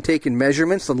down there and taken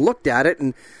measurements and looked at it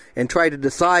and tried to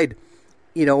decide,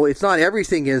 you know, it's not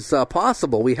everything is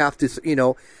possible. We have to, you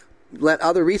know, let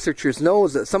other researchers know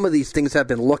that some of these things have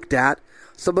been looked at,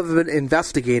 some have been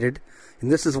investigated,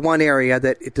 and this is one area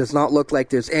that it does not look like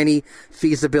there's any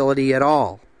feasibility at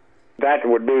all. That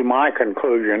would be my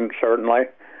conclusion, certainly,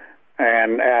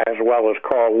 and as well as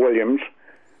Carl Williams.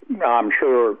 I'm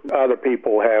sure other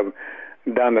people have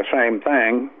done the same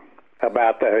thing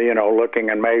about the, you know, looking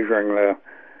and measuring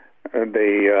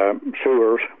the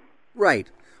sewers. Right.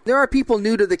 There are people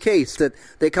new to the case that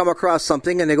they come across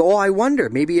something and they go, oh, I wonder,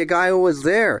 maybe a guy who was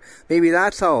there. Maybe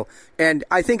that's how. And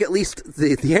I think at least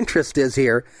the interest is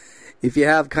here. If you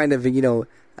have kind of, you know,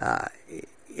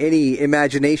 any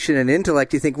imagination and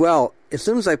intellect, you think, well, as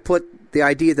soon as I put the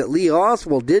idea that Lee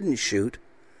Oswald didn't shoot,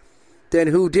 then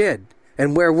who did?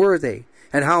 And where were they?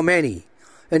 And how many?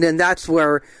 And then that's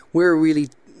where we're really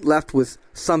left with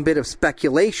some bit of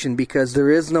speculation because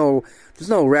there's no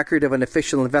record of an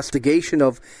official investigation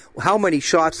of how many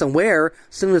shots and where.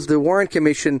 As soon as the Warren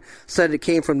Commission said it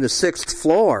came from the 6th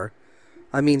floor,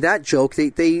 I mean, that joke,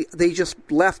 they just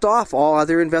left off all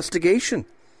other investigation.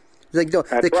 Like, no,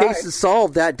 the case is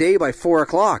solved that day by 4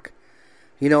 o'clock.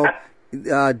 You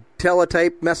know,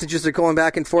 teletype messages are going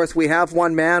back and forth. We have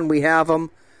one man, we have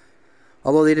him.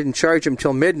 Although they didn't charge him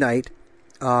till midnight.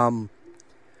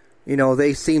 You know,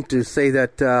 they seem to say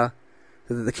that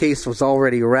the case was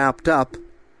already wrapped up.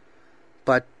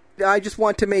 But I just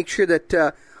want to make sure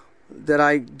that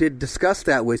I did discuss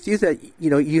that with you, that, you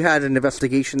know, you had an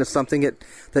investigation of something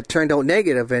that turned out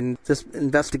negative. And this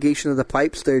investigation of the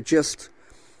pipes, they're just,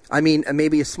 I mean,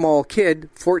 maybe a small kid,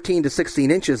 14 to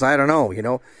 16 inches, I don't know, you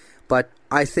know. But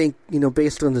I think, you know,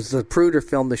 based on the Zapruder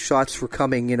film, the shots were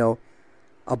coming, you know,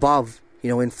 above, you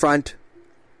know, in front,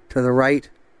 to the right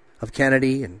of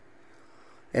Kennedy, and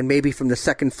and maybe from the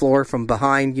second floor from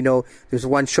behind, there's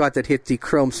one shot that hit the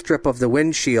chrome strip of the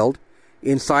windshield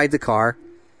inside the car.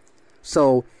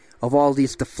 So of all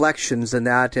these deflections and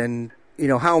that, and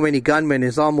how many gunmen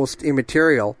is almost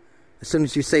immaterial. As soon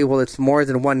as you say, well, it's more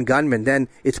than one gunman, then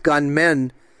it's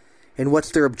gunmen. And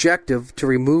what's their objective? To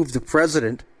remove the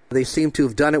president. They seem to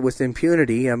have done it with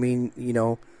impunity. I mean,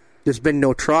 there's been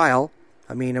no trial.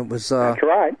 I mean, it was... That's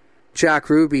right. Jack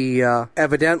Ruby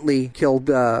evidently killed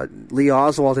Lee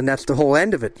Oswald, and that's the whole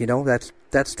end of it.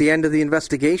 That's the end of the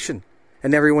investigation,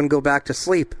 and everyone go back to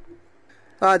sleep.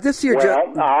 This year,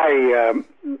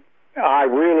 I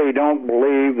really don't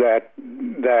believe that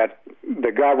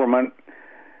the government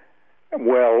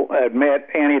will admit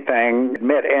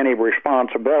any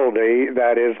responsibility,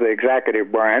 that is the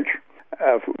executive branch,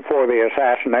 for the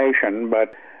assassination.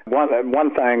 But one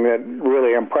thing that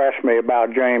really impressed me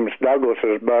about James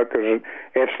Douglas's book is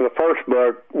it's the first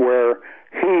book where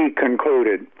he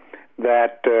concluded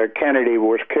that Kennedy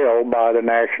was killed by the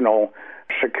national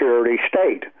security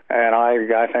state, and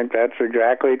I think that's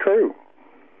exactly true.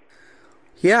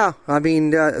 Yeah, I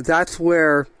mean, that's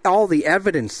where all the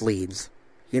evidence leads.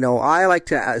 I like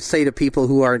to say to people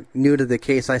who are new to the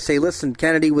case, I say, listen,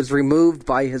 Kennedy was removed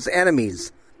by his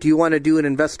enemies. Do you want to do an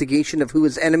investigation of who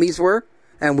his enemies were?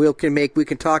 And we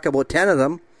can talk about 10 of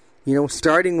them,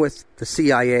 starting with the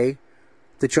CIA,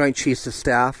 the Joint Chiefs of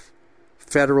Staff,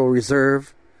 Federal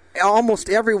Reserve, almost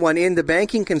everyone in the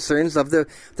banking concerns of the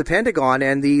Pentagon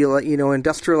and the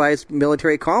industrialized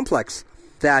military complex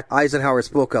that Eisenhower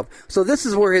spoke of. So this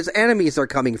is where his enemies are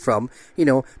coming from.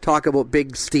 Talk about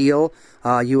Big Steel,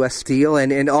 U.S. Steel,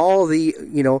 and all the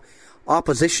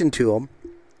opposition to him,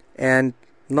 and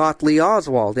not Lee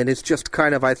Oswald. And it's just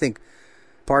kind of, I think,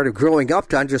 part of growing up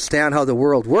to understand how the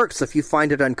world works. If you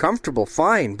find it uncomfortable,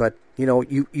 fine, but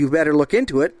you better look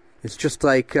into it. It's just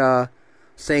like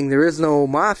saying there is no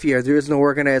mafia, there is no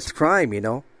organized crime,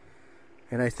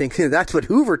 And I think that's what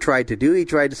Hoover tried to do. He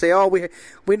tried to say,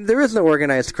 there is no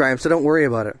organized crime, so don't worry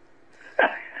about it.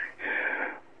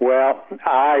 Well,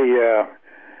 I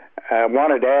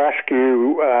wanted to ask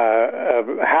you,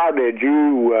 how did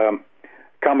you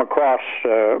come across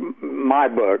my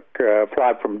book,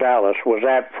 Flight from Dallas? Was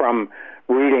that from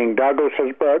reading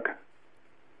Douglas's book?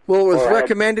 Well, it was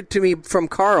recommended to me from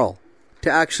Carl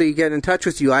to actually get in touch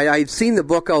with you. I'd seen the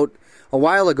book out a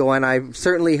while ago, and I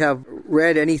certainly have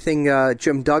read anything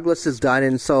Jim Douglas has done,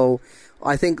 and so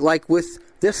I think, like with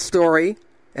this story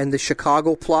and the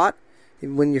Chicago plot,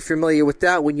 when you're familiar with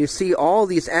that, when you see all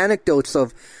these anecdotes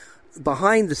of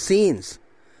behind the scenes,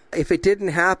 if it didn't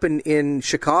happen in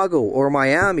Chicago or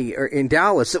Miami or in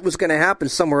Dallas, it was going to happen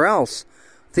somewhere else.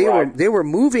 They were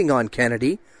moving on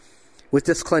Kennedy with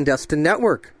this clandestine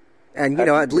network. And,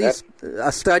 at least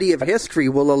a study of history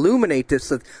will illuminate this.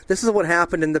 This is what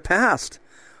happened in the past.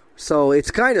 So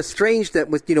it's kind of strange that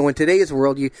with, in today's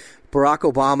world, Barack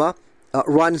Obama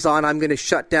runs on, I'm going to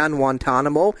shut down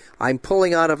Guantanamo. I'm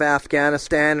pulling out of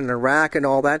Afghanistan and Iraq and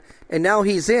all that. And now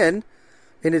he's in,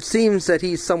 and it seems that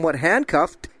he's somewhat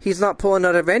handcuffed. He's not pulling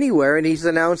out of anywhere, and he's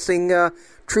announcing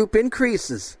troop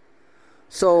increases.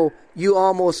 So you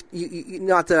almost,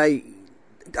 not that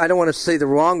I don't want to say the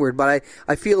wrong word, but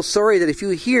I feel sorry that if you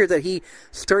hear that he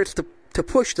starts to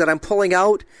push that I'm pulling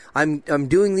out, I'm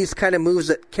doing these kind of moves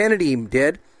that Kennedy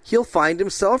did, he'll find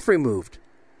himself removed.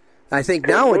 I think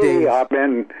nowadays I've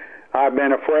been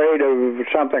afraid of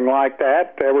something like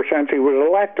that ever since he was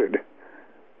elected,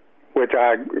 which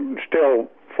I still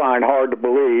find hard to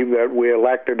believe that we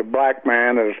elected a black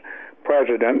man as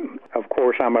president. Of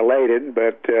course, I'm elated,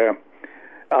 but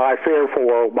I fear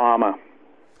for Obama.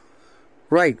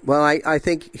 Right. Well, I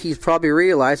think he's probably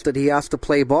realized that he has to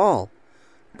play ball.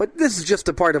 But this is just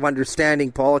a part of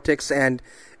understanding politics and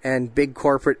big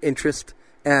corporate interest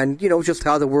and, just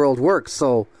how the world works.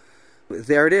 So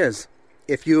there it is.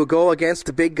 If you go against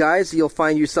the big guys, you'll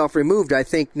find yourself removed. I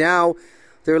think now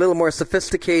they're a little more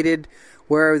sophisticated,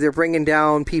 where they're bringing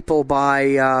down people by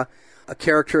a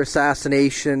character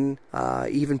assassination,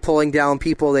 even pulling down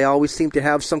people. They always seem to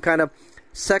have some kind of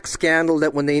sex scandal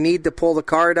that when they need to pull the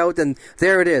card out, then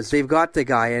there it is. They've got the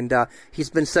guy, and he's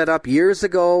been set up years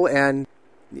ago, and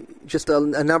just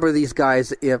a number of these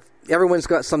guys, if everyone's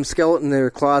got some skeleton in their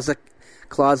closet,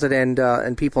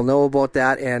 and people know about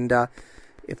that, and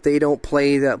if they don't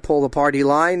pull the party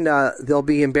line, they'll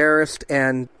be embarrassed,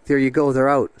 and there you go, they're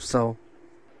out. So,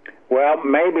 well,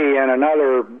 maybe in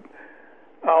another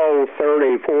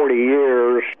 30, 40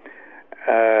 years,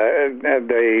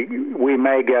 we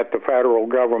may get the federal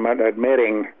government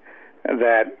admitting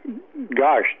that,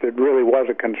 gosh, that really was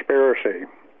a conspiracy.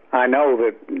 I know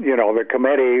that, the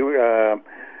committee,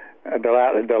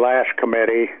 the last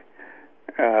committee,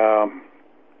 No,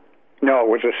 it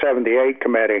was a 78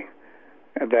 committee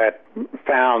that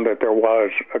found that there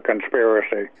was a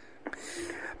conspiracy.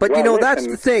 But, Well, that's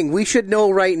listen. the thing. We should know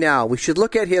right now. We should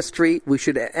look at history. We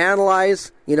should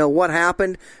analyze, what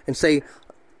happened and say,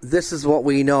 this is what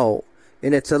we know.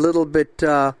 And it's a little bit,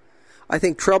 I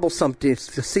think, troublesome to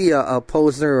see a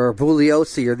Posner or a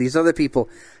Bugliosi or these other people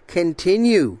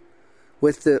continue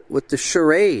with the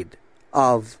charade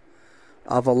of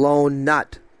a lone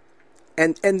nut.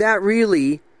 And that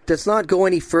really does not go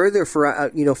any further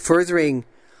for, furthering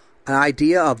an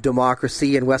idea of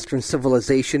democracy and Western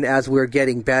civilization as we're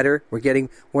getting better.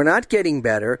 We're not getting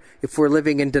better if we're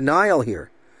living in denial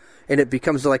here. And it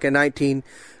becomes like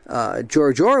a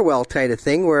George Orwell kind of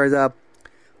thing where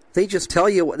they just tell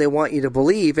you what they want you to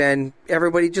believe and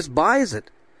everybody just buys it.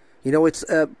 It's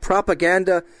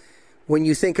propaganda. When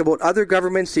you think about other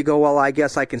governments, you go, well, I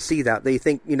guess I can see that. They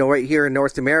think, right here in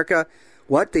North America,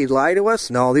 what, they lie to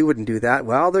us? No, they wouldn't do that.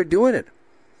 Well, they're doing it.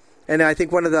 And I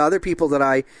think one of the other people that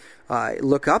I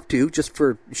look up to, just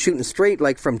for shooting straight,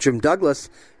 like from Jim Douglas,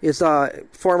 is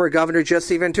former Governor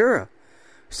Jesse Ventura.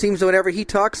 Seems whenever he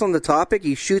talks on the topic,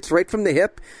 he shoots right from the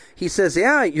hip. He says,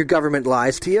 yeah, your government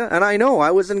lies to you. And I know,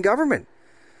 I was in government.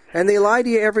 And they lie to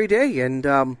you every day. And,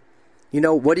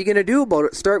 what are you going to do about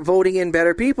it? Start voting in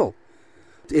better people.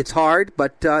 It's hard,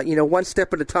 but, one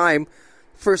step at a time.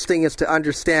 First thing is to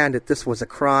understand that this was a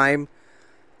crime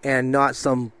and not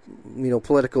some,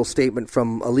 political statement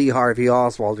from Lee Harvey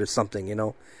Oswald or something,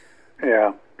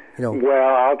 Yeah.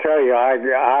 Well, I'll tell you,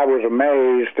 I was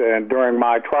amazed during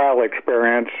my trial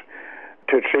experience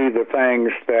to see the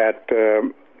things that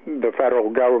the federal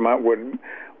government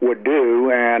would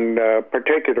do, and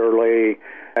particularly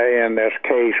in this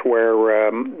case where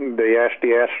the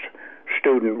SDS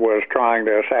student was trying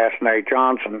to assassinate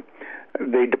Johnson.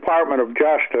 The Department of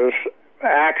Justice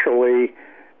actually,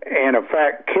 in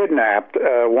effect, kidnapped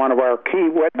one of our key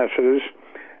witnesses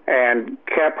and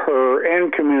kept her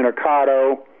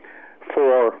incommunicado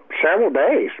for several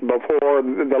days before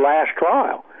the last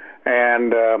trial.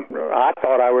 And I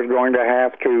thought I was going to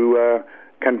have to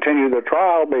continue the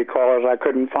trial because I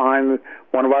couldn't find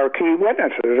one of our key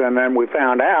witnesses. And then we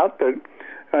found out that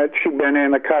she'd been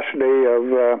in the custody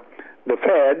of the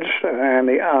feds and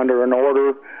under an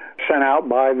order sent out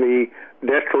by the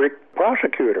district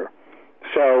prosecutor.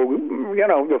 So,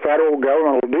 the federal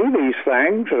government will do these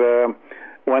things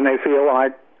when they feel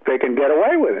like they can get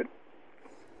away with it.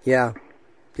 Yeah.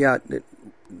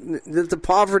 The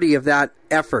poverty of that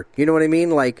effort, you know what I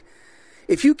mean? Like,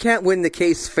 if you can't win the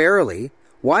case fairly,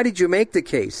 why did you make the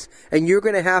case? And you're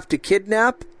going to have to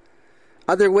kidnap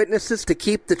other witnesses to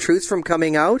keep the truth from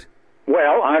coming out?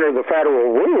 Well, under the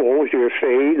federal rules, you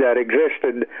see, that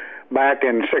existed back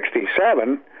in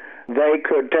 1967, they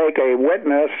could take a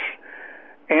witness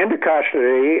into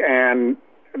custody and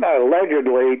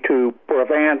allegedly to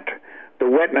prevent the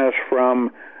witness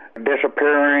from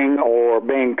disappearing or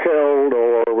being killed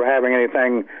or having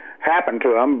anything happen to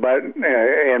them. But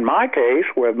in my case,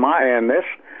 in this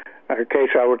case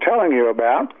I was telling you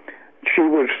about, she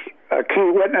was a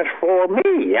key witness for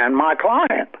me and my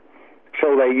client.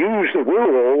 So they used the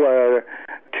rule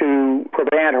to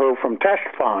prevent her from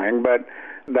testifying, but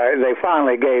they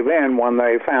finally gave in when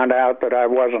they found out that I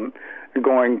wasn't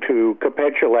going to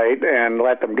capitulate and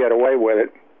let them get away with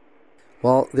it.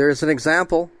 Well, there's an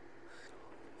example.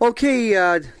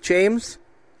 Okay, James,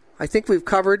 I think we've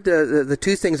covered the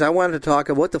two things I wanted to talk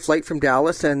about, the flight from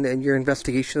Dallas and your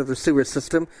investigation of the sewer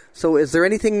system. So is there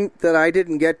anything that I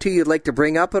didn't get to you'd like to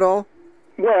bring up at all?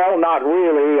 Well, not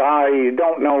really. I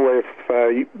don't know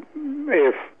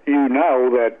if you know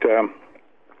that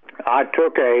I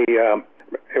took it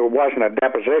wasn't a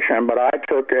deposition, but I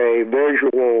took a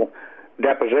visual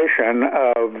deposition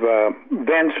of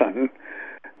Vinson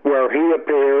where he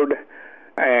appeared,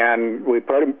 and we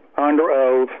put him under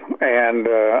oath, and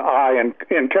I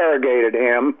interrogated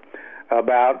him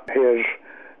about his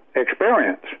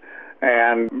experience.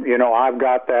 And, I've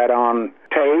got that on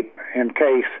tape in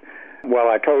case, well,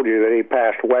 I told you that he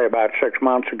passed away about 6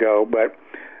 months ago, but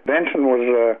Vinson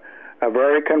was a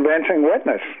very convincing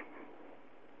witness.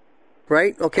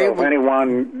 Right, okay. So if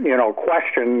anyone,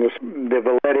 questions the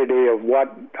validity of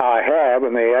what I have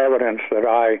and the evidence that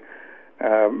I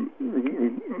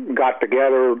got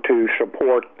together to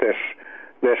support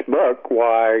this book,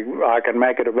 why, I can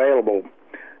make it available.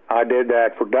 I did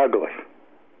that for Douglas.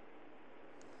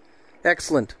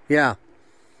 Excellent, yeah.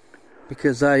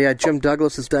 Because, Jim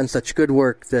Douglas has done such good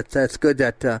work that's good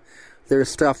that there's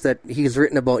stuff that he's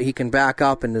written about he can back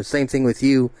up, and the same thing with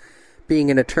you, being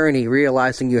an attorney,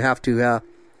 realizing you have to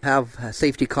have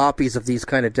safety copies of these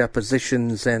kind of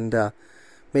depositions and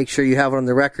make sure you have it on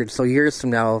the record. So years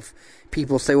from now, if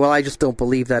people say, "Well, I just don't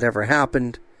believe that ever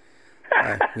happened,"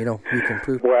 you can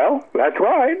prove. Well, that's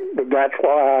right. That's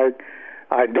why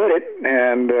I did it,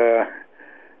 and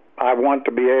I want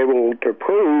to be able to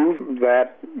prove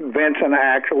that Vincent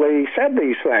actually said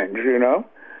these things.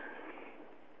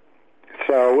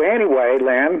 So anyway,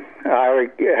 Lynn, I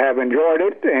have enjoyed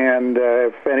it, and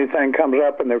if anything comes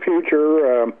up in the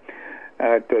future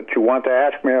that you want to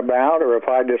ask me about, or if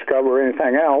I discover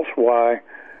anything else, why...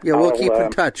 Yeah, we'll keep in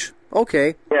touch.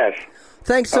 Okay. Yes.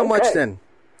 Thanks so much, then.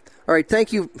 All right,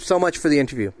 thank you so much for the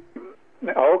interview.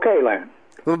 Okay, Lynn.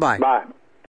 Bye-bye. Bye.